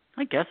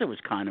 I guess it was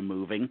kind of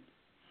moving.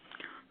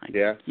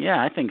 Yeah?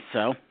 Yeah, I think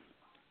so.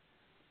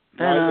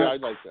 Then, I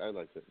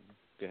liked it.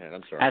 Go ahead,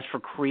 I'm sorry. As for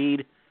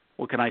Creed,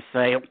 what can I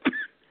say?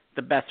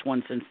 The best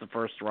one since the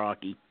first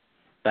Rocky.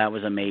 That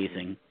was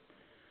amazing.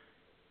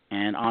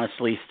 And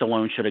honestly,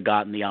 Stallone should have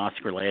gotten the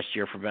Oscar last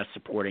year for Best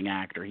Supporting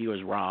Actor. He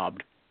was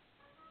robbed.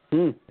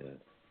 Yeah.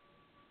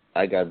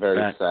 I got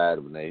very sad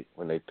when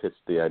they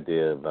pitched the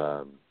idea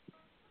of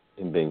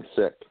him being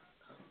sick.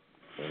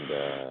 And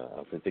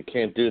I think they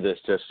can't do this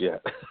just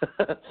yet.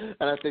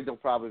 And I think there'll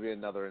probably be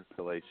another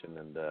installation,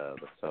 and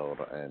that's how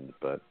it'll end.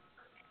 But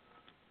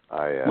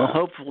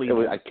hopefully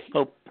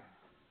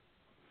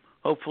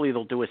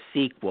they'll do a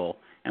sequel,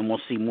 and we'll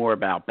see more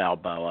about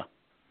Balboa.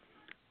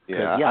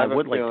 Yeah, I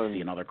would like to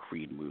see another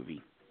Creed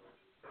movie.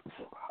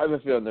 I have a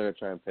feeling they're going to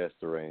try and pass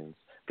the reins.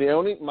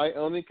 My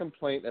only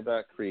complaint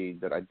about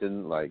Creed that I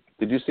didn't like.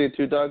 Did you see it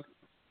too, Doug?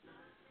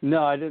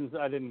 No, I didn't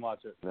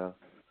watch it. No.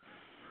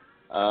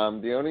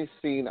 The only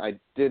scene I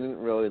didn't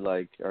really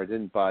like, or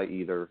didn't buy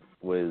either,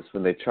 was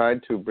when they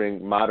tried to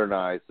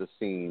modernize the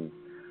scene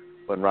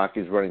when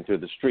Rocky's running through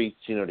the streets.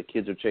 The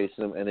kids are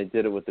chasing him, and they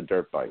did it with the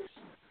dirt bikes.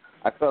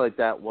 I felt like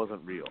that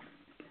wasn't real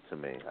to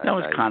me. That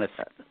was kind of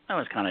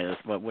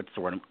what's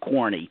the word?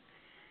 Corny.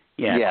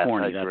 Yeah,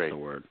 corny. That's the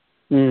word.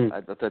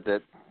 I thought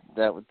that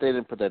they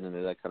didn't put that in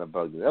there. That kind of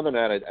bugged me. Other than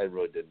that, I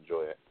really did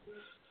enjoy it.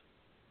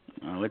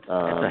 Oh, it's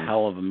a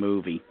hell of a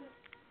movie.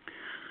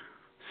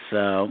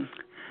 So,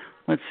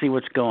 let's see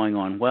what's going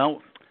on.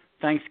 Well,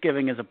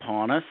 Thanksgiving is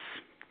upon us,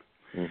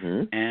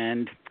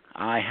 and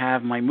I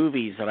have my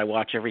movies that I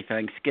watch every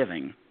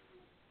Thanksgiving.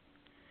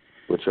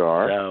 Which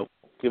are? So,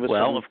 give us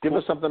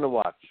something to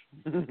watch.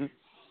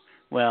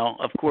 Well,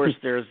 of course,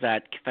 there's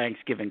that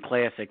Thanksgiving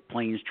classic,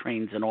 Planes,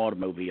 Trains, and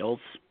Automobiles.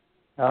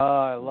 Oh,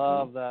 I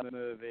love that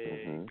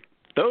movie.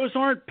 Those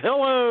aren't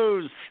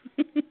pillows.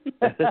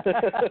 I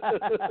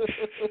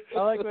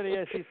like what he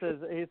is. He says,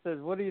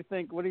 "What do you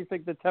think? What do you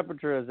think the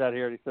temperature is out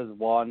here?" And he says,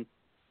 1.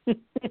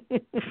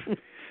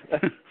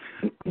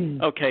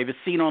 Okay, the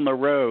scene on the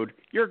road.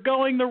 You're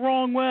going the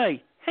wrong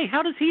way. Hey,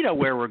 how does he know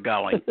where we're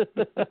going?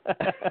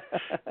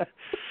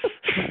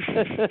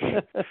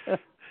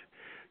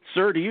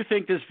 Sir, do you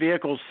think this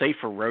vehicle is safe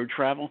for road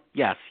travel?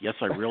 Yes,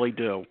 I really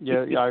do.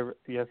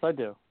 Yes, I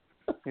do.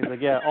 He's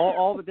like, yeah,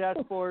 all the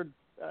dashboard,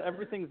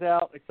 everything's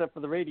out except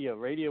for the radio.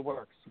 Radio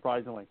works,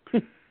 surprisingly.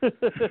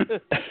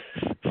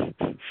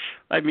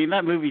 I mean,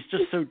 that movie's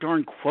just so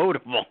darn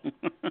quotable.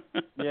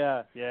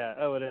 Yeah.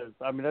 Oh, it is.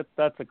 I mean,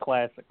 that's a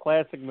classic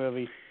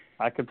movie.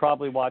 I could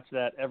probably watch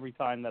that every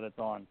time that it's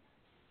on.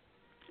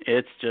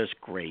 It's just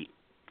great.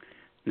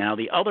 Now,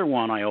 the other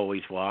one I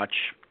always watch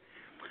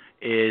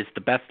is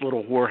The Best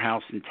Little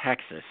Whorehouse in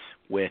Texas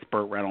with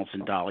Burt Reynolds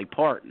and Dolly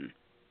Parton.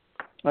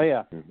 Oh,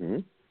 yeah.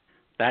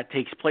 That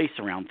takes place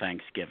around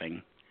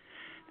Thanksgiving.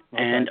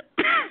 Okay. And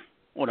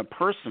on a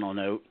personal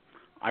note,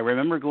 I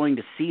remember going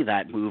to see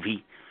that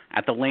movie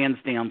at the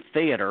Lansdowne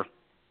Theater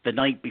the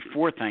night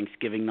before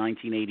Thanksgiving,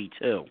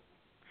 1982.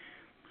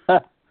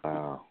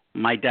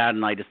 My dad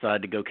and I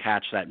decided to go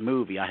catch that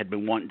movie. I had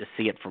been wanting to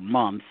see it for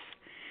months,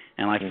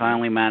 and I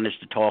finally managed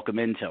to talk him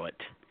into it.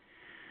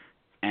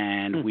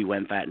 And we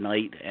went that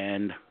night,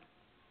 and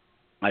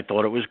I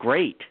thought it was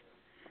great.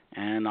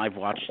 And I've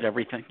watched it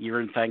every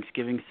year in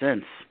Thanksgiving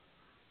since.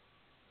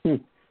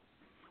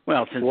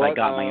 Well, since I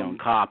got my own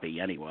copy,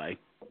 anyway.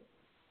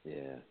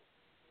 Yeah.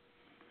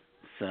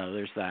 So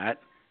there's that.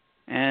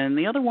 And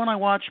the other one I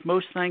watch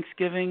most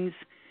Thanksgivings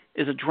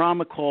is a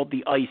drama called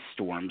The Ice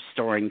Storm,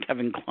 starring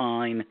Kevin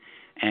Kline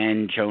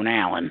and Joan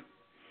Allen.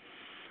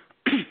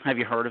 Have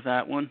you heard of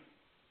that one?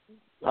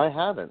 I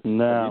haven't.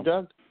 No. Have you,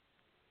 Doug?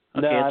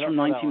 Okay, no, it's from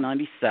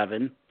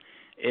 1997.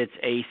 It's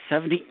a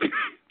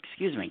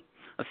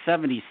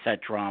 70s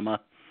set drama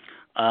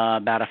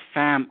about a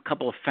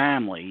couple of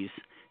families,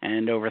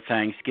 and over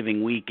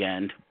Thanksgiving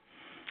weekend.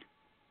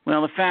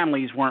 Well, the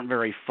families weren't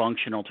very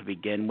functional to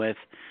begin with,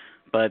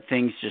 but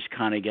things just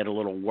kind of get a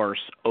little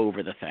worse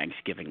over the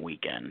Thanksgiving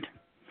weekend,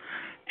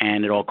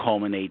 and it all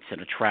culminates in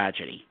a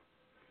tragedy.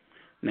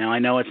 Now, I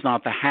know it's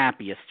not the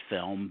happiest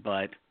film,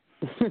 but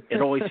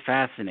it always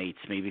fascinates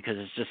me because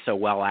it's just so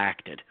well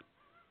acted.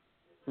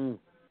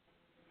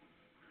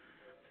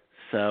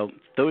 So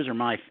those are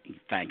my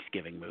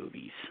Thanksgiving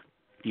movies.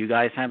 Do you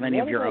guys have any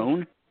of your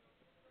own?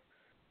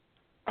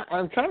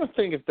 I'm trying to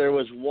think if there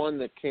was one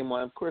that came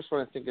on. Of course,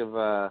 when I think of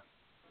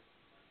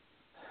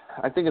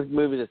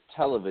movies at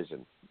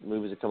television,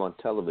 movies that come on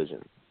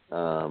television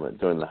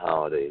during the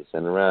holidays.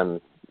 And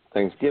around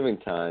Thanksgiving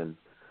time,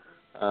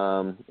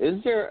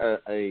 Is there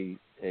a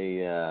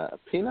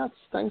Peanuts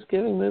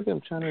Thanksgiving movie?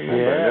 I'm trying to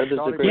remember. Yeah, I know there's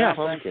Charlie a Great Brown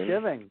Pumpkin.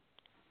 Thanksgiving.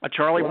 A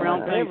Charlie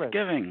Brown favorite.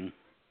 Thanksgiving.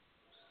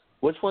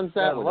 Which one's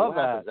that? I love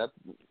that.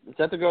 Is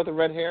that the girl with the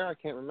red hair? I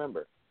can't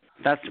remember.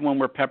 That's the one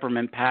where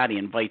Peppermint Patty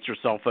invites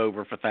herself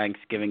over for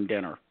Thanksgiving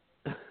dinner.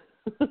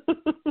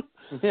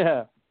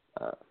 Yeah.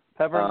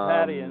 Peppermint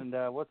Patty and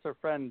what's her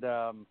friend?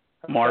 Marcy.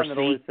 Her friend is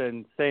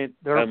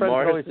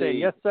always saying,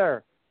 "Yes,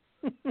 sir."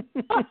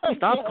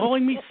 Stop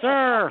calling me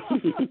sir.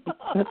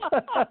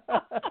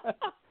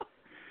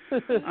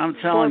 I'm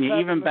telling you,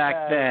 even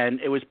back then,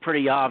 it was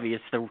pretty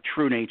obvious the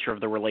true nature of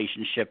the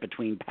relationship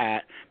between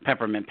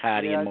Peppermint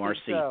Patty and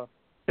Marcy.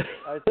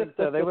 I think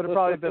so. They would have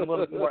probably been a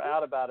little more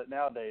out about it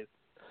nowadays.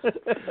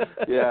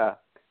 Yeah.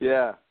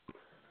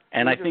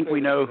 And I think we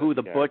know who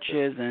the Butch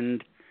is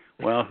and,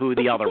 well, who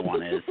the other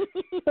one is.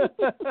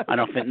 I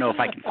don't know if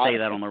I can say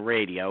that on the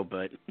radio,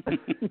 but...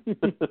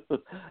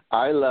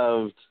 I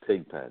loved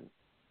Pigpen.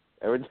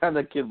 Every time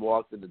that kid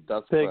walked into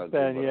Dust Clouds,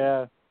 Pigpen,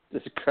 yeah.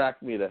 Just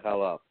cracked me the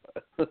hell up.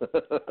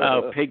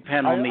 Oh,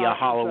 Pigpen on the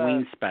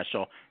Halloween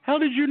special. How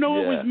did you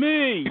know it was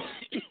me?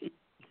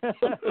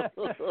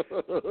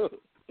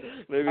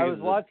 Maybe I was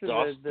watching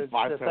the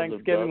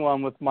Thanksgiving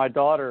one with my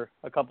daughter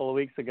a couple of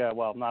weeks ago.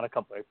 Well, not a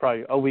couple,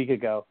 probably a week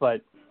ago.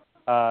 But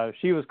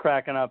she was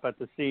cracking up at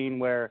the scene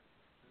where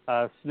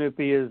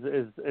Snoopy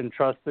is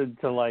entrusted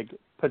to like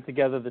put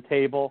together the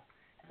table,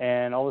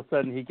 and all of a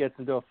sudden he gets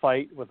into a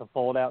fight with a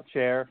fold-out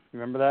chair.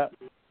 Remember that?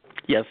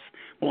 Yes.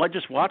 Well, I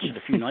just watched it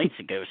a few nights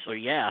ago, so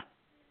yeah.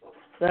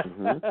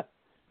 Mm-hmm.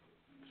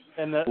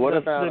 And the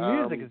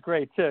music is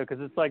great too, because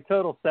it's like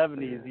total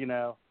 70s, you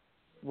know.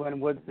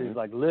 When Woodsy's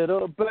like,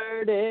 little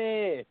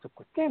birdie, it's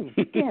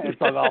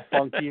like all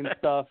funky and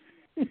stuff.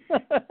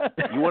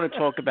 You want to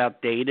talk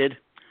about dated?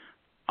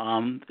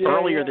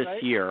 Earlier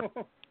this year,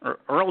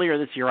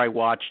 I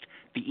watched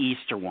the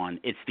Easter one.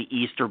 It's the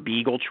Easter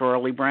Beagle,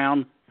 Charlie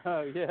Brown.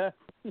 Oh, yeah?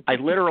 I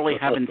literally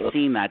haven't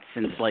seen that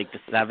since, like, the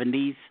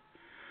 70s.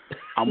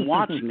 I'm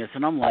watching this,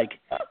 and I'm like,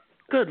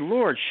 good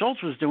Lord,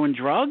 Schultz was doing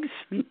drugs?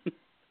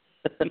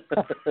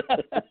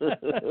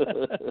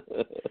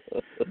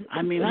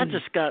 I mean,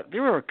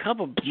 there were a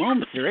couple of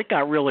moments there. It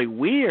got really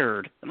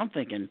weird. And I'm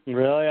thinking,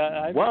 really?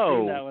 I haven't whoa.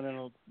 seen that one in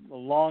a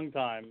long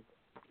time.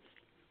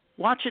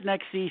 Watch it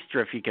next Easter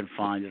if you can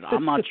find it.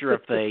 I'm not sure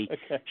if they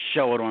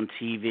show it on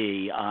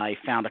TV. I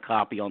found a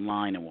copy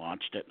online and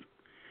watched it.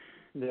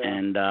 Yeah.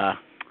 And,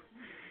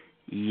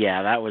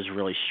 yeah, that was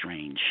really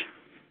strange.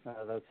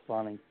 That's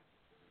funny.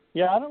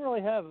 Yeah, I don't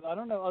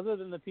know, other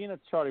than the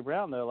Peanuts Charlie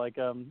Brown, though, like,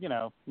 you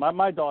know,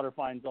 my daughter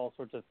finds all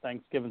sorts of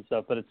Thanksgiving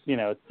stuff, but it's, you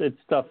know, it's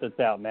stuff that's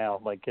out now,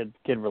 like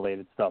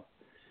kid-related stuff.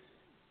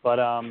 But,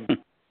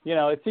 you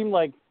know, it seemed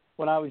like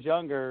when I was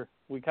younger,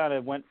 we kind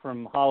of went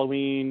from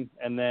Halloween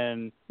and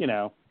then, you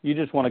know, you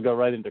just want to go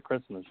right into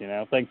Christmas, you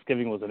know.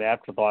 Thanksgiving was an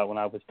afterthought when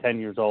I was 10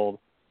 years old.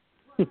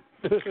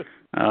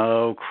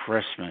 Oh,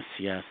 Christmas.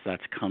 Yes,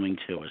 that's coming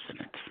too,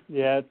 isn't it?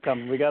 Yeah, it's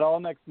coming. We got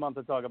all next month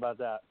to talk about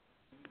that.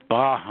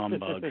 Bah,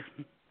 humbug.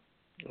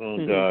 Oh,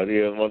 God.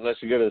 Yeah, well, unless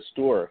you go to a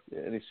store,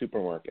 any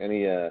supermarket,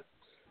 any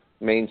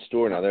main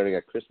store now, they already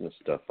got Christmas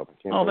stuff up.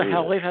 Oh, the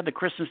hell, they've had the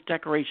Christmas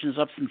decorations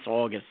up since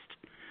August.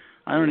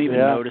 I don't even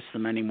notice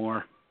them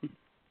anymore.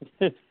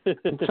 I'm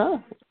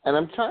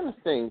trying to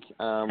think.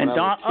 And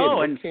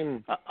Don,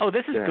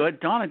 this is good.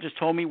 Donna just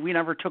told me we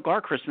never took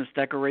our Christmas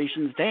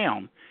decorations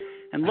down.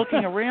 And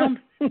looking around,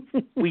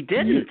 we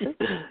didn't.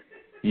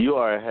 You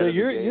are ahead of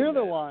the game. You're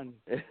the one.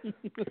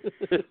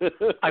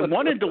 I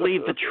wanted to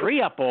leave the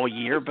tree up all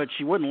year, but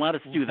she wouldn't let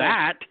us do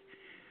that.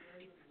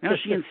 No,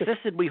 she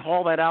insisted we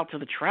haul that out to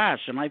the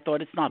trash, and I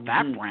thought it's not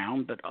that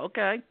brown, but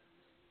okay.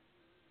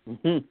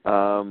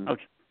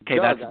 Okay,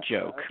 that's a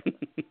joke.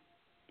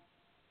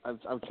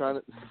 I'm trying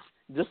to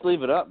just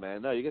leave it up,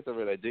 man. No, you get the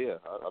right idea.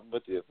 I'm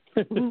with you.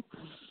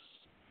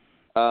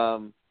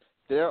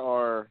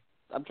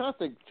 I'm trying to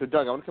think. So,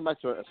 Doug, I want to come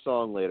back to a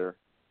song later.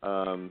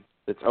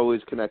 It's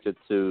always connected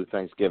to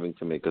Thanksgiving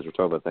to me because we're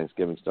talking about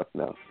Thanksgiving stuff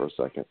now for a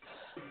second.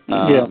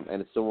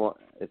 And it's the one.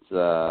 It's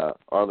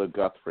Arlo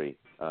Guthrie.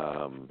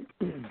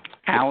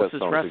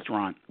 Alice's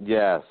Restaurant.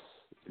 Yes,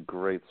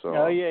 great song.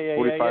 Oh yeah.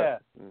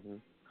 Mm-hmm.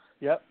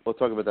 Yep. We'll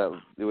talk about that.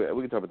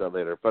 We can talk about that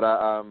later. But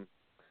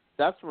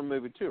that's from a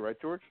movie too, right,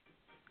 George?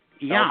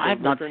 Yeah, I have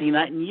not seen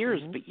that in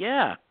years, but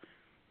yeah.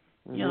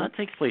 Yeah, that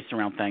takes place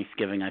around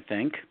Thanksgiving, I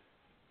think.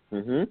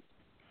 Mm-hmm.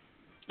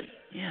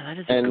 Yeah, that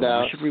is good.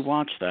 I should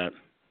rewatch that.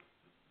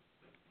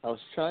 I was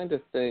trying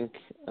to think.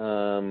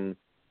 So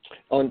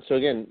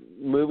again,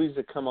 movies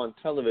that come on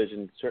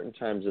television certain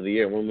times of the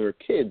year. When we were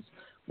kids,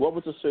 what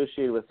was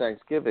associated with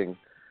Thanksgiving?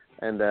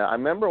 And I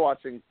remember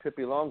watching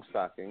Pippi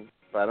Longstocking,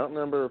 but I don't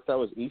remember if that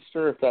was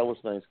Easter or if that was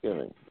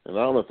Thanksgiving. And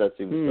I don't know if that's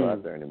even still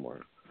out there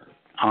anymore.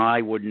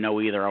 I wouldn't know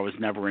either. I was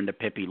never into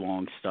Pippi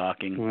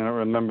Longstocking. I don't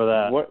remember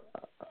that.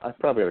 I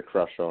probably had a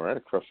crush on her. I had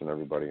a crush on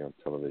everybody on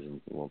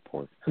television at one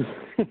point.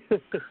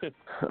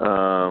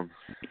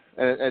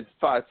 And at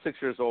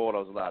 6 years old, I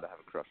was allowed to have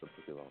a crush on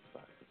Pippi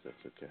Longstocking.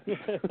 That's okay.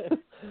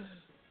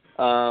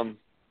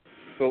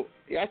 So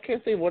I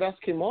can't think what else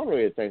came on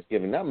really at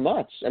Thanksgiving. Not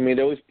much. I mean,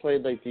 they always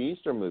played like the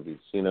Easter movies.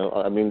 I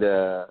mean,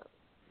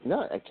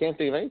 no, I can't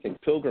think of anything.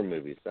 Pilgrim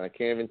movies. And I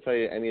can't even tell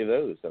you any of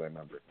those that I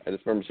remember. I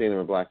just remember seeing them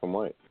in black and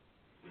white.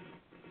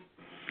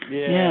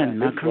 Yeah,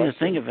 now come to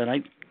think of it,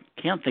 I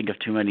can't think of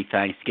too many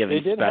Thanksgiving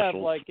specials. They did have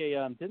like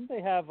didn't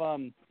they have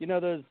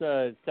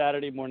those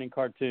Saturday morning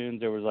cartoons?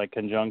 There was like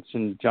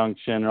Junction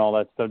and all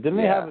that stuff. Didn't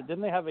they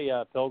have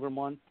a Pilgrim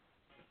one?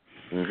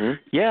 Mm-hmm.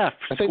 Yeah,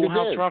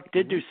 Schoolhouse Rock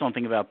did do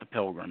something about the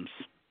Pilgrims.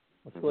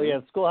 Well, yeah,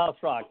 Schoolhouse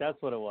Rock. That's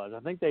what it was.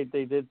 I think they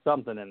did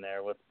something in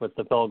there with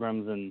the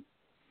Pilgrims, and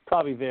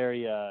probably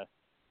very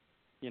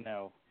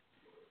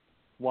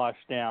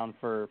washed down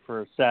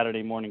for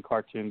Saturday morning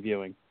cartoon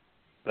viewing.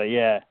 But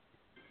yeah,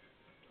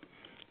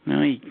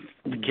 the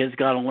kids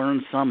got to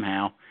learn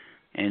somehow,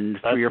 and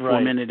 3 or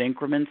 4 minute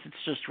increments.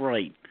 It's just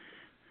right.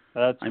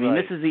 I mean,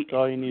 this is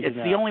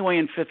the only way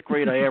in 5th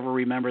grade I ever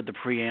remembered the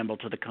preamble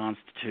to the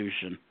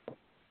Constitution.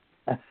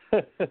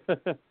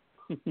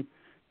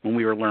 When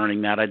we were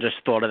learning that, I just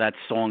thought of that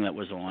song that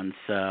was on.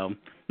 So,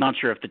 not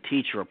sure if the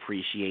teacher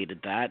appreciated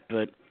that,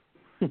 but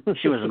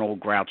she was an old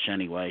grouch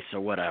anyway, so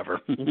whatever.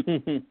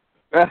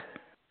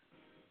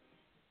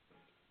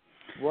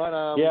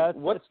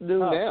 What's new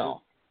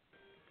now?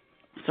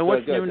 So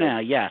what's new now?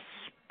 Yes.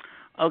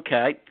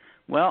 Okay.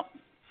 Well,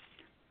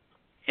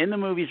 in the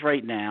movies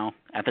right now,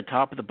 at the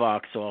top of the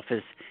box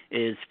office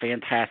is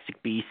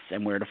Fantastic Beasts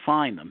and Where to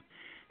Find Them.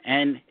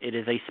 And it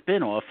is a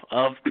spin-off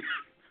of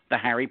the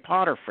Harry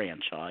Potter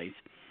franchise,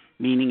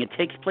 meaning it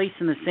takes place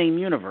in the same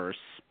universe,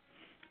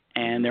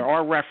 and there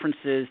are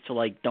references to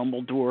like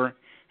Dumbledore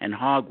and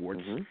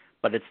Hogwarts,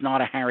 but it's not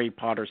a Harry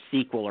Potter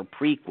sequel or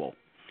prequel.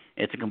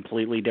 It's a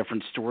completely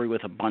different story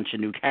with a bunch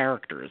of new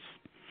characters.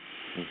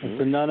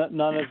 So none of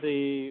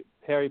the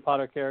Harry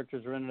Potter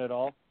characters are in it at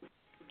all?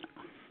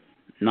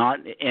 Not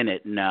in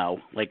it, no.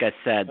 Like I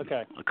said,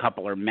 a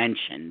couple are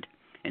mentioned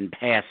in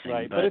passing.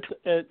 Right, but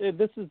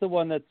this is the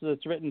one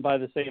that's written by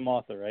the same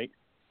author, right?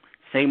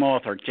 Same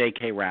author,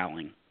 J.K.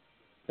 Rowling.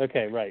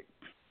 Okay, right.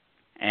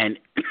 And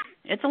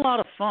it's a lot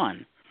of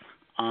fun.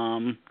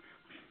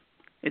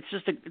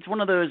 It's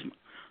one of those,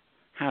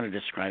 how to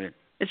describe it?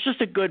 It's just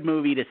a good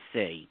movie to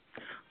see.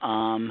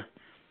 I'm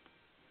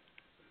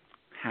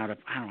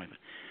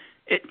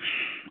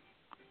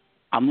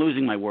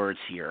losing my words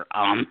here.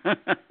 And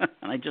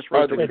I just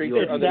wrote the review.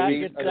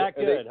 It's that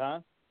good, huh?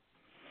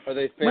 Are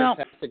they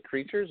fantastic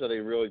creatures? Are they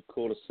really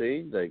cool to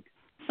see?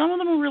 Some of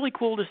them are really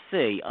cool to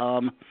see.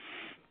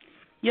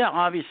 Yeah,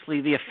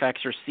 obviously the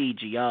effects are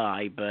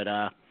CGI, but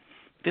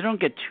they don't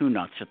get too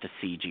nuts with the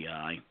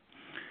CGI.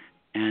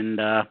 And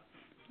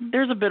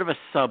there's a bit of a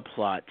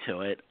subplot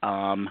to it.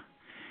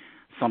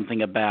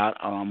 Something about,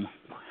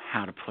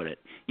 how to put it.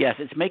 Yes,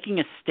 it's making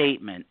a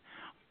statement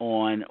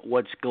on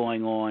what's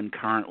going on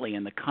currently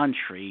in the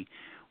country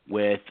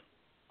with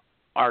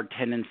our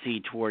tendency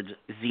towards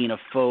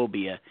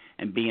xenophobia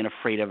and being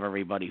afraid of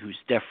everybody who's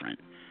different.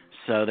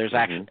 So there's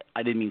actually,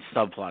 I didn't mean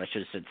subplot, I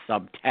should have said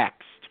subtext.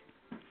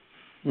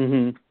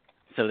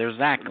 So there's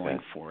that going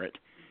for it.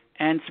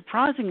 And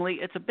surprisingly,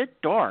 it's a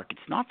bit dark.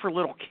 It's not for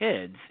little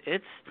kids.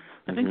 I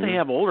think they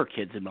have older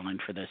kids in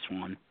mind for this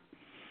one.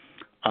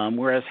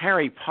 Whereas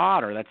Harry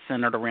Potter, that's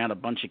centered around a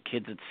bunch of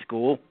kids at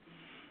school.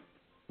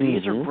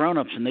 These are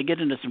grown-ups, and they get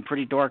into some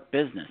pretty dark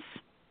business.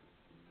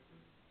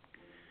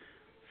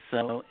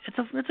 So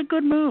it's a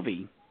good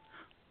movie.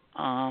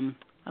 I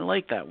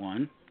like that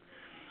one.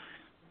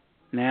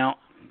 Now,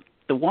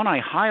 the one I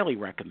highly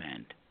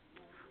recommend,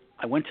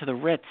 I went to the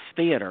Ritz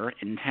Theater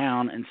in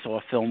town and saw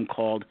a film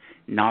called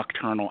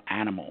Nocturnal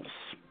Animals.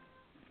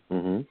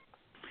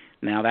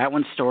 Now, that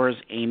one stars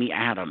Amy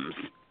Adams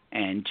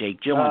and Jake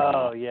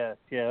Gyllenhaal. Oh, yes.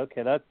 Yeah,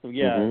 okay. That's,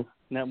 yeah.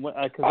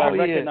 Because I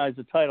recognized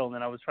the title, and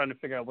then I was trying to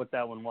figure out what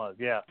that one was.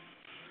 Yeah.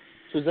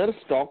 So is that a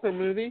stalker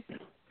movie?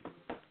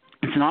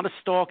 It's not a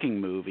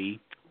stalking movie.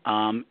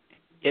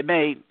 It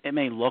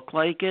may look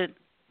like it,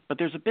 but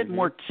there's a bit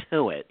more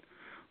to it.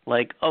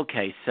 Like,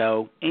 okay,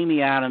 so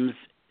Amy Adams,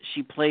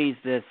 she plays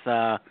this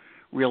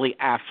really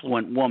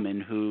affluent woman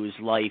whose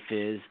life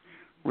is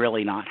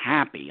really not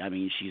happy. I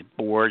mean, she's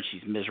bored,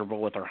 she's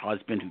miserable with her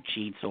husband who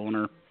cheats on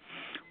her.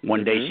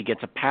 One day she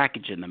gets a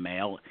package in the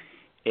mail.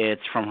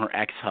 It's from her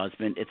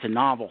ex-husband. It's a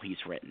novel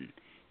he's written.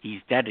 He's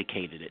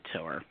dedicated it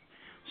to her.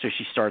 So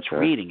she starts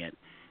reading it.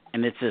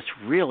 And it's this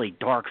really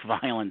dark,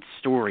 violent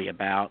story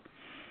about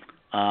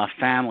a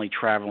family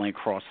traveling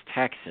across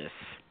Texas.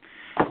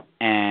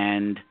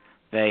 And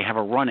they have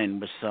a run-in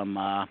with some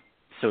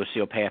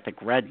sociopathic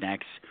rednecks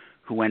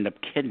who end up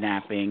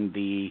kidnapping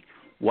the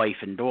wife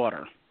and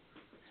daughter.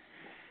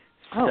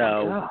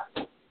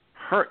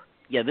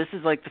 This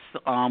is like the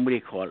what do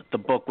you call it? The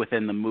book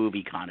within the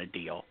movie kind of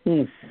deal.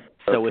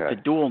 So with the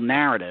dual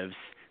narratives,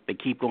 they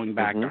keep going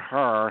back to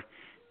her,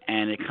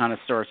 and it kind of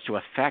starts to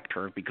affect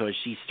her because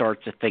she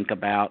starts to think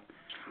about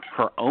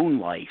her own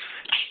life,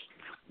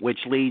 which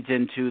leads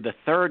into the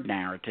third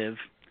narrative,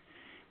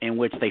 in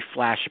which they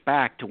flash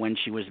back to when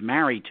she was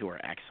married to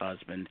her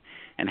ex-husband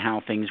and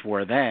how things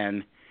were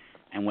then.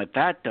 And what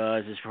that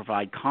does is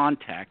provide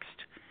context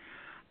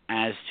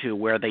as to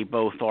where they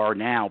both are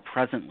now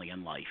presently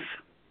in life.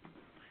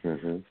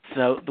 Mm-hmm.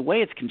 So the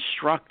way it's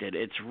constructed,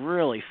 it's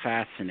really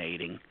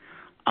fascinating.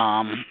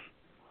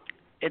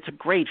 It's a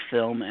great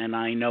film, and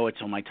I know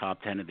it's on my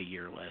top 10 of the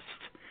year list.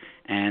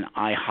 And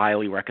I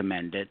highly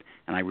recommend it,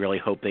 and I really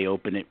hope they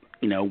open it,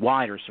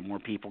 wider so more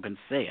people can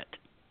see it.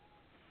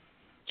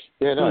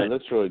 Yeah, no, it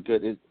looks really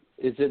good. Is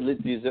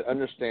it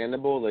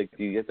understandable? Like,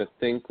 do you get to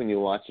think when you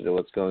watch it or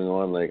what's going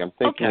on? Like, I'm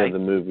thinking of the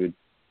movie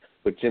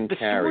with Jim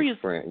Carrey,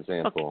 for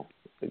example.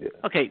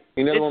 Okay,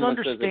 you know, it's the one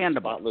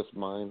understandable. That says, Spotless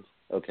Mind?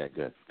 Okay,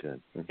 good.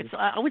 Mm-hmm.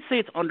 I would say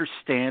it's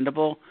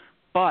understandable,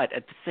 but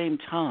at the same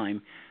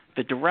time,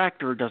 the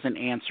director doesn't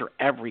answer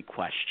every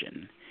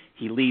question.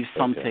 He leaves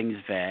some things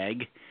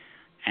vague,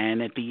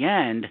 and at the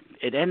end,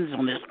 it ends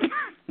on this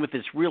with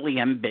this really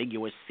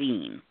ambiguous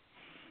scene.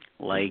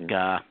 Like,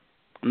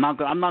 I'm not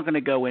going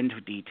to go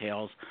into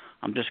details.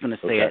 I'm just going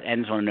to say it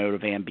ends on a note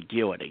of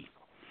ambiguity.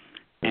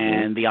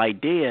 And the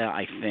idea,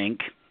 I think,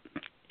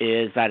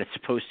 is that it's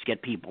supposed to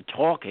get people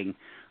talking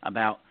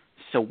about,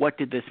 so what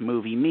did this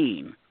movie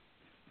mean?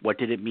 What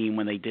did it mean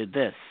when they did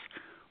this?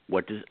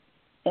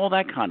 All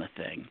that kind of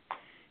thing.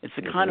 It's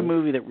the kind of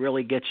movie that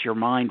really gets your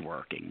mind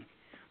working.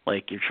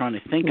 Like, you're trying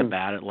to think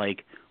about it,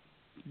 like,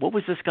 what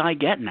was this guy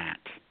getting at?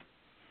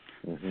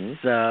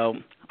 So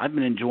I've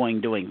been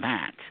enjoying doing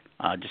that,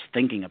 just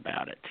thinking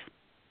about it.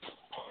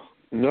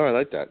 No, I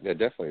like that. Yeah,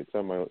 definitely. It's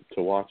on my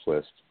to-watch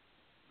list.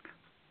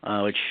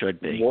 Oh, it should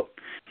be.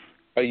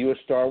 Are you a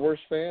Star Wars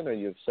fan? Are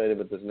you excited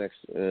about this next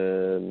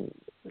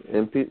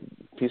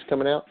piece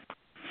coming out?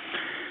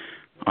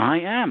 I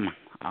am.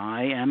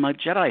 I am a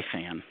Jedi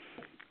fan.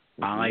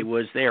 I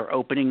was there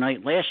opening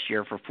night last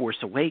year for Force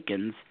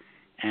Awakens,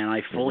 and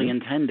I fully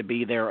intend to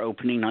be there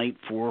opening night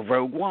for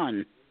Rogue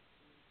One.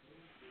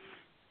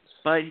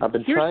 But I've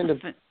been trying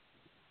to...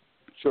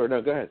 Sure,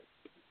 no, go ahead.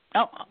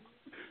 Oh,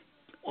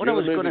 what I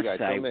was going to say...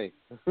 Tell me.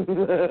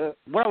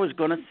 What I was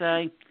going to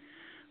say...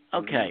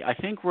 Okay, I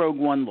think Rogue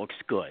One looks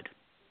good.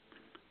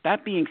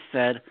 That being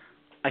said,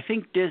 I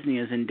think Disney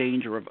is in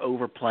danger of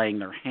overplaying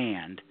their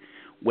hand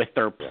with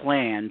their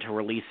plan to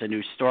release a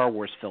new Star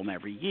Wars film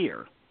every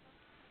year.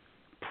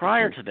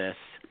 Prior to this,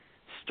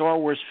 Star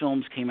Wars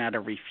films came out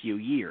every few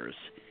years,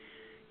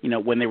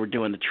 when they were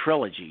doing the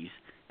trilogies,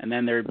 and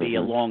then there'd be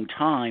a long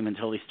time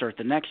until they start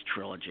the next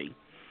trilogy.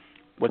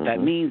 What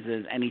that means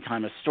is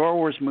anytime a Star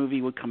Wars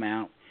movie would come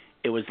out,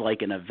 it was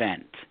like an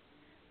event.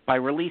 By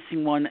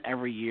releasing one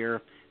every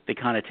year, they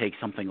kind of take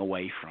something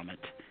away from it.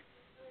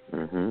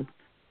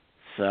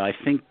 So I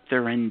think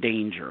they're in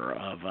danger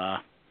of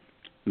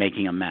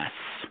making a mess.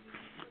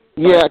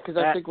 Yeah, because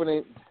I think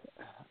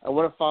I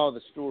want to follow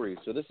the story.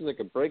 So this is like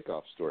a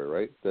break-off story,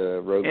 right?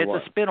 The Rogue One.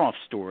 It's a spin-off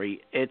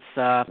story. It's,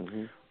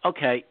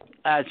 okay,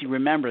 as you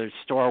remember,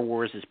 Star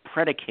Wars is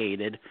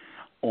predicated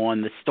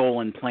on the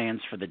stolen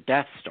plans for the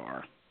Death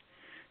Star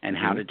and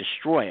how to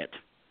destroy it.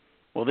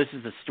 Well, this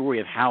is the story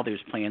of how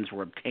those plans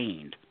were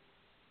obtained.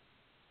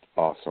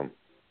 Awesome.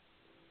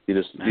 You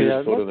just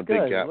filled in a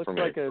big gap for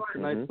me. It looks like a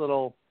nice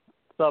little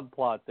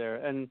subplot there.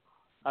 And,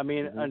 I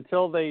mean,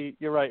 until they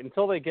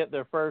get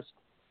their first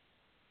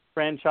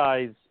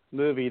franchise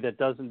movie that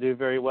doesn't do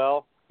very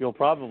well, you'll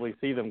probably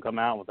see them come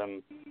out with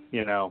them,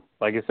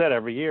 like I said,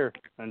 every year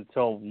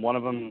until one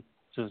of them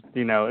just,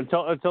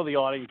 until the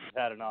audience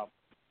has had enough.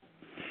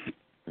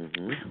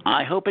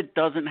 I hope it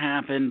doesn't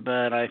happen,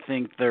 but I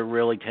think they're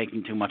really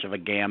taking too much of a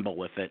gamble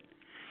with it.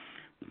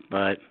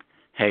 But,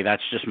 hey,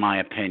 that's just my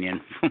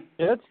opinion.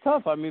 Yeah, it's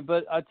tough. I mean,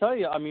 but I tell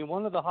you,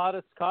 one of the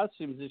hottest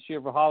costumes this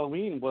year for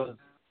Halloween was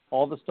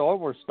all the Star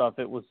Wars stuff.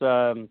 It was,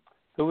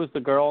 who was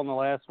the girl in the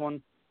last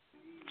one?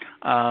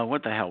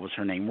 What the hell was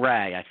her name?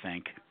 Ray, I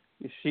think.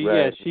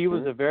 She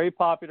was a very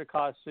popular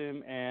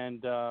costume,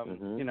 and but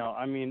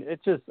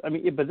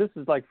this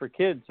is like for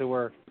kids who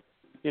are,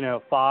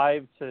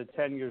 5 to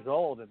 10 years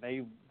old, and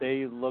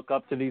they look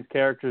up to these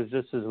characters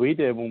just as we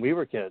did when we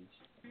were kids.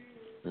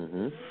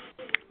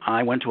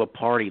 I went to a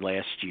party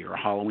last year, a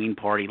Halloween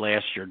party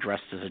last year,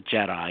 dressed as a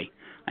Jedi.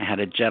 I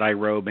had a Jedi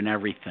robe and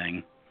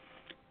everything,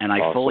 and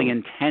I fully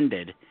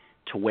intended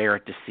to wear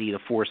it to see The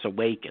Force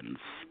Awakens.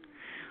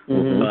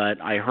 But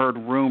I heard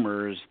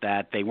rumors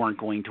that they weren't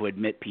going to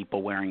admit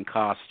people wearing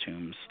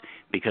costumes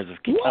because of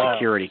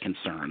security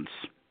concerns.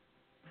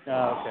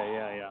 Oh,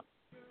 okay, yeah.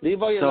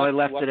 So I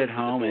left it at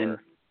home,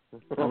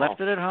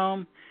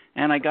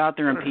 and I got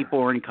there, and people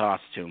were in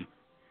costume.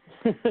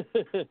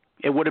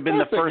 It would have been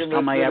the first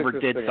time I ever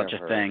did such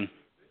a thing.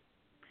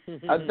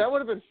 That would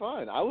have been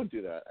fun. I would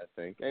do that, I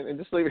think, and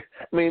just leave.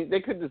 I mean, they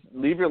could just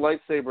leave your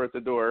lightsaber at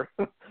the door,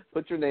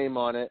 put your name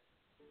on it.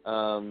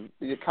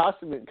 Your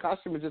costume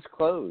is just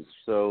closed,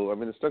 so I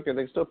mean,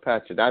 they still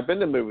patch it. I've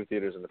been to movie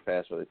theaters in the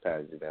past where they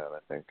patted you down. I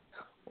think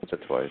once or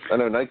twice. I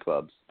know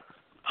nightclubs.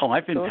 Oh,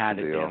 I've been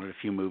patted down at a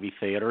few movie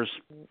theaters.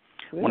 Yeah.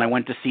 When I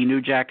went to see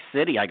New Jack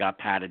City, I got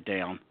patted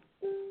down.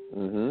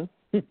 New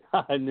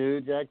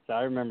Jack,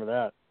 I remember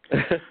that.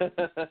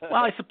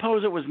 Well, I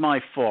suppose it was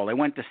my fault. I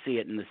went to see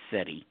it in the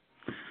city.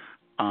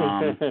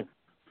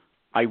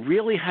 I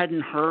really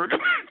hadn't heard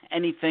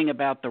anything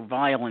about the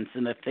violence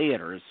in the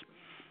theaters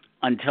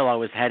until I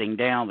was heading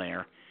down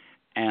there,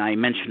 and I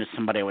mentioned to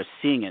somebody I was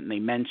seeing it, and they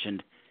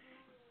mentioned,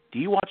 "Do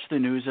you watch the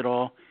news at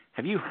all?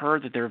 Have you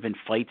heard that there have been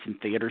fights in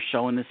theaters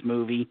showing this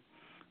movie?"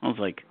 I was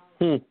like,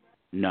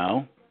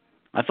 "No.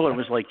 I thought it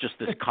was like just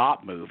this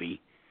cop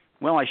movie."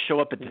 Well, I show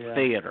up at the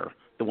theater,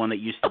 the one that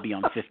used to be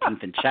on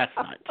 15th and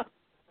Chestnut.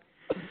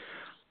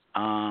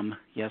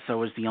 Yes, I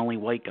was the only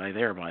white guy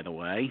there, by the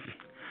way.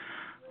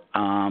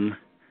 I'm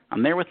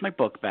there with my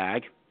book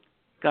bag.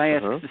 Guy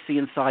asks to see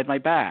inside my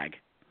bag.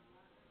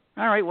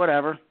 All right,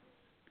 whatever.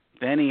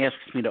 Then he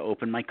asks me to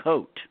open my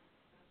coat.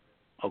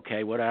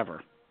 Okay,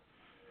 whatever.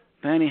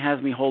 Then he has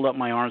me hold up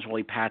my arms while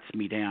he pats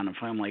me down. And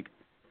I'm like,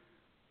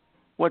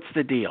 what's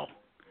the deal?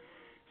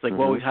 It's like,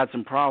 well, we've had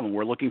some problem.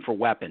 We're looking for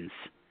weapons.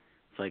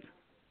 It's like,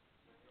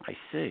 I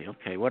see.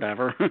 Okay,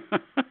 whatever.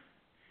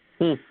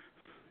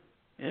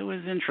 It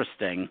was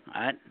interesting.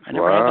 I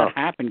never had that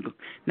happen.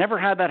 Never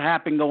had that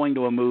happen going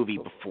to a movie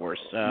before.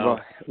 So,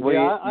 you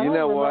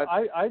know what?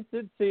 I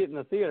did see it in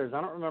the theaters.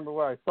 I don't remember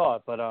where I saw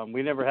it, but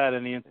we never had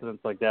any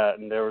incidents like that,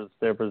 and there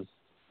was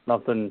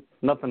nothing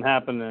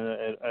happened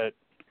at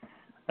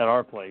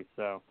our place.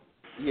 So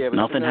but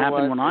nothing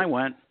happened when I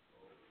went.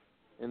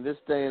 In this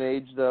day and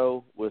age,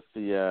 though, with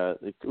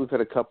we've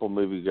had a couple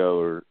movie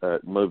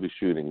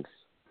shootings.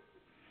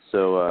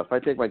 So if I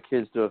take my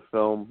kids to a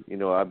film,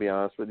 I'll be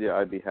honest with you,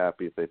 I'd be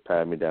happy if they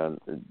pat me down.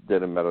 It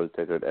didn't matter to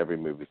take her to every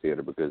movie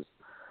theater because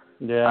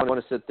I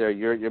want to sit there.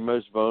 You're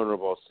most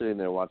vulnerable sitting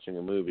there watching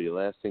a movie. The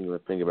last thing you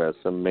would think about is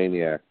some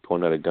maniac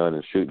pulling out a gun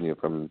and shooting you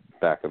from the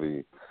back of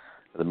the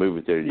movie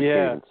theater you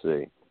can't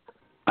even see.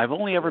 I've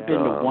only ever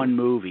been to one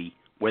movie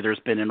where there's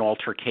been an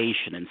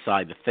altercation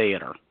inside the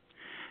theater,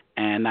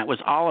 and that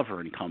was Oliver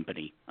and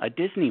Company, a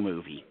Disney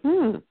movie.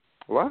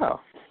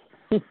 Wow.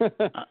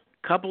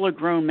 Couple of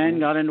grown men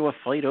got into a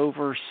fight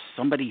over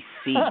somebody's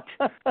seat.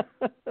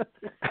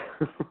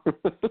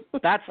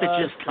 That's the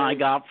gist I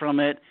got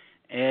from it.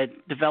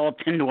 It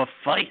developed into a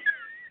fight.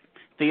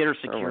 Theater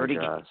security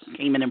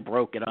came in and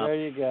broke it up. There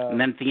you go. And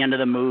then at the end of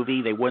the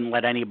movie, they wouldn't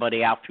let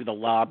anybody out through the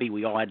lobby.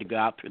 We all had to go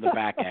out through the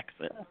back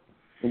exit.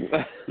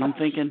 And I'm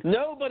thinking,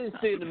 nobody's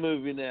seeing the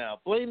movie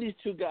now. Blame these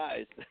two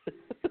guys.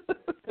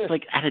 It's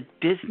like at a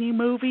Disney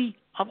movie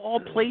of all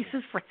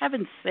places, for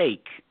heaven's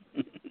sake.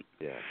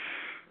 Yeah.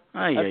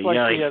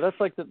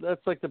 That's like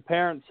the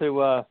parents who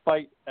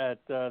fight at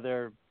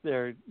their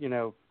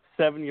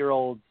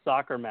 7-year-old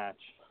soccer match.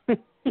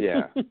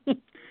 Yeah.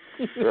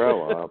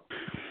 Grow up.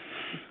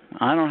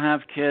 I don't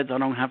have kids. I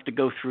don't have to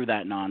go through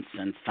that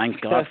nonsense. Thank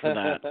God for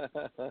that.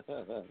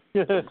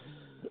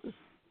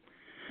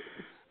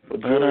 Well,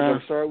 George,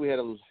 I'm sorry we had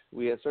a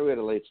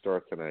late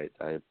start tonight.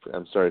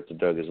 I'm sorry to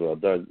Doug as well.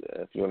 Doug,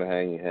 if you want to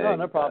hang. No,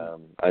 no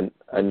problem. I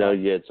know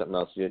you had something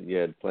else you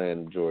had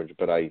planned, George,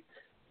 but I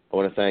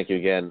want to thank you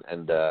again.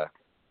 And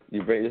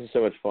this is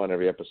so much fun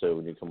every episode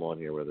when you come on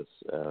here with us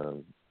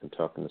and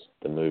talking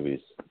the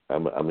movies.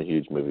 I'm a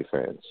huge movie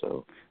fan,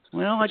 so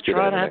I try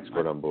to have an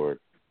expert on board.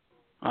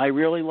 I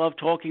really love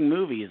talking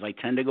movies. I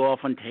tend to go off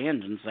on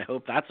tangents. I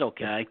hope that's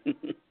okay.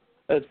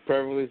 That's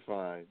perfectly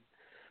fine.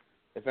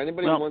 If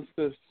anybody wants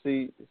to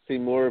see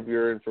more of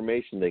your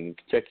information, they can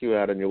check you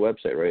out on your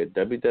website, right?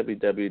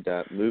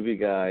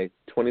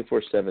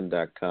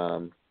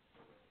 www.movieguy247.com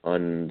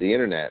on the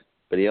internet.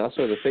 But he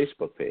also has a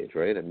Facebook page,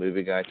 right? At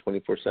Movie Guy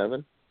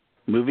 24/7.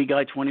 Movie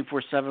Guy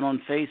 24/7 on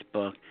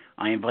Facebook.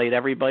 I invite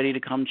everybody to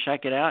come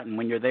check it out, and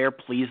when you're there,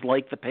 please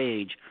like the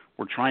page.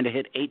 We're trying to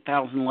hit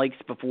 8,000 likes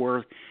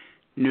before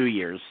New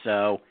Year's,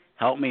 so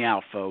help me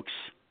out, folks.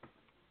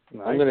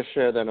 Nice. I'm going to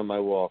share that on my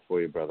wall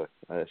for you, brother.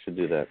 I should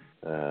do that.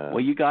 Well,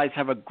 you guys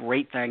have a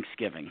great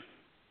Thanksgiving.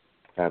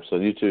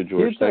 Absolutely. You too,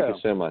 George. Thank you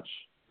so much.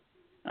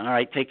 All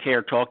right. Take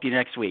care. Talk to you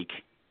next week.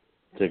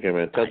 Take care,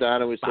 man. Tell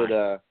Donna we said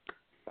bye.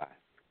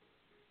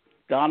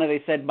 Donna,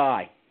 they said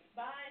bye.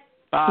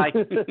 Bye.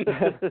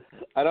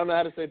 I don't know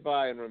how to say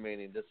bye in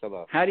Romanian. Just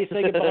hello. How do you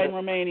say goodbye in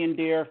Romanian,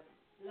 dear?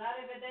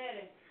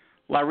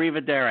 La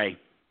rivedere.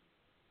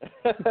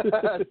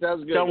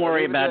 Sounds good. Don't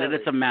worry about it.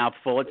 It's a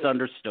mouthful. It's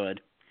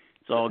understood.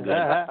 It's all good.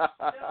 Don't worry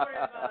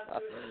about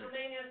it.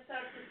 Romanians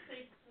start to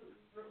speak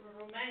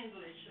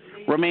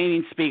Romanglish.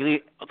 Romanians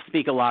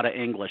speak a lot of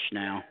English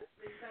now.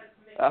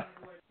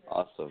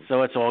 Awesome.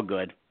 So it's all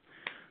good.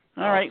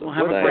 All awesome. right. Well,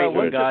 have a great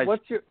one, guys.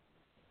 What's your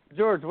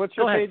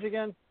page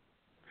again?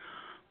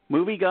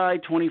 Movie Guy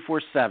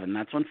 24/7.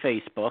 That's on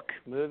Facebook.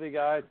 Movie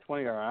Guy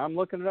 20. I'm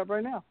looking it up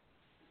right now.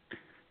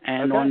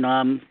 And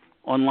on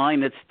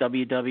online, it's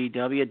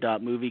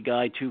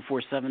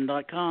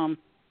www.movieguy247.com.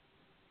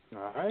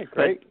 All right,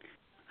 great. But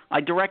I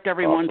direct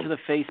everyone to the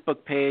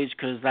Facebook page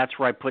because that's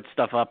where I put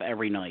stuff up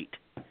every night.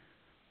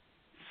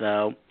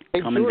 So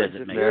come and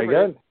visit me. Very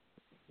good.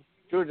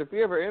 George, if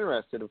you're ever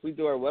interested, if we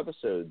do our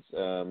webisodes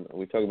and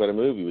we talk about a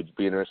movie, would you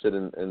be interested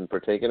in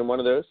partaking in one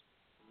of those?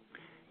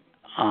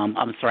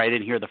 I'm sorry, I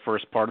didn't hear the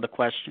first part of the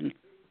question.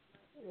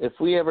 If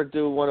we ever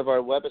do one of our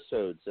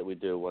webisodes that we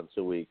do once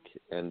a week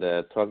and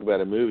talk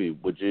about a movie,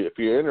 would you, if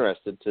you're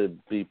interested to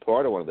be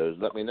part of one of those,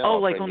 let me know. Oh,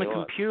 like on the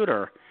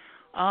computer?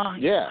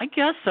 Yeah. I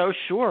guess so,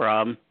 sure.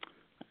 I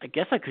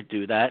guess I could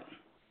do that.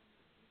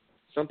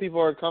 Some people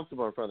are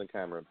comfortable in front of the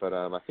camera, but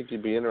I think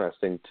it'd be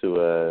interesting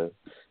to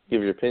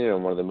give your opinion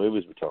on one of the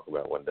movies we talk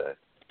about one day.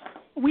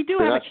 We do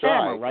have a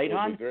camera, right,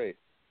 hon? Great.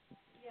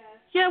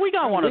 Yeah, we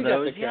got one of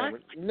those. Yeah.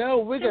 No,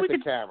 we got the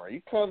camera.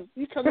 You come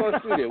to our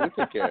studio. We'll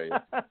take care of you.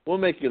 We'll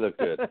make you look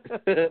good.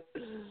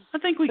 I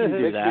think we can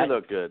do that. Make you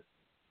look good.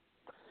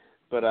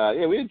 But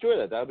yeah, we enjoy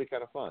that. That would be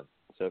kind of fun.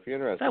 So if you're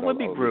interested, that would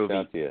be groovy. Reach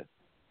out to you.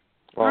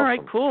 Awesome. All right,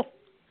 cool.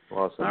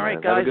 Awesome. All right,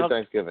 man. guys. Have a good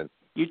Thanksgiving.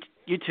 You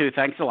too.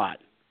 Thanks a lot.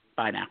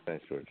 Bye now.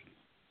 Thanks, George.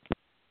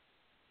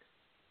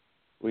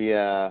 We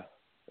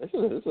this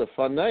is a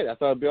fun night. I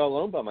thought I'd be all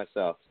alone by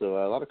myself.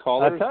 So a lot of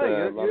callers. I tell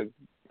you,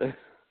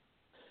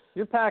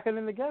 you're packing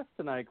in the guests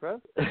tonight,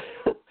 Chris.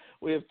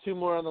 We have 2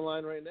 more on the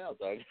line right now,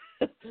 Doug.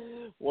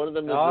 One of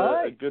them is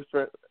a good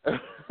friend,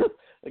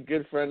 a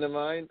good friend of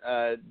mine,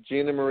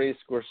 Gina Marie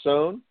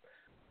Scorsone.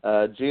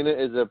 Gina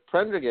is a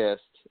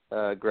Prendergast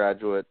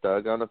graduate,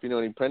 Doug. I don't know if you know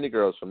any Prendy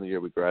girls from the year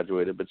we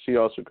graduated, but she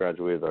also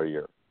graduated our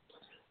year.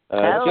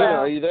 Hello. Gina,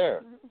 are you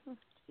there?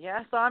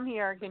 Yes, I'm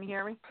here. Can you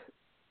hear me?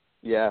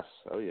 Yes.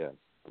 Oh, yes.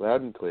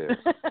 Loud and clear.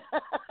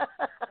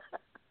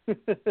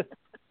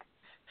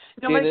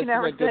 Nobody can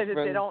ever say that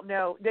they don't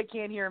know. They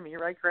can't hear me,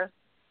 right, Chris?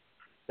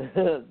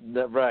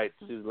 Right.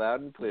 She's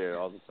loud and clear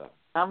all the time.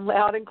 I'm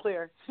loud and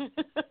clear.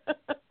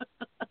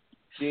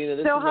 Gina, this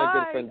is my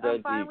good friend Doug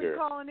I'm finally Eager.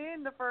 calling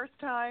in the first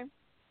time.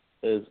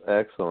 Is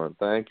excellent.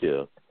 Thank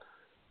you.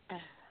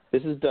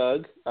 This is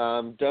Doug.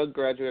 Doug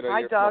graduated our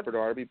year from Upper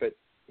Darby, but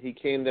he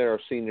came there our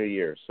senior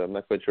year, so I'm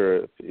not quite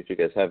sure if you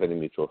guys have any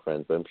mutual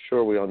friends, but I'm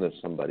sure we all know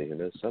somebody who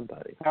knows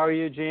somebody. How are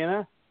you,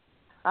 Gina?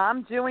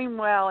 I'm doing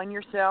well, and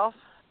yourself?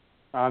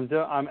 I'm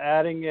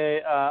adding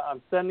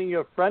I'm sending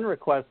you a friend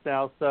request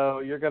now, so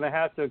you're going to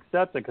have to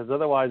accept it, because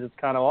otherwise it's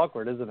kind of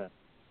awkward, isn't it?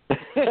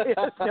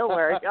 Don't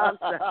worry, I'll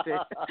accept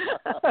it.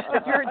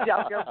 If you're a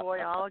Delco boy,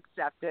 I'll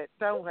accept it.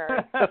 Don't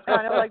worry. It's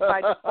kind of like by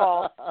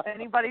default.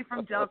 Anybody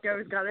from Delco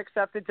has got to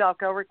accept a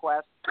Delco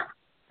request.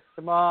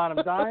 Come on,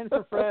 I'm dying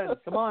for friends.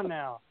 Come on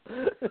now.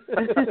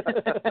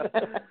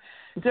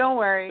 Don't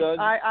worry. Doug,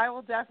 I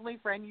will definitely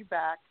friend you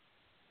back.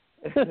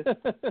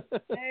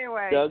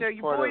 Anyway, Doug's so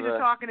you boys are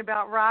talking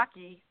about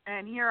Rocky,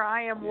 and here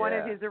I am, one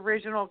of his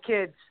original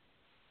kids.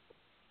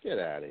 Get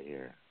out of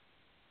here.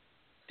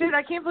 Dude,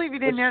 I can't believe you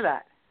didn't know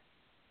that.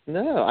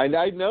 No, I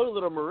know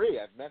little Marie.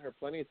 I've met her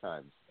plenty of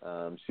times.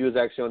 She was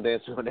actually on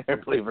Dancin on Air,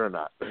 believe it or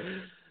not.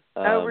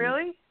 Oh,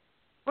 really?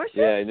 Was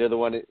she? Yeah, you know the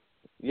one.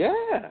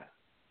 Yeah.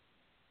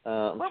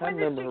 I'm what trying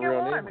to remember her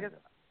real name. Because,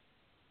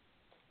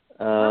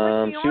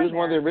 she was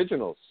one of the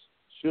originals.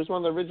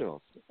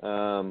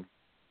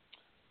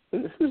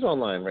 Who's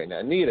online right now?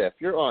 Anita, if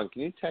you're on,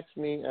 can you text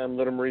me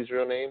little Marie's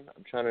real name?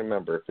 I'm trying to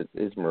remember if it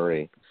is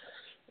Marie.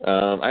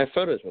 I have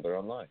photos with her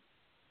online.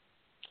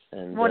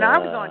 And, when I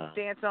was on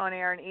Dancin on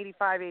Air in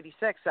 85,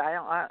 86,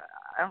 I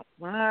don't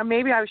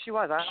maybe she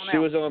was. I don't know. She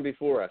was on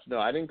before us. No,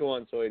 I didn't go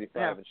on until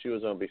 85, and she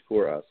was on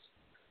before us.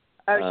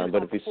 Oh, she was but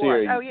on if you before.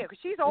 see her, yeah, because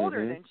she's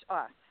older than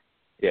us.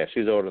 Yeah,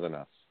 she's older than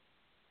us.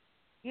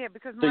 Yeah,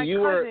 because so my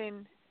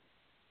cousin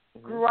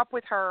grew up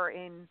with her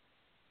in,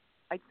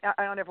 I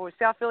don't know if it was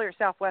South Philly or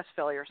Southwest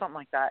Philly or something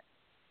like that.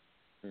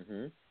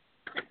 I'm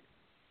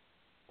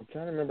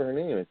trying to remember her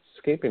name. It's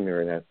escaping me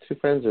right now. 2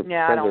 friends are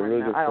I don't really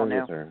know. good I don't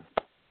friends know. with her.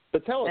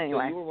 But tell us,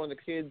 anyway. So you were one of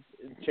the kids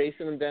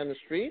chasing them down the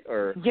street,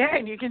 or? Yeah,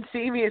 and you can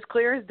see me as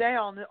clear as day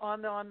on the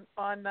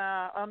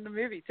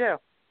movie too.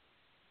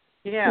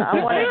 Yeah,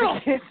 I'm one of the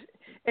kids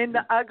in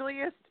the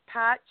ugliest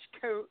patch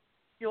coat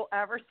you'll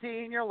ever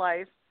see in your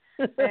life,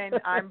 and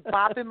I'm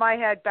bopping my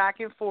head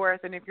back and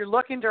forth. And if you're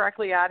looking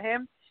directly at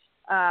him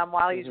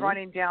while he's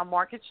running down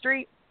Market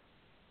Street,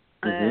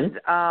 and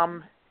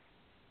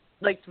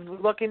like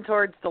looking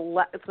towards the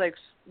left, it's like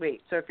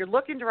so if you're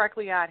looking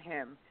directly at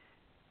him,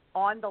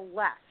 on the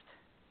left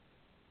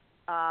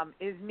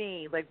is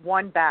me, like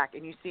one back,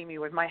 and you see me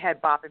with my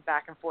head bopping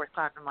back and forth,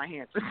 clapping my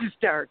hands. It's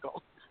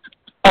hysterical.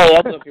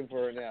 Oh, I'm looking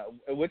for her now.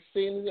 Which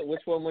scene is it?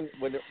 Which one? When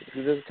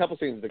there's a couple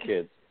scenes of the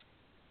kids.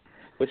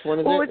 Which one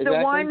is it? Well, it's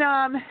the one.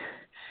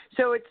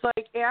 So it's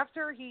like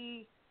after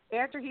he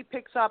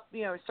picks up,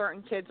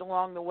 certain kids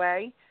along the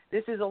way.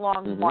 This is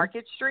along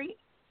Market Street.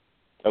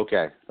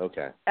 Okay.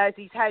 As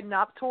he's heading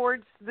up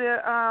towards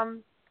the art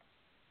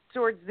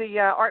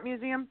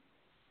museum.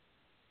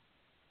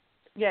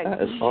 Yeah,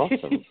 that is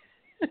awesome.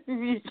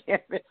 You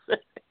can't miss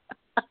it.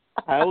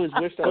 I always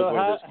wished I was one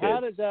of those kids. How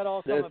did that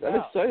all come about?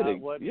 That's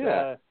exciting.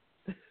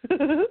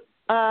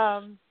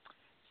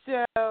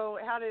 So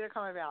how did it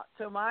come about?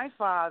 So my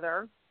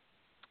father,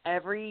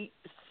 every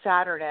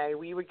Saturday,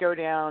 we would go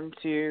down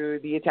to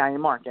the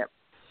Italian market,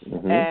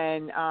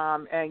 and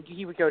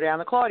he would go down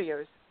to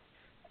Claudio's,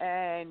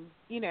 and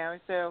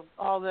so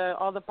all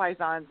the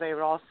paisans, they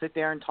would all sit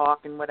there and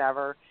talk and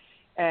whatever.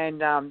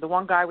 And the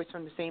one guy was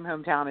from the same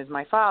hometown as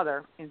my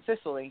father in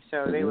Sicily,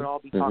 so they would all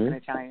be talking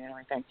Italian and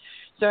everything.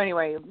 So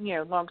anyway,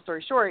 long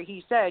story short,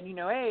 he said,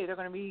 hey, they're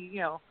going to be,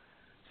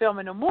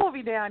 filming a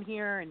movie down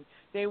here, and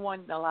they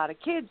want a lot of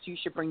kids. You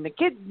should bring the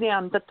kids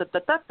down,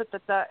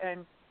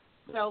 And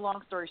so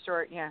long story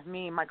short,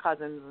 me and my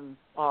cousins and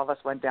all of us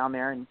went down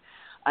there, and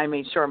I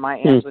made sure my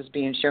ass was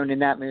being shown in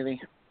that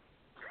movie.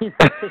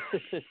 That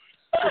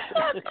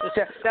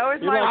was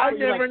my. I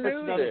never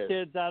knew this.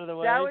 Kids out of the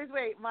way. That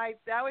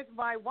was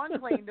my one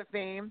claim to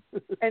fame,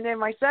 and then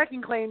my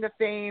second claim to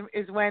fame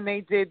is when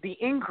they did the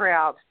In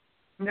Crowd.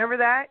 Remember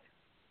that?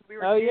 We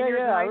were juniors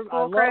in high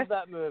school, I love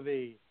that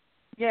movie.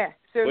 Yeah.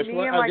 So Which me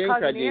one? and my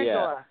cousin yeah.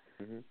 Angela.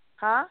 Mm-hmm.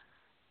 Huh?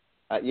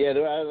 I had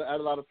a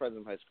lot of friends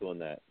in high school in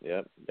that.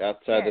 Yep,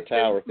 outside the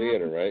Tower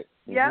Theater, right?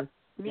 Mm-hmm. Yep.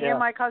 Me and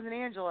my cousin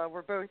Angela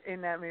were both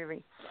in that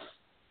movie.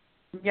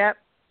 Yep.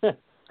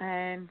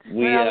 And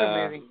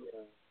another movie.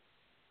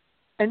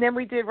 And then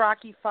we did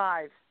Rocky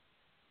V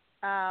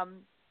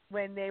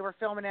when they were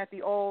filming at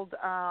the old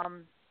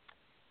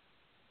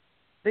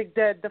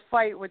the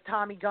fight with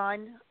Tommy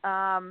Gunn.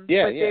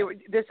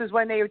 This is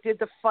when they did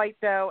the fight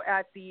though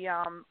at the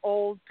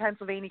old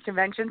Pennsylvania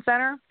Convention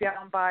Center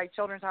down by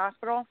Children's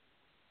Hospital.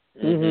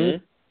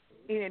 Mm-hmm.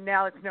 And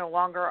now it's no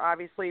longer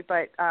obviously,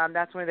 but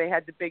that's when they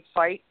had the big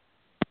fight.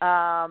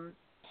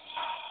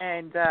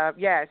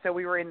 So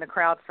we were in the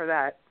crowd for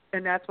that,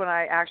 and that's when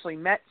I actually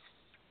met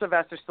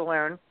Sylvester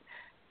Stallone.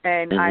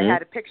 And I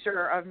had a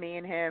picture of me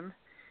and him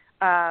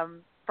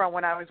from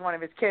when I was one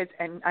of his kids.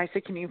 And I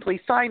said, "Can you please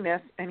sign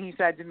this?" And he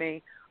said to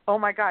me, "Oh,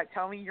 my God,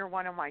 tell me you're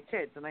one of my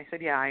kids." And I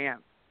said, "Yeah, I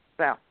am."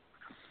 So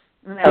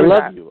I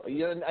love you.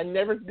 I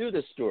never knew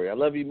this story. I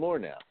love you more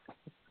now.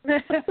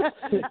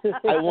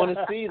 I want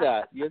to see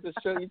that. You have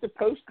to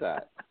post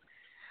that.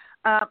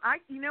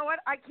 You know what?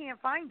 I can't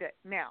find it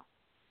now.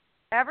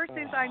 Ever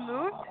since I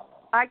moved,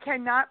 I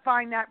cannot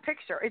find that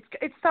picture.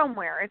 It's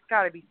somewhere. It's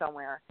got to be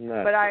somewhere.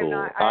 That's but I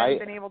cool. haven't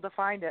been able to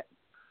find it.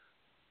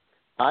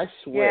 I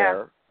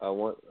swear,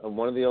 on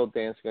one of the old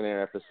Dancin on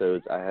Air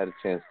episodes, I had a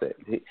chance to.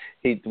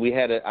 We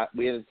had a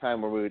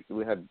time where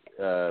we had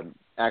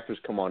actors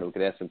come on and we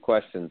could ask them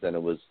questions, and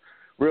it was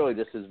really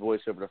just his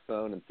voice over the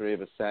phone, and three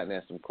of us sat and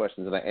asked him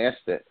questions, and I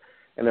asked it.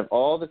 And of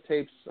all the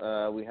tapes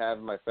we have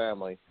in my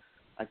family,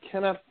 I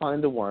cannot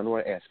find the one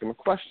where I ask him a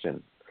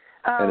question.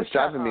 And it's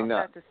driving me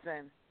nuts. That's a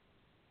sin.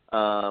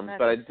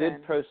 But I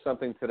did post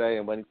something today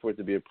and waiting for it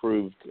to be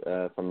approved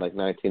from like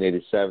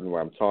 1987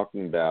 where I'm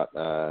talking about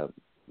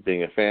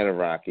being a fan of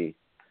Rocky.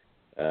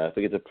 If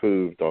it gets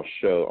approved, I'll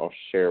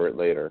share it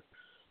later.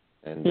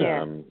 And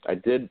I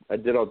did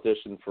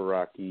audition for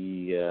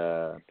Rocky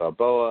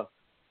Balboa,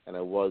 and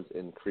I was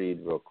in Creed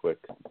real quick.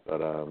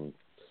 But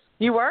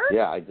you were?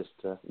 Yeah, I just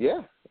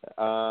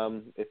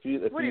If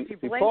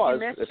you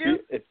pause,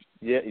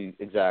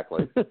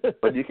 exactly.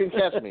 But you can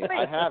catch me.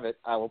 I have it.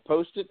 I will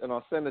post it and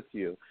I'll send it to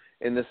you.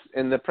 In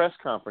the press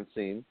conference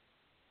scene,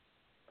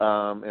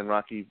 in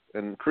Rocky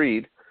and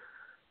Creed,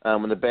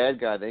 when the bad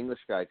guy, the English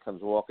guy,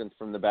 comes walking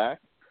from the back,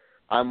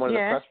 I'm one of the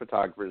press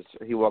photographers.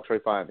 He walks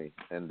right by me,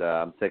 and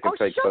I'm taking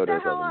fake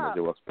photos of him as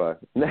he walks by.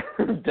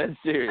 Dead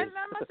serious.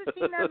 I must have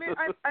seen that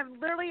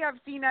movie. I've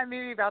seen that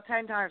movie about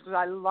 10 times because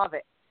I love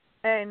it.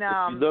 And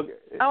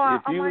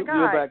if you my God.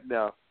 go back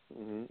now,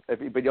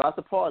 but you'll have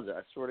to pause it.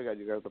 I swear to God,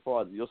 you have to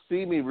pause it. You'll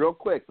see me real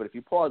quick, but if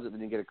you pause it,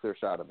 then you get a clear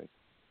shot of me.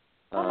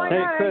 Oh my God!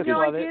 I had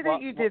no idea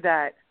that you did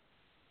that.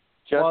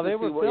 While they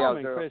were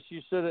filming, Chris,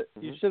 you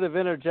should have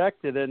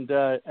interjected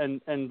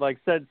and like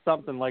said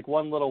something like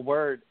one little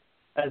word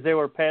as they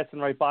were passing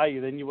right by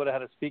you. Then you would have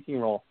had a speaking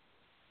role.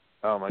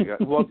 Oh my God!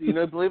 Well, believe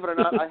it or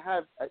not,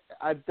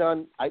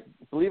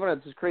 believe it or not,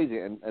 this is crazy,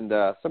 and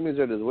some of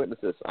you are as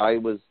witnesses.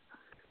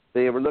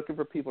 They were looking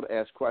for people to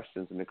ask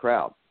questions in the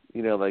crowd.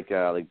 Like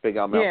Big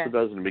Al Meltzer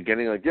does in the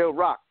beginning, like "Yo,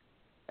 Rock,"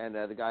 and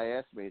the guy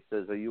asked me, he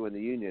says, "Are you in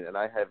the union?" And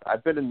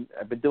I've been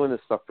doing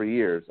this stuff for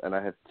years, and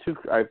I have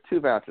two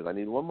vouchers. I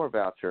need one more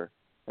voucher,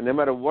 and no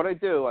matter what I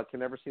do, I can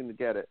never seem to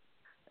get it.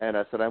 And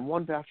I said, "I'm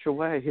one voucher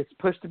away. It's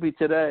supposed to be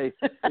today."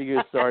 He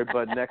goes, "Sorry,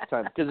 bud, next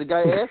time." Because the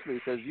guy asked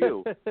me, he says,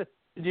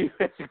 "Did you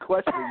ask a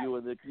question? Are you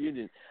in the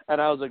union?" And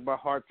I was like, my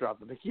heart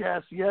dropped. I'm like,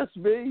 "Yes,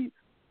 me."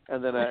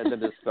 And then I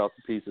just fell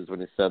to pieces when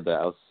he said that.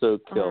 I was so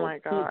killed. Oh my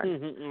God!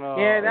 Is.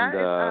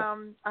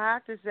 I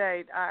have to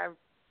say,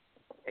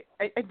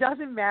 it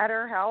doesn't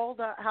matter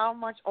how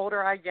much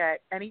older I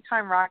get.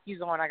 Anytime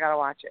Rocky's on, I gotta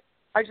watch it.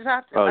 I just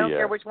have to. I don't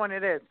care which one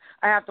it is.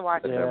 I have to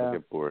watch it. Never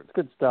get bored.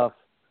 Good stuff.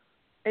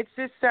 It's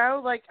just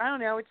so I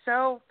don't know. It's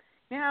so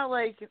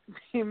like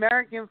the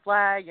American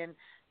flag and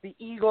the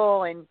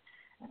eagle and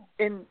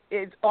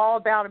it's all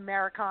about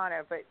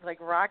Americana, but like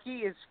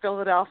Rocky is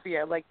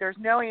Philadelphia. Like there's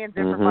no ands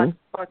and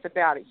buts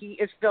about it. He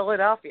is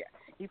Philadelphia.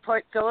 He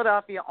put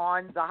Philadelphia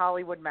on the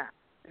Hollywood map.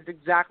 It's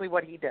exactly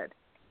what he did.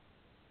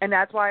 And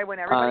that's why when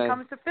everybody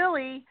comes to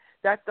Philly,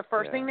 that's the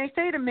first thing they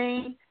say to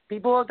me.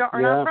 People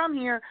are not from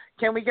here.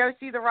 Can we go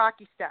see the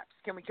Rocky Steps?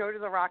 Can we go to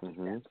the Rocky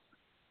Steps?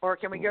 Or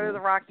can we go to the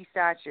Rocky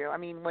statue? I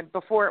mean,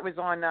 before it was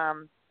on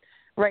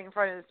right in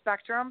front of the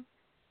Spectrum,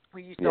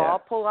 we used to all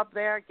pull up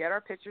there, get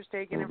our pictures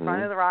taken in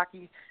front of the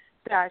Rocky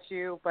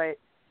statue. But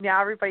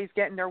now everybody's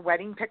getting their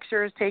wedding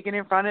pictures taken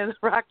in front of the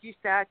Rocky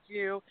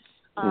statue.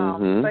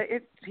 But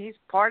he's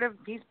part of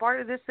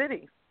this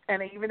city,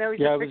 and even though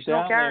he's a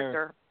fictional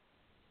character.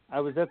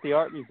 I was at the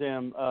art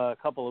museum a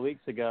couple of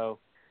weeks ago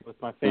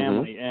with my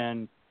family,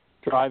 and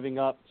driving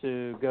up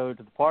to go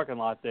to the parking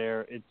lot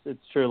there,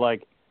 it's true.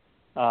 Like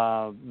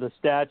the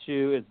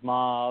statue is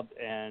mobbed,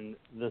 and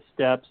the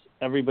steps.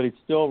 Everybody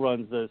still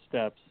runs those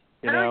steps.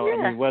 You know, yeah.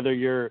 I mean, whether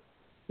you're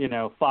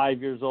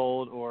 5 years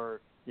old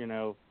or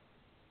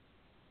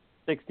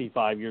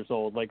 65 years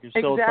old, like you're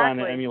still trying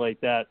to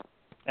emulate that.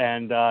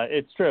 And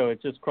it's true.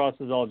 It just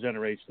crosses all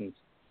generations.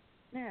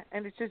 Yeah,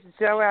 and it's just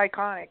so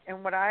iconic.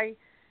 And what I'll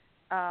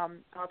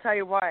tell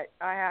you what,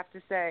 I have to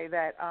say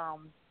that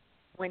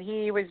when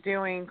he was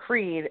doing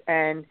Creed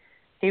and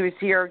he was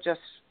here just,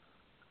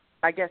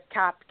 I guess,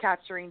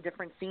 capturing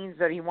different scenes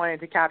that he wanted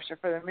to capture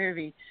for the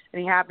movie,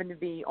 and he happened to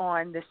be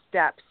on the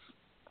steps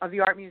of the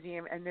art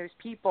museum, and those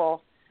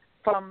people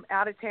from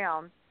out of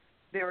town,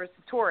 there were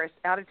some tourists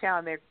out of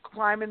town, they're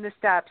climbing the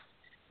steps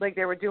like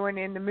they were doing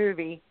in the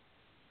movie,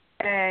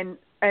 and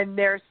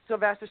there's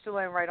Sylvester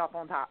Stallone right up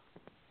on top.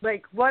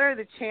 Like, what are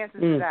the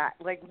chances of that?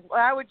 Like,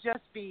 I would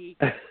just be,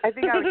 I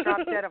think I would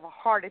drop dead of a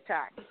heart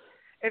attack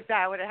if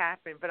that would have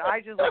happened. But I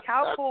just, like,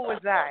 how cool was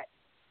that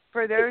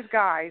for those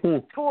guys,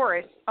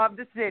 tourists of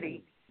the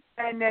city,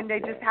 and then they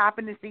just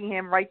happen to see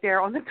him right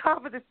there on the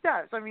top of the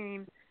steps. I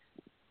mean,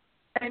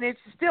 and it's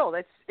still,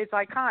 it's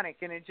iconic,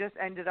 and it just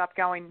ended up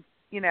going,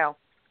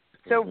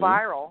 so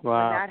viral when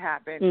that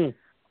happened.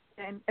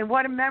 And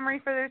what a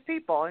memory for those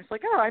people. It's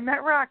like, oh, I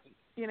met Rocky,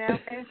 and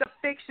it's a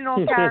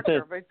fictional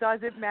character, but it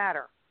doesn't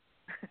matter.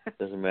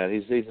 Doesn't matter.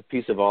 He's a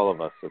piece of all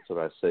of us. That's what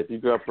I say. If you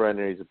grew up right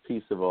there, he's a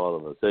piece of all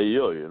of us. Hey,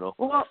 you.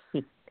 Well,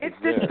 it's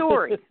the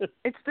story.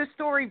 It's the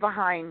story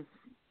behind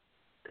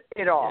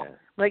it all. Yeah.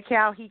 Like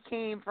how he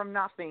came from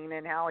nothing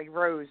and how he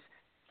rose.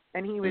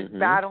 And he was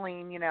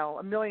battling,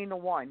 1,000,000 to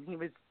 1. He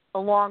was a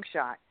long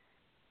shot.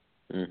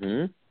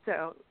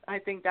 So I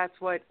think that's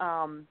what,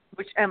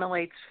 which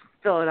emulates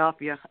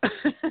Philadelphia,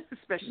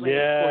 especially in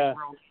the sports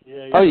world.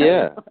 Yeah. Oh,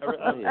 yeah.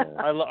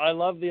 I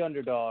love the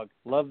underdog.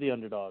 Love the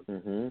underdog.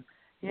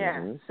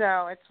 Yeah,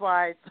 so it's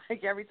why it's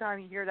like every time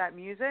you hear that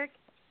music,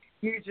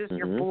 you just,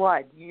 your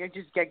blood, you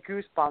just get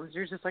goosebumps.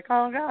 You're just like,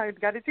 oh, God, I've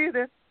got to do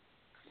this.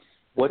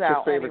 What's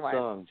your favorite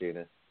song,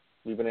 Gina?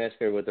 We've been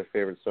asking her what their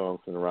favorite song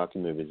from the Rocky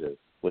movies is.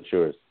 What's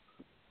yours?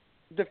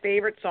 The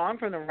favorite song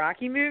from the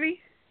Rocky movie?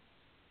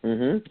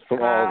 From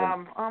all of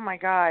them. Oh, my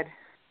God.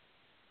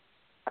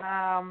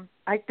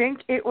 I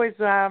think it was,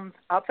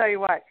 I'll tell you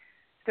what.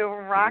 So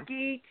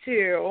Rocky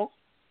 2,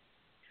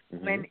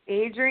 when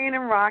Adrian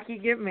and Rocky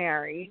get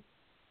married,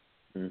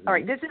 all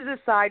right, this is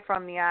aside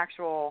from the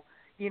actual,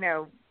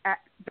 the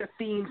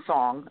theme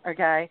song,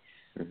 okay?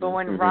 But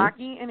when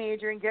Rocky and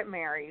Adrian get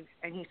married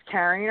and he's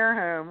carrying her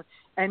home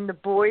and the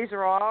boys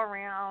are all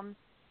around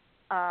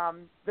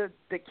the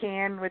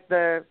can with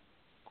the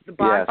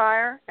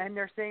bonfire and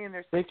they're singing, and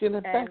I think it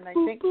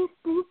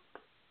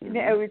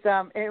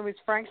was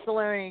Frank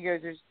Stallone. He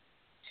goes, "There's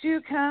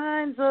two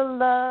kinds of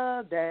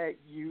love that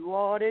you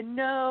ought to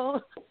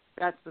know."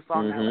 That's the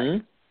song I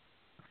like.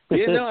 I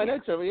know,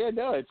 Trevor. Yeah,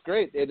 no, it's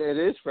great. It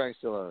is Frank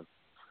Stallone.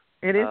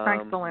 It is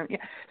Frank Stallone. Yeah.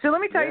 So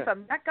let me tell you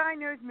something. That guy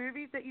knows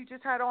movies that you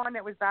just had on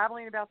that was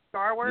babbling about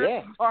Star Wars.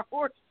 Yeah. Star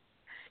Wars.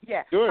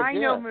 Yeah. Sure, I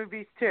know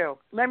movies too.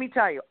 Let me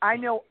tell you, I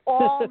know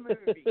all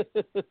movies,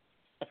 and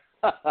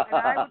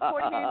I would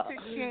put him to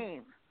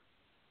shame.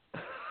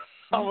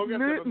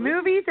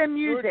 Movies and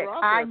music,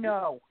 George, I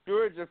know.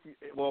 George,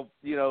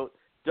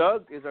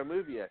 Doug is our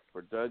movie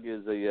expert. Doug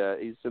is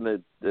he's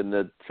in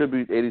the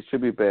tribute 80's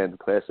tribute band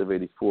class of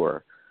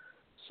 '84.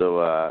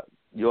 So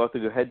you'll have to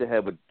go head to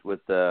head with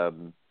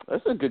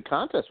that's a good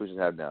contest we should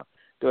have now.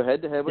 Go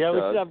head to head with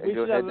Doug and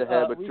go head to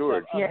head with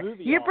George.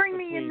 You bring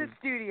me in the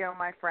studio,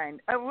 my friend.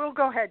 We'll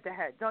go head to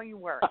head. Don't you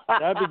worry.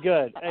 That'd be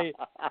good. Hey,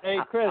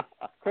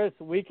 Chris,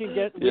 we can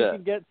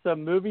get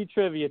some movie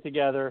trivia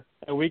together,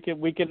 and we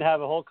can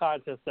have a whole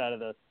contest out of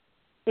this.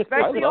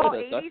 Especially all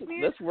 80's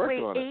movies. Let's work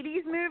Wait, on it.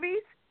 80's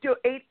movies?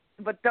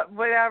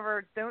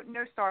 Whatever.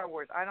 No Star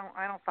Wars. I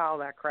don't follow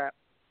that crap.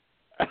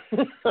 I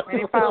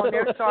didn't follow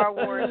no Star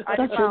Wars. I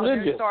didn't follow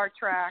no Star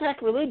Trek.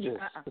 Sacrilegious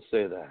to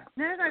say that.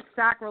 No, that's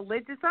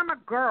sacrilegious. I'm a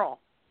girl.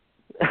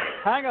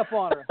 Hang up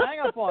on her.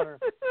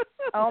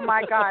 Oh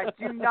my God!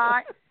 Do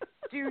not.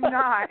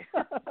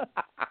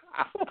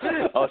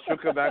 Oh, she'll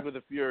come back with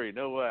a fury.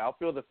 No way. I'll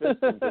feel the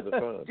fist into the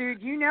phone.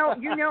 Dude, you know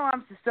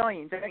I'm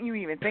Sicilian. Don't you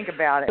even think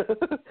about it.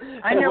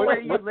 I know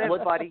where you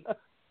live, buddy.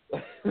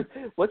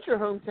 What's your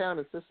hometown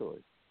in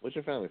Sicily? What's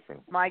your family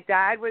from? My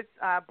dad was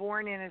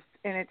born in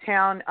a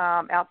town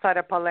outside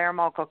of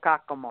Palermo,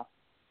 Coccacomo.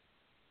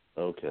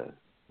 Okay.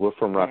 We're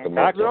from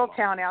Roccamonte. A little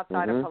town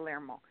outside of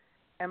Palermo.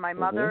 And my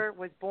mother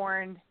was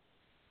born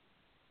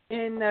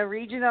in the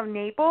region of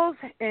Naples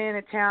in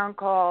a town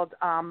called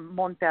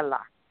Montella.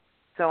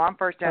 So I'm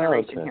first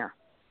generation here.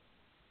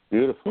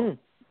 Beautiful.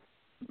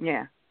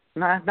 Yeah.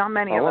 Not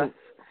many of us.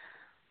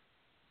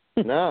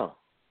 No.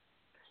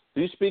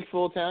 Do you speak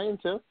full Italian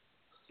too?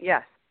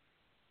 Yes.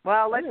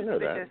 Well, let's just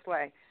put it this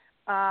way.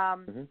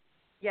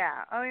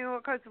 Yeah, I mean,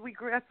 because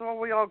that's all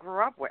we all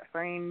grew up with.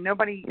 I mean,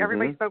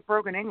 everybody spoke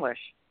broken English,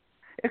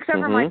 except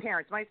for my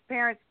parents. My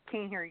parents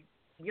came here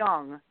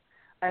young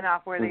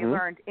enough where they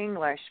learned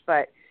English,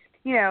 but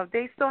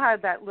they still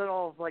had that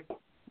little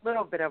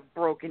bit of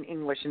broken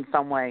English in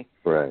some way.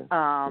 Right.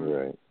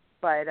 Right.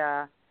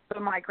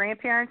 But my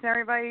grandparents and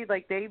everybody,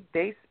 like they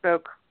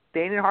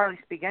didn't hardly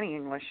speak any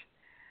English.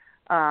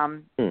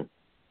 And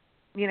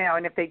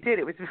if they did,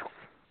 it was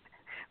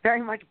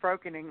very much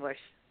broken English.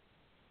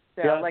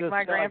 So, like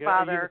my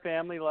grandfather. Are you the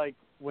family, like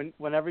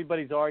when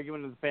everybody's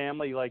arguing in the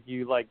family, like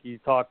you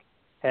talk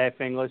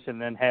half English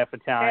and then half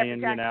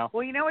Italian,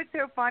 Well, you know what's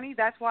so funny?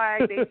 That's why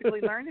I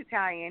basically learned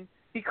Italian,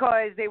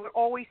 because they would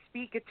always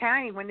speak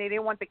Italian when they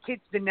didn't want the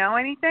kids to know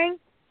anything.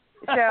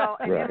 So,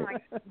 and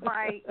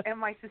then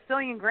my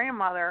Sicilian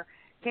grandmother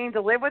came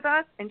to live with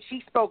us, and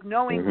she spoke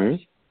no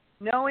English,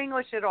 no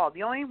English at all.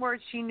 The only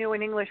words she knew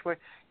in English were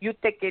 "you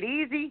take it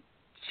easy,"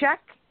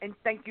 "check," and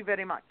 "thank you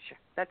very much."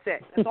 That's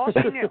it. That's all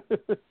she knew.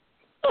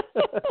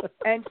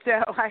 And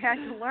so I had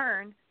to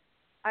learn,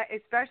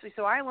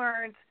 so I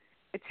learned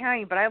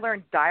Italian, but I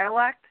learned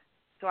dialect.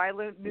 So I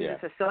knew the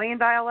Sicilian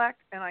dialect,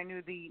 and I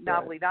knew the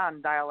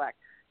Napolitan dialect.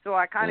 So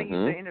I kind of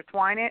used to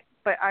intertwine it,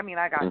 but I mean,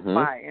 I got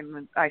by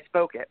and I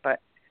spoke it, but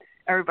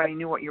everybody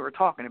knew what you were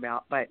talking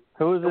about. But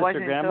who was this?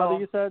 Your grandmother,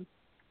 you said?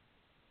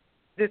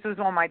 This was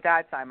on my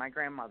dad's side, my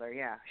grandmother.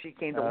 Yeah, she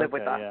came to live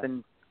with us,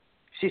 and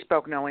she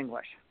spoke no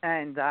English.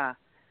 And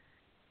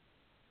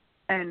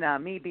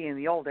me being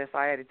the oldest,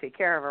 I had to take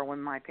care of her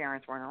when my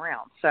parents weren't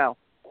around. So.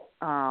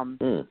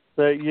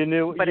 So you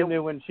knew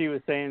when she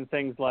was saying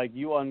things like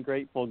 "you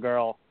ungrateful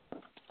girl."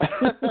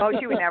 Oh,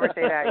 she would never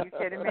say that. Are you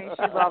kidding me?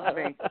 She loves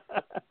me.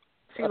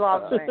 She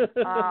loves me.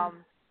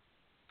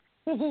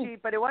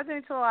 But it wasn't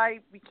until I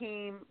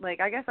became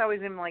I guess I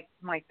was in my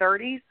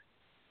 30s,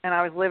 and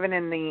I was living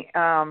in the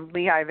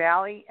Lehigh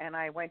Valley, and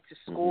I went to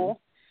school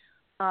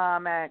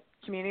at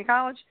community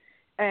college,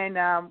 and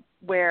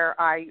where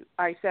I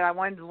said I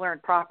wanted to learn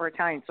proper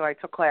Italian, so I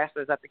took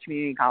classes at the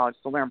community college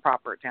to learn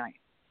proper Italian.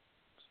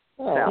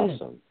 Oh,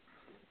 awesome.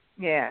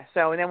 Yeah.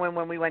 So, and then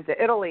when we went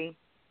to Italy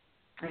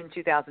in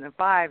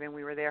 2005 and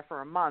we were there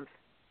for a month,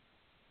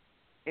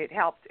 it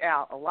helped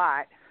out a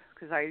lot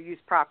because I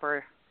used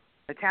proper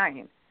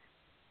Italian.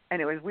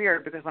 And it was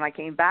weird because when I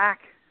came back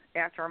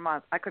after a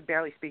month, I could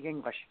barely speak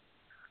English.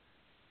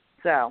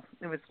 So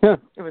it was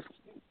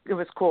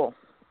cool.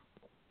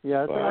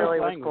 Yeah, it's a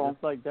really was cool.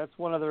 It's like that's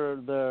one of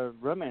the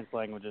Romance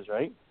languages,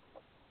 right?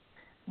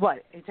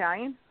 What,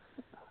 Italian?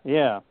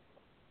 Yeah.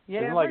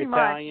 Yeah, isn't like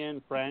Italian,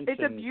 much. French, it's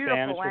and a beautiful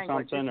Spanish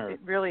language. or something? It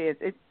really is.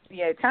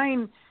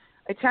 Italian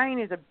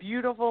is a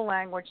beautiful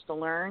language to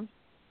learn,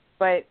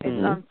 but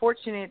it's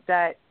unfortunate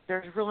that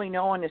there's really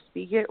no one to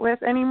speak it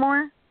with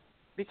anymore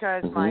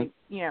because my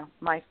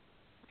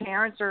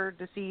parents are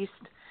deceased,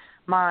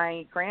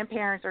 my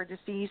grandparents are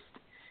deceased,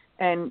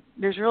 and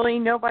there's really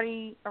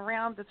nobody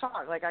around to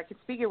talk. Like I could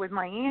speak it with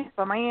my aunt,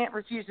 but my aunt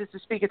refuses to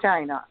speak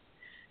Italian to us.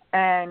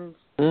 And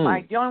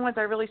the only ones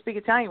I really speak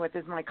Italian with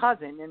is my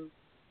cousin, and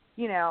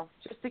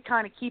just to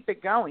kind of keep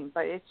it going.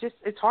 But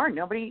it's hard.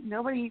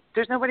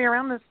 There's nobody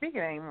around to speak it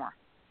anymore.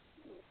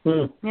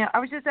 Yeah, I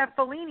was just at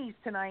Fellini's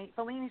tonight,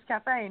 Fellini's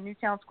Cafe in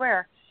Newtown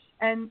Square,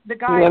 and the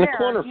guy there, on the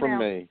corner from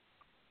me.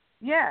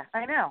 Yeah,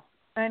 I know.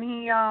 And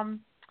he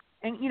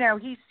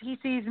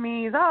sees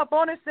me. He's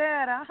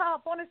buonasera,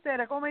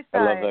 buonasera, come stai? I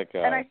love that guy.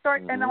 And I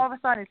start, and all of a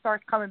sudden it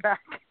starts coming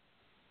back.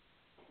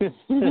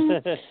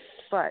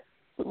 But.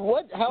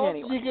 How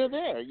often do you go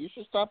there? You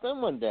should stop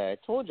in one day. I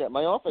told you.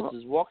 My office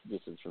is walking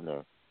distance from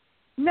there.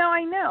 No,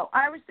 I know.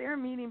 I was there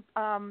meeting,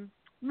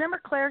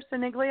 remember Claire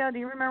Siniglia? Do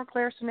you remember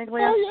Claire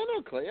Siniglia? Oh,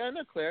 yeah, I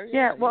know Claire.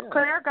 Yeah,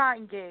 Claire got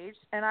engaged,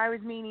 and I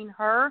was meeting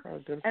her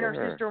and her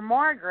sister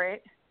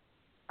Margaret.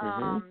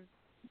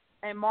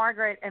 And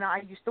Margaret and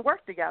I used to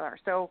work together.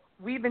 So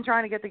we've been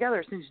trying to get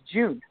together since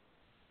June.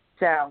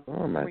 So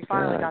we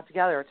finally got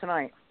together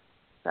tonight.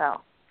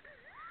 So.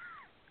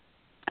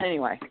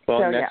 Anyway,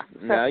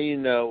 now you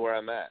know where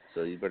I'm at,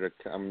 so you better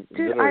come.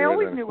 Dude, I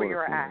always knew where you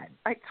were at.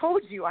 I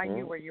told you I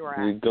knew where you were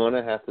at. You're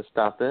gonna have to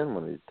stop in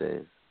one of these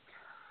days.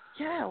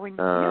 Yeah,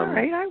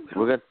 right.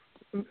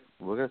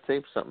 We're gonna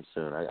tape something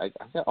soon. I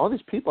got all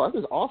these people.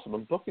 This is awesome.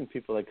 I'm booking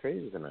people like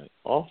crazy tonight.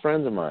 All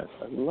friends of mine.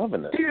 I'm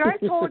loving it. Dude, I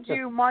told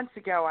you months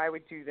ago I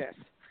would do this.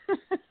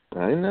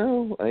 I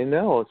know.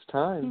 It's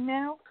time.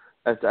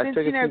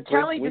 Since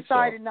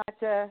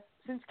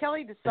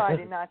Kelly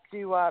decided not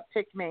to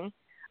pick me.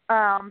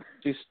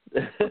 She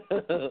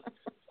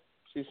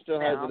still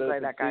has an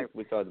open seat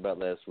we talked about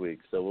last week,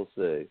 so we'll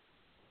see.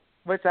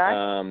 What's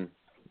that?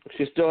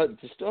 She still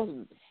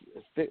hasn't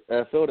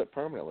filled it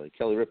permanently.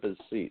 Kelly Ripa's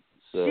seat.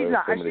 So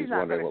somebody's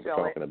wondering what we're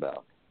talking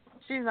about.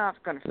 She's not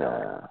going to fill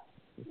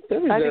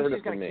it. I think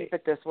she's going to keep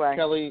it this way.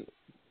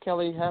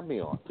 Kelly, have me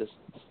on. Just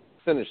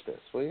finish this,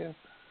 will you?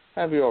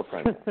 Have your old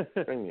friend on.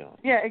 Bring me on.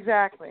 Yeah,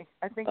 exactly.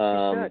 I think she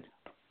should.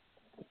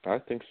 I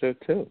think so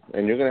too.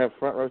 And you're going to have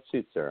front row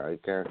seats there, I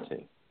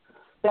guarantee.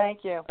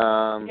 Thank you.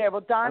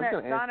 Well, Donna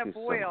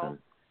Boyle,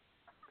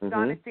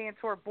 Donna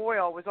Santor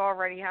Boyle was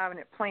already having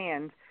it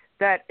planned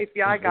that if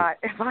I got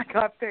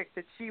picked,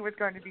 that she was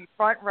going to be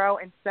front row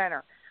and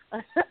center.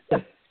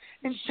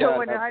 And so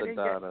when I didn't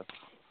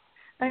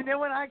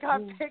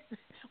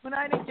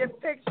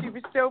get picked, she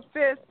was so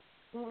pissed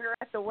when we were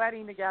at the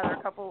wedding together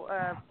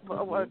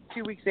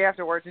 2 weeks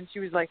afterwards, and she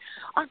was like,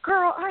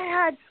 "Girl,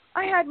 I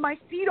had my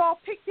feet all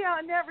picked out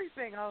and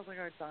everything." I was like,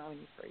 "Oh, Donna,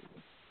 you're crazy."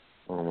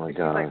 Oh my She's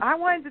God. like, "I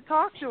wanted to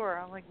talk to her."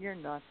 I'm like, "You're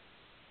nuts."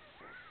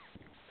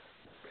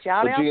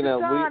 Shout out Gina,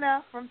 to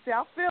Donna from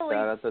South Philly.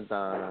 Shout out to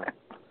Donna.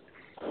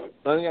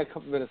 I only got a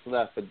couple minutes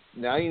left, but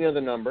now you know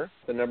the number.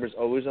 The number's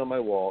always on my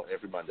wall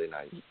every Monday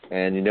night,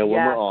 and you know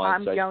when we're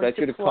on. So I expect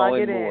you to call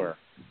in more,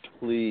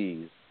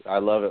 please. I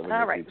love it when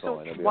you keep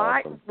calling. It'll be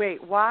awesome.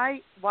 Wait,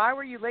 why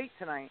were you late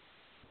tonight?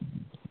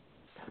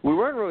 We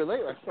weren't really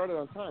late. I started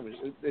on time.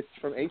 It's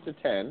from 8 to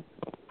 10.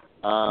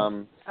 It's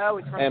from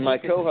 8 and my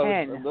to co-host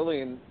 10.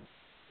 Lillian,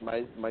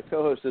 my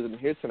co-host isn't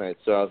here tonight,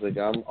 so I was like,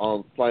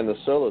 I'm flying the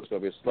solo. It's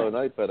going to be a slow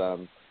night, but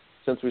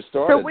since we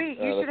started, so wait,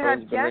 you should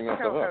have guest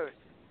co-hosts.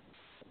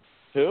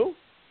 Who?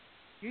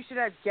 You should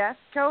have guest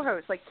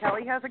co-hosts. Like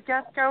Kelly has a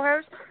guest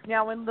co-host.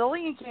 Now, when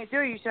Lillian can't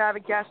do it, you should have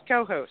a guest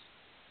co-host.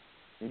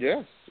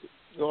 Yes.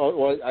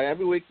 Well,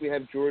 every week we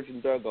have George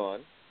and Doug on,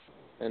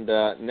 and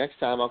next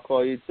time I'll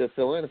call you to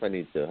fill in if I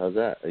need to. How's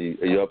that? Are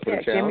you up for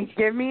the challenge?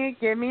 Give me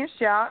a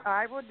shout.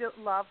 I would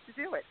love to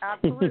do it.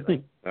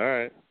 Absolutely. All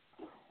right.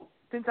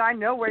 Since I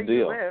know where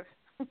you live.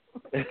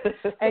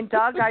 And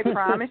Doug, I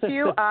promise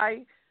you,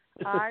 I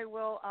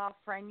will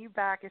friend you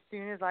back as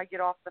soon as I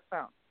get off the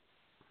phone.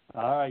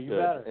 All right, you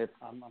better.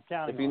 I'm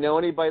counting. If you know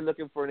anybody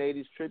looking for an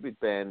 80s tribute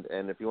band,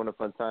 and if you want a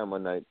fun time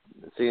one night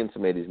seeing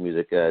some 80s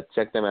music,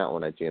 check them out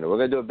one night, Gina. We're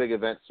going to do a big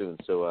event soon,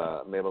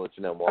 so maybe I'll let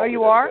you know more. Oh,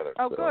 you are? Together,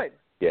 oh, good.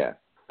 Yeah.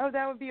 Oh,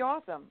 that would be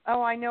awesome.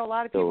 Oh, I know a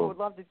lot of people would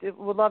love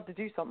to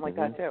do something like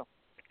that too.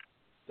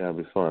 That'd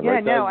be fun. Yeah,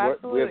 right, no, Doug?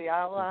 absolutely.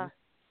 I'll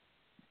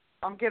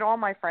get all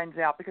my friends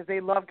out because they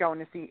love going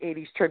to see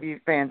 80s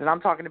tribute bands, and I'm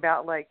talking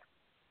about like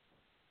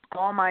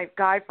all my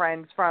guy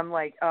friends from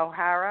like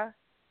O'Hara,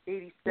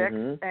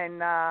 86, and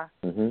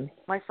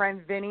my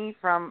friend Vinny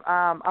from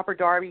Upper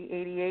Darby,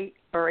 88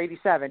 or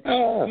 87.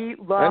 He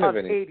loves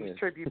 80s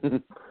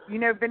tribute. You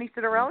know Vinny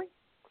Citarelli?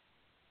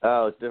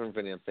 Oh, it's different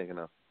Vinny I'm thinking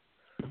of.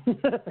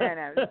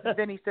 No,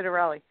 Vinny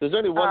Citarelli. There's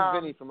only one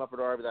Vinny from Upper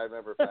Darby that I've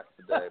ever met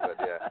today,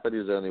 but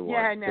he's only one.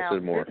 Yeah, no.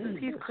 More.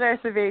 He's class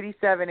of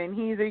 87, and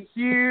he's a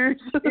huge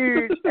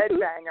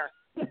headbanger.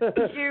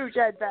 Huge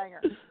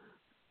headbanger.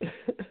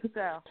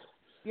 So,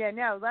 yeah,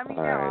 no, let me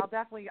know.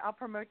 Right. I'll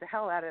promote the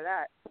hell out of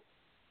that.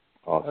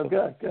 Awesome. Oh,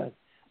 good.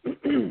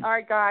 All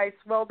right, guys.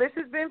 Well, this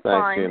has been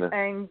fun,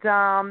 and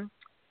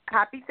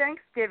happy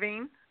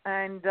Thanksgiving.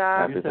 And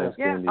happy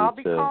Thanksgiving I'll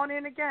be calling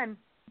in again.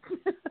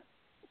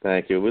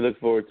 Thank you. We look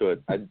forward to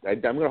it. I'm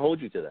going to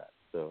hold you to that.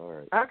 So, all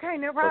right. Okay,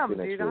 no problem,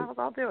 dude.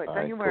 I'll do it.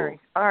 Don't you worry.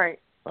 Cool. All right.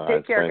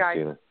 Take care, thanks, guys.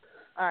 Gina.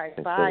 All right.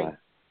 Thanks, bye. Bye-bye.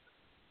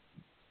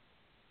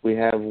 We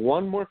have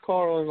one more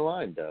caller on the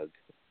line, Doug.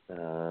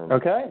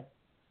 Okay.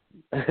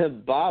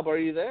 Bob, are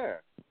you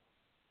there?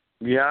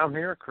 Yeah, I'm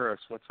here, Chris.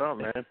 What's up,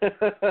 man?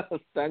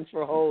 Thanks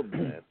for holding,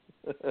 man.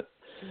 It's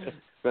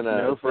been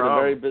a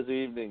very busy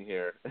evening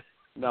here.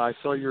 No, I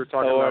saw you were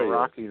talking about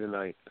Rocky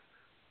tonight.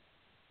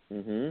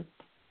 Mm-hmm.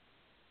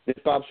 It's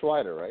Bob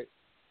Schweider, right?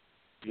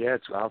 Yeah,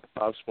 it's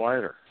Bob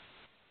Schweider.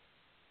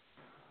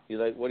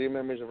 What are your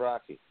memories of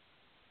Rocky?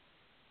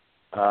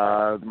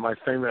 My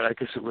favorite, I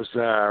guess it was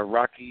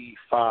Rocky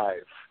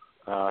V,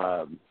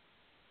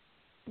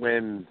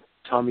 when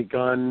Tommy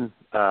Gunn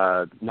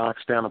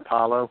knocks down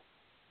Apollo,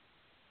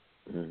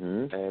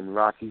 and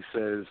Rocky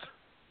says,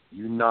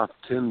 "You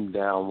knocked him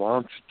down. Why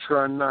don't you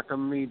try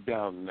knocking me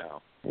down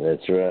now?"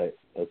 That's right.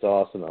 That's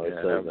awesome. I always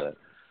say that.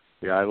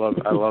 Yeah, I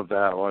love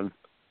that one.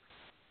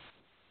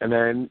 And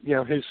then,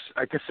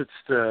 I guess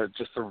it's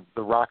just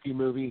the Rocky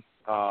movie,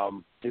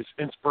 his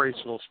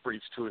inspirational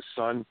speech to his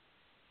son.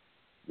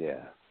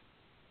 Yeah.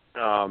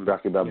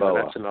 Rocky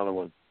Balboa. That's another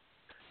one.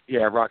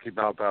 Yeah, Rocky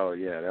Balboa.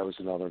 Yeah, that was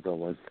another good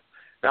one.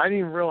 I didn't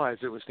even realize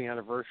it was the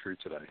anniversary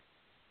today.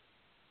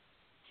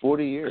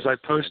 40 years. Because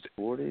I posted.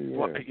 40 years.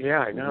 Well, yeah,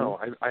 I know.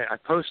 I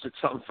posted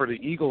something for the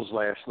Eagles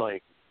last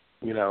night.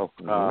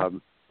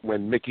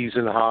 When Mickey's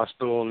in the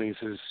hospital and he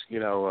says,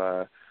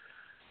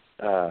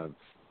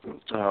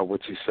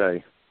 what's he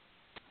say?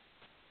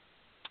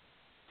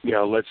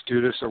 Let's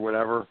do this or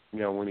whatever.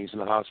 When he's in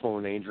the hospital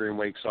and Adrian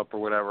wakes up or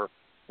whatever.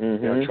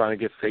 Trying to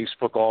get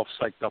Facebook all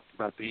psyched up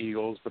about the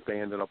Eagles, but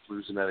they ended up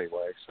losing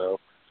anyway. So,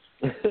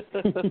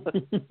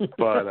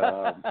 but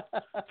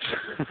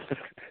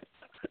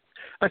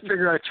I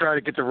figured I'd try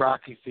to get the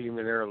Rocky theme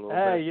in there a little bit.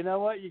 Hey, you know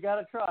what? You got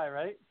to try,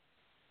 right?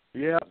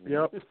 Yep.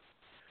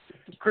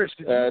 Chris,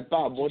 did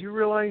you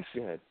realize?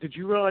 Did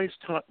you realize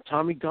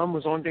Tommy Gunn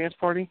was on Dance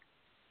Party?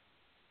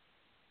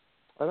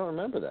 I don't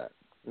remember that.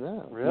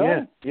 No.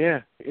 Really?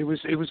 Yeah. It was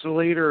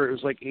later. It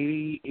was like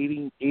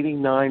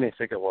 89, I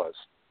think it was.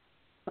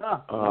 Huh.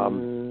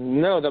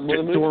 No,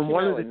 during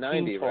one of the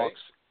 90, team right? talks.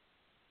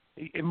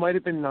 It might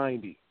have been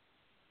 90.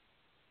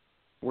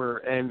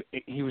 And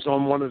he was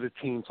on one of the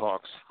team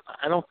talks.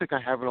 I don't think I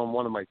have it on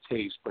one of my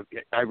tapes, but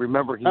I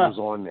remember he was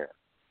on there.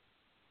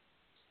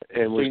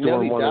 And was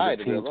doing one of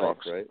the team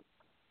talks. Right?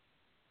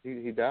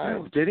 He died.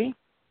 Oh, did he?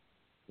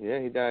 Yeah,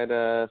 he died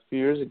a few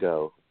years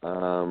ago.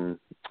 I'm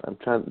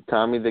trying.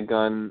 Tommy the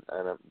Gun.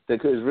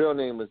 His real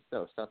name was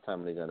it's not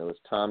Tommy the Gun. It was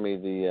Tommy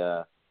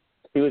the.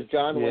 He was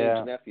John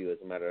Wayne's nephew, as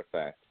a matter of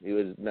fact. He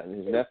was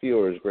his nephew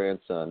or his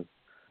grandson.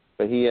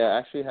 But he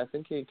I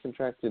think he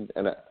contracted,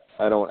 and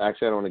I don't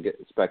want to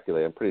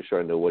speculate. I'm pretty sure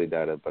I know what he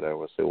died of, but I don't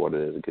want to say what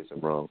it is in case I'm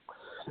wrong.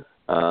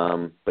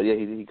 But yeah,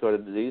 he caught a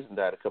disease and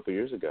died a couple of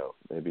years ago,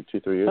 maybe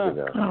 2-3 years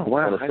ago. Oh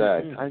wow! Kind of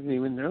sad. I didn't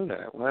even know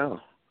that. Wow.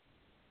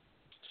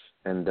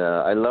 And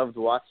I loved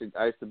watching.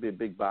 I used to be a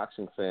big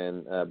boxing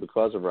fan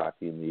because of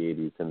Rocky in the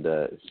 80s, and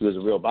he was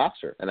a real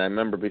boxer. And I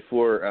remember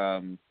before,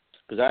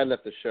 because I had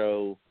left the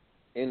show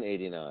in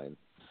 '89,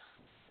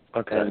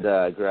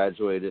 and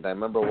graduated. I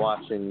remember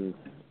watching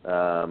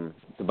the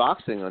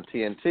boxing on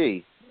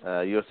TNT,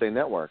 USA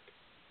Network,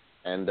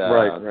 and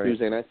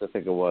Tuesday nights I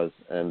think it was.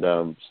 And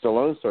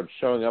Stallone started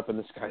showing up in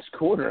this guy's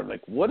corner. I'm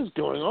like, what is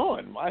going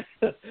on? Why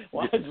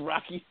is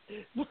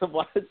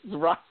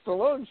Rock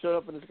Stallone showing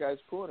up in this guy's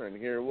corner? And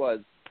here it was,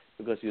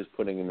 because he was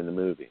putting him in the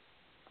movie.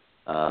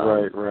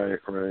 Right.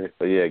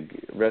 But yeah,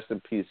 rest in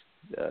peace,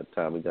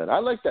 Tommy Gunn. I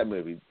like that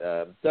movie.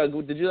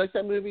 Doug, did you like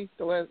that movie,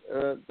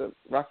 the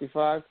Rocky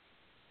V?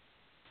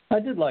 I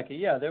did like it.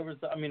 Yeah, there was.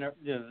 I mean,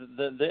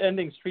 the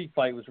ending street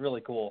fight was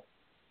really cool.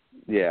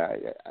 Yeah,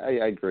 I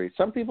agree.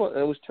 Some people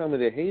always tell me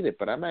they hate it,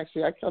 but I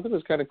thought it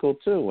was kind of cool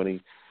too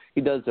when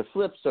he does the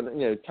flips.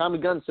 On, Tommy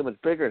Gunn's so much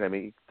bigger than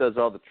him. He does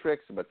all the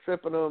tricks about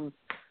tripping him.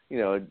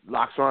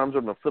 Locks arms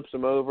with him and flips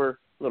him over.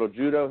 A little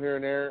judo here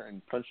and there,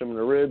 and punch him in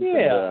the ribs.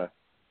 Yeah. And,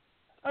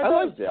 I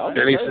liked it. It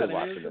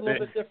was a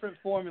little bit different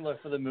formula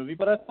for the movie,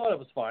 but I thought it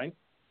was fine.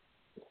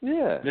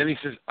 Yeah. Then he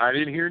says, "I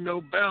didn't hear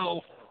no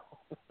bell."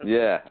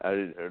 Yeah, I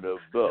didn't hear no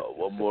bell.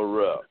 One more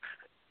round.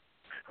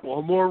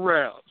 One more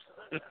round.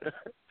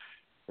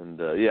 And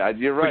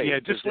you're right. But yeah,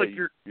 just like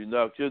you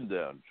knocked him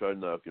down, try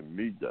knocking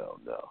me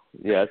down now.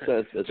 Yeah,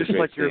 that's just a great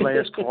like your scene.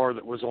 last caller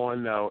that was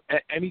on. Though,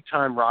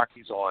 anytime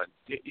Rocky's on,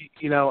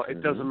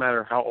 it doesn't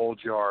matter how old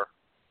you are.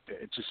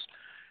 It's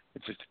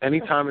just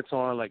anytime it's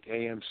on, like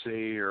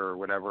AMC or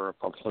whatever. If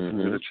I'm flipping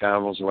through the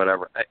channels or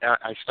whatever,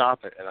 I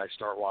stop it and I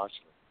start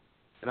watching it.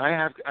 And I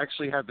have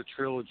actually had the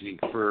trilogy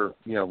for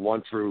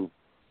 1 through,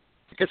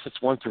 I guess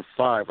it's 1 through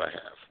 5. I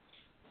have.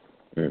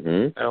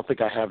 Mm-hmm. I don't think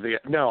I have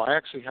I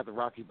actually have the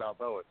Rocky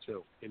Balboa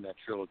too in that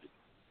trilogy.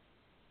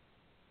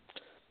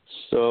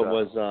 So it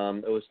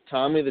was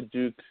Tommy the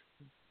Duke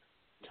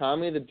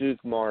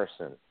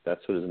Morrison.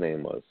 That's what his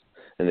name was,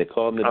 and they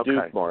called him the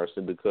Duke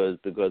Morrison because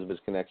of his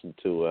connection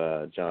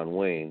to John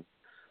Wayne.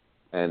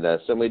 And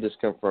somebody just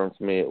confirmed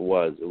to me it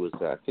was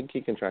I think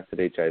he contracted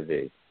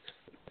HIV,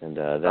 and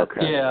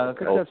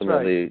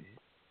ultimately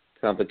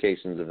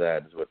complications of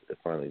that is what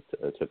finally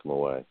took him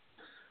away.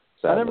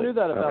 Sadly. I never knew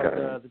that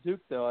about the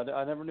Duke, though.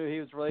 I never knew he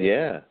was related.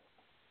 Yeah.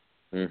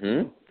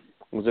 Mhm.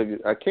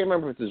 I can't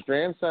remember if it's his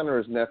grandson or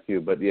his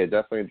nephew, but yeah,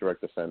 definitely a direct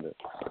descendant.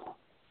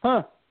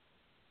 Huh.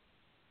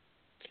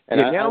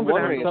 And I'm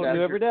wondering something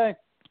new every day.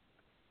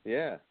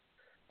 Yeah,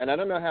 and I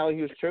don't know how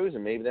he was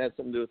chosen. Maybe that had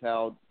something to do with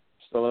how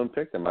Stallone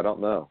picked him. I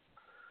don't know.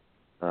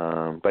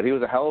 But he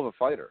was a hell of a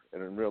fighter,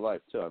 and in real life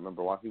too. I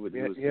remember I always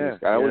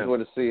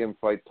wanted to see him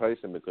fight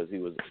Tyson because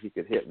he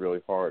could hit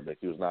really hard. Like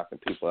he was knocking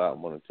people out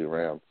in 1 or 2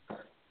 rounds.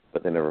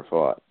 But they never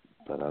fought.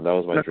 But that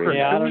was my dream.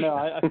 Yeah, I don't know.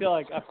 I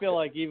feel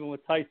like even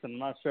with Tyson, I'm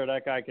not sure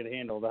that guy could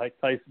handle that.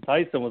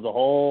 Tyson was a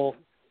whole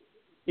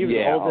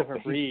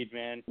different breed,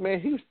 man. Man,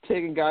 he was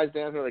taking guys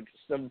down here like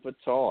 7 foot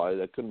tall.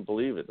 I couldn't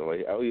believe it. It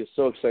was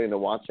so exciting to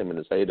watch him in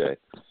his heyday.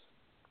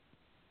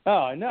 Oh,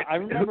 I know. I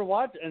remember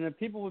watching, and then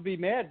people would be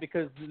mad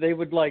because they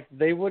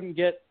wouldn't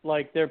get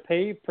like their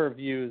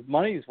pay-per-view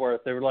money's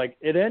worth. They were like,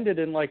 it ended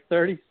in like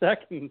 30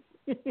 seconds.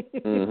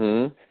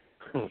 Mhm.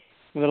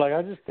 And they're like,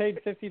 I just paid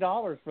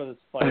 $50 for this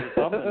fight or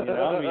something,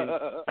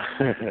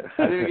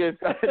 I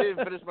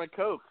didn't finish my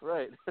Coke,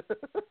 right?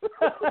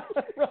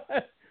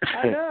 Right.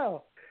 I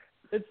know.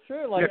 It's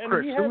true. Like, and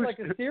Chris, he had like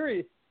a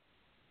series.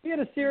 He had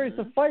a series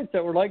of fights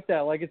that were like that.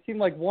 Like it seemed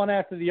like one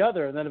after the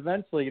other, and then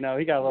eventually, he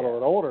got a little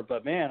bit older.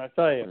 But man, I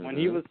tell you,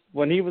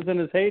 when he was in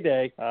his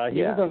heyday,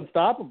 he was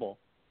unstoppable.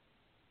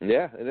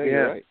 Yeah,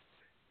 you're right.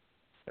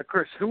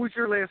 Chris, who was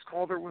your last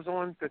call that was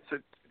on? That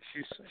said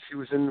she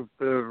was in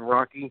the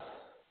Rocky.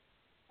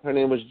 Her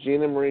name was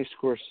Gina Marie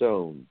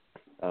Scorsone.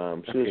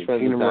 She was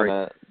friends with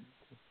Donna.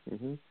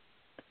 Mm-hmm.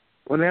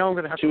 Well, now I'm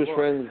going to have to look.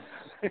 Friends.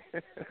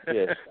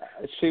 Yes,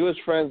 she was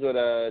friends with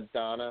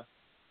Donna,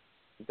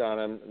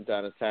 Tara,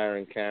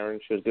 and Karen.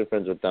 She was good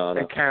friends with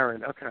Donna. And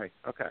Karen, okay.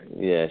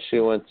 Yeah, she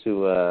went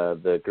to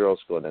the girls'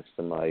 school next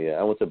to my.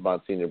 I went to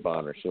Monsignor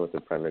Bonner. She went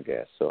to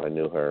Prendergast, so I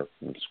knew her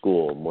from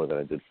school more than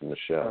I did from the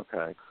show.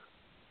 Okay.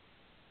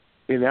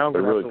 Yeah, now I'm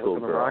going to have to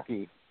look at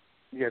Rocky.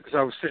 Yeah, because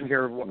I was sitting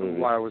here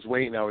while I was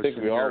waiting. I was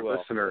sitting here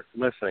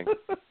listening.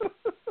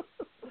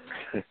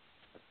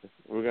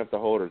 We're going to have to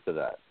hold her to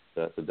that.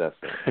 That's a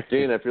definite.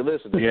 Gina, if you're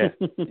listening,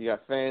 you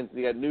got fans.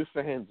 You got new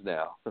fans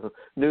now.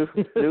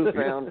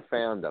 Newfound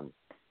fandom.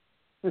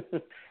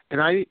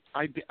 And I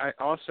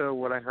also,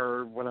 what I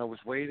heard when I was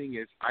waiting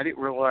is I didn't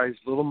realize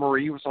Little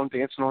Marie was on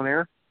Dancing on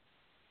Air.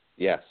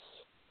 Yes.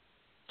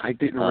 I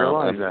didn't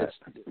realize that.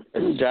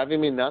 It's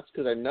driving me nuts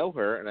because I know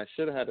her, and I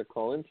should have had her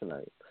call in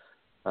tonight.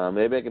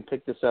 Maybe I can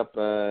pick this up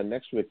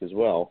next week as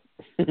well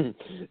and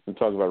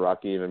talk about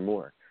Rocky even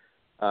more.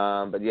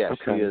 But yeah,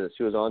 okay.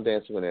 She was on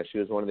Dancing with Nash. She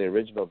was one of the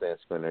original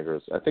Dancing with Nash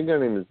girls. I think her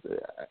name is,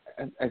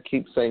 I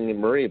keep saying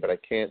Marie, but I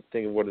can't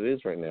think of what it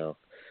is right now.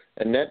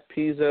 Annette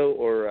Pizzo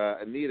or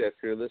Anita, if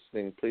you're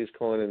listening, please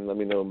call in and let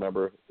me know.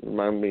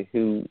 Remind me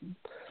who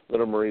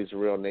Little Marie's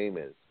real name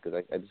is,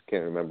 because I just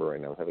can't remember right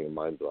now. I'm having a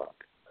mind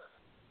block.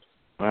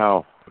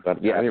 Wow.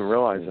 But, yeah, I didn't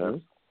realize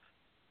that.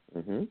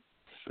 Mm-hmm.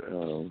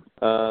 So.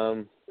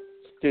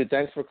 Dude,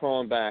 thanks for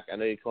calling back. I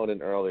know you called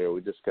in earlier.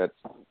 We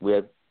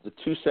had the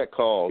 2 set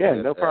calls. Yeah,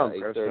 no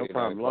problem, Chris. No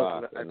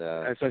problem.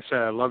 As I said,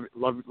 I love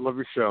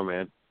your show,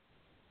 man.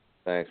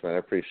 Thanks, man. I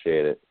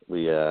appreciate it.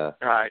 We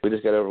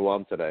just got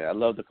overwhelmed today. I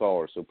love the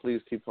callers, so please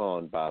keep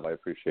calling, Bob. I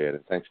appreciate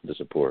it. Thanks for the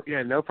support.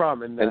 Yeah, no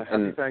problem. And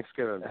happy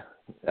Thanksgiving.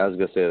 I was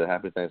going to say that.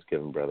 Happy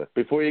Thanksgiving, brother.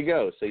 Before you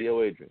go, say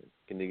yo, Adrian.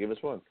 Can you give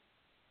us one?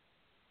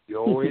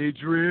 Yo,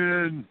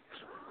 Adrian.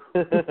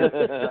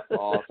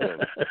 Awesome.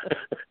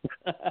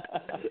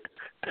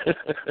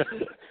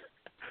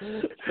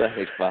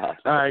 Thanks, Bob.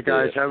 All right,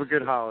 guys. Have a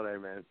good holiday,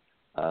 man.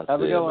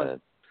 Have a good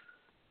one.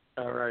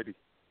 All righty.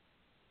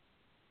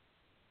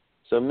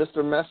 So,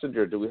 Mr.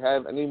 Messenger, do we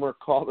have any more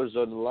callers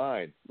on the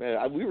line?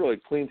 Man, we really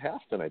cleaned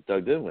house tonight,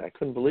 Doug, didn't we? I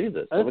couldn't believe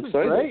this. I'm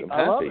excited. Great. I'm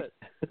happy. I love it.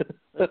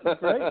 This is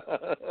great.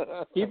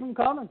 Keep them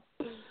coming.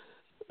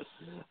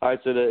 All right,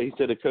 so he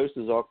said the coast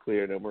is all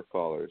clear, no more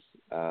callers.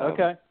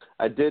 Okay.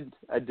 I did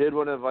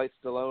want to invite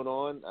Stallone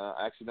on.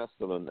 Actually, not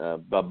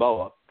Stallone,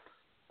 Balboa.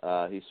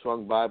 He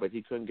swung by, but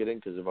he couldn't get in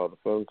because of all the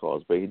phone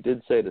calls. But he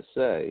did say,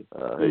 hey,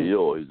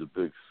 yo, he's a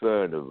big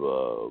fan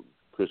of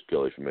Chris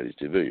Kelly from 80's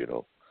TV, you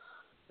know.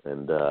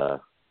 And I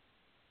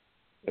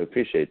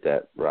appreciate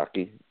that,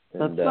 Rocky.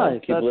 And, that's nice.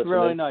 That's listening.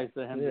 Really nice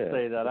of him to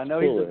say that. I know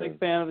he's a big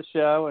fan of the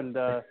show, and,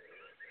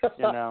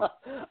 you know.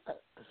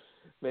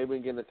 Maybe we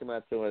can get to come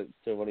out to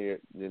one of your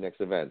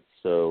next events.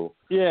 So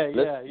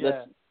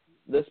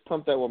let's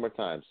pump that one more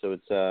time. So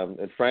it's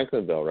in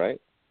Franklinville, right?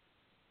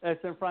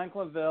 It's in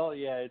Franklinville.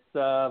 Yeah, it's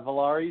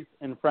Valari's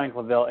in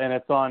Franklinville, and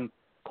it's on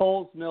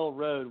Coles Mill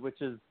Road,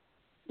 which is,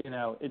 you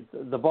know,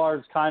 the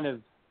bar's kind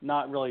of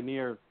not really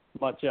near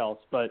much else,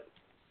 but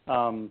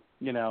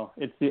you know,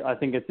 I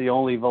think it's the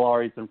only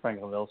Valari's in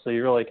Franklinville, so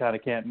you really kind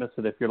of can't miss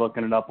it if you're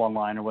looking it up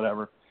online or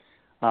whatever.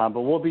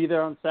 But we'll be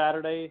there on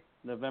Saturday,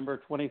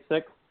 November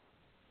 26th.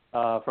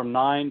 From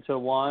 9 to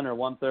 1 or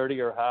 1:30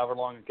 or however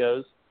long it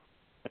goes.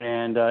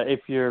 And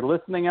if you're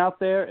listening out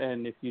there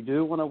and if you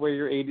do want to wear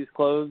your 80s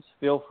clothes,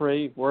 feel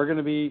free. We're going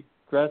to be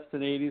dressed in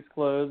 80s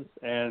clothes,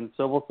 and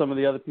so will some of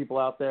the other people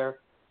out there.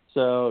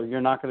 So you're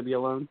not going to be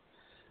alone.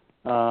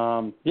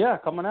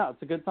 Coming out.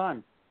 It's a good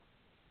time.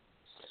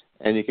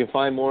 And you can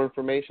find more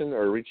information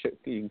or you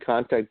can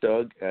contact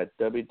Doug at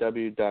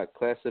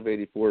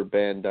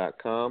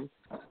www.class84band.com.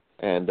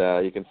 And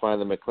you can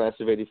find them at Class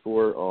of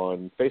 84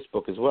 on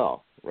Facebook as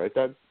well. Right,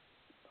 Doug?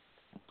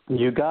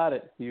 You got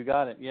it.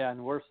 Yeah,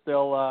 and we're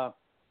still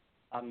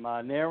I'm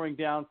narrowing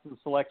down some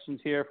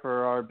selections here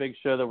for our big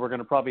show that we're going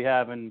to probably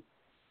have in,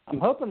 I'm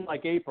hoping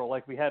like April,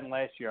 like we had in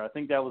last year. I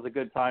think that was a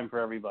good time for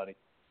everybody.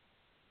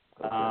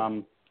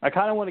 Okay. I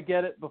kind of want to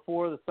get it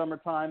before the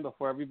summertime,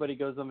 before everybody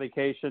goes on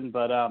vacation.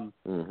 But,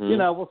 you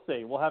know, we'll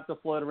see. We'll have to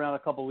float around a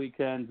couple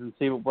weekends and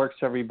see what works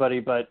for everybody.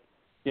 But,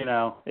 you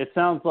know, it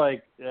sounds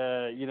like,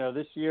 you know,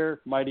 this year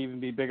might even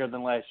be bigger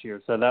than last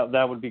year. So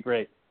that would be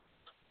great.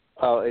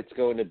 Oh, it's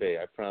going to be.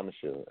 I promise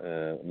you.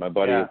 My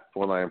buddy at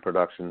Four Lion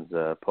Productions,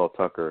 Paul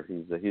Tucker,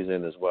 he's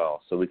in as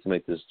well. So we can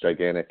make this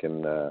gigantic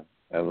and a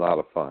lot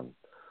of fun.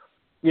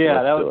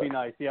 Yeah, that would be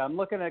nice. Yeah, I'm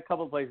looking at a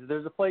couple of places.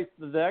 There's a place,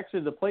 actually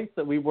the place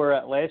that we were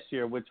at last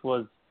year, which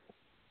was,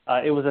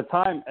 it was at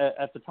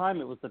the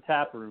time it was the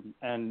tap room,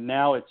 and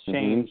now it's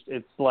changed. Mm-hmm.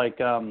 It's like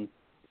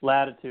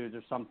Latitudes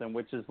or something,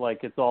 which is like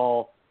it's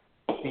all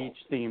beach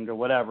themed or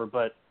whatever.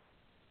 But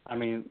I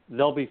mean,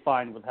 they'll be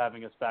fine with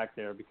having us back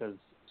there because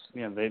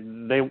you know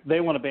they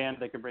want a band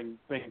they can bring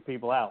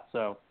people out.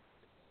 So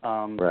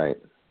right.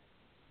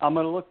 I'm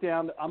gonna look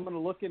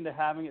into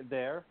having it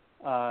there.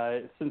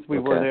 Since we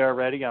were there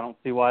already, I don't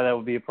see why that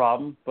would be a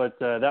problem. But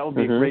that would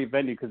be a great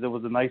venue because it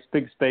was a nice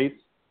big space,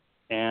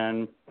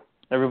 and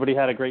everybody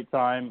had a great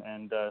time.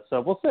 And so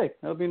we'll see.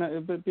 It would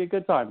be a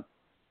good time.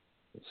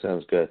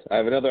 Sounds good. I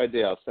have another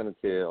idea. I'll send it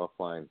to you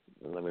offline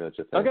and let me know what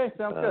you think. Okay,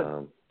 sounds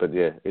good. But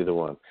yeah, either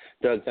one.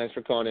 Doug, thanks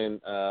for calling in.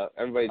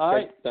 Everybody,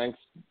 thanks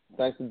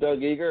to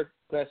Doug Eager,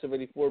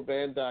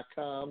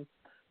 class84band.com.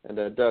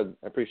 And Doug,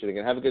 I appreciate it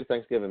again. Have a good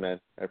Thanksgiving, man.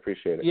 I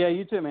appreciate it. Yeah,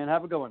 you too, man.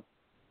 Have a good one.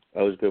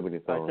 Always good when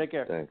you phone. All right, take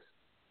care. Thanks.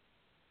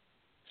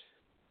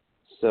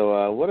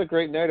 So what a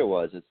great night it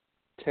was. It's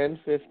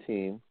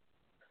 10:15.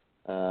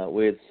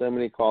 We had so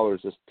many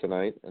callers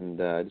tonight,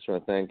 and I just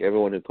want to thank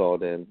everyone who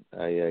called in.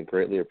 I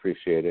greatly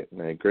appreciate it,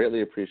 and I greatly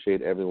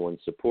appreciate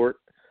everyone's support.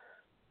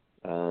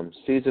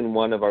 Season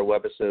 1 of our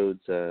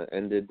webisodes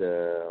ended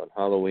on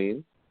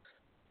Halloween,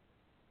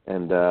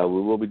 And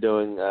we will be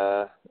doing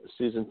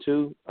season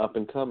 2 up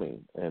and coming.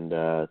 And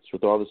it's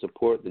with all the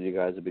support that you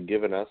guys have been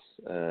giving us,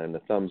 and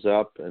the thumbs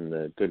up and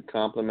the good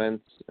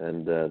compliments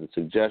and the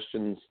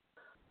suggestions.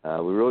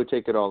 We really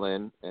take it all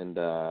in, and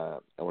I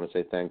want to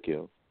say thank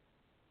you.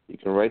 You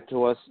can write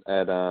to us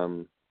at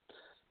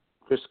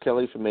Chris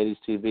Kelly from 80's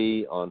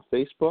TV on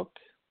Facebook.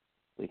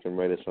 You can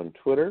write us on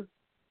Twitter.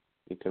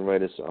 You can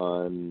write us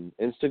on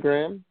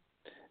Instagram.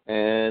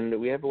 And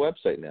we have a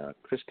website now,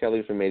 Chris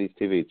Kelly from 80's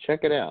TV. Check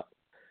it out.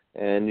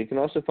 And you can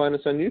also find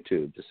us on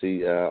YouTube to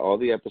see all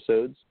the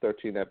episodes,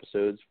 13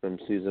 episodes from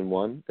Season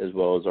 1, as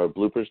well as our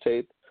bloopers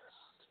tape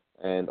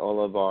and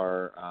all of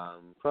our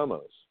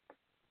promos.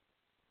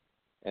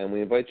 And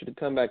we invite you to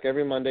come back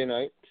every Monday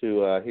night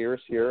to hear us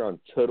here on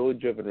Totally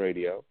Driven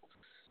Radio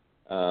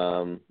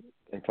and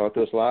talk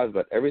to us live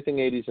about everything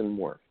 80s and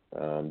more.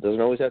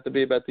 Doesn't always have to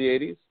be about the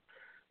 80s.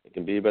 It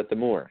can be about the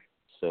more.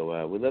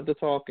 So we love to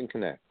talk and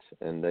connect.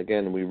 And,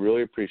 again, we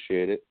really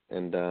appreciate it.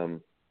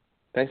 And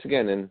thanks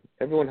again. And,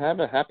 everyone, have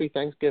a happy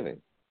Thanksgiving.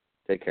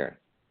 Take care.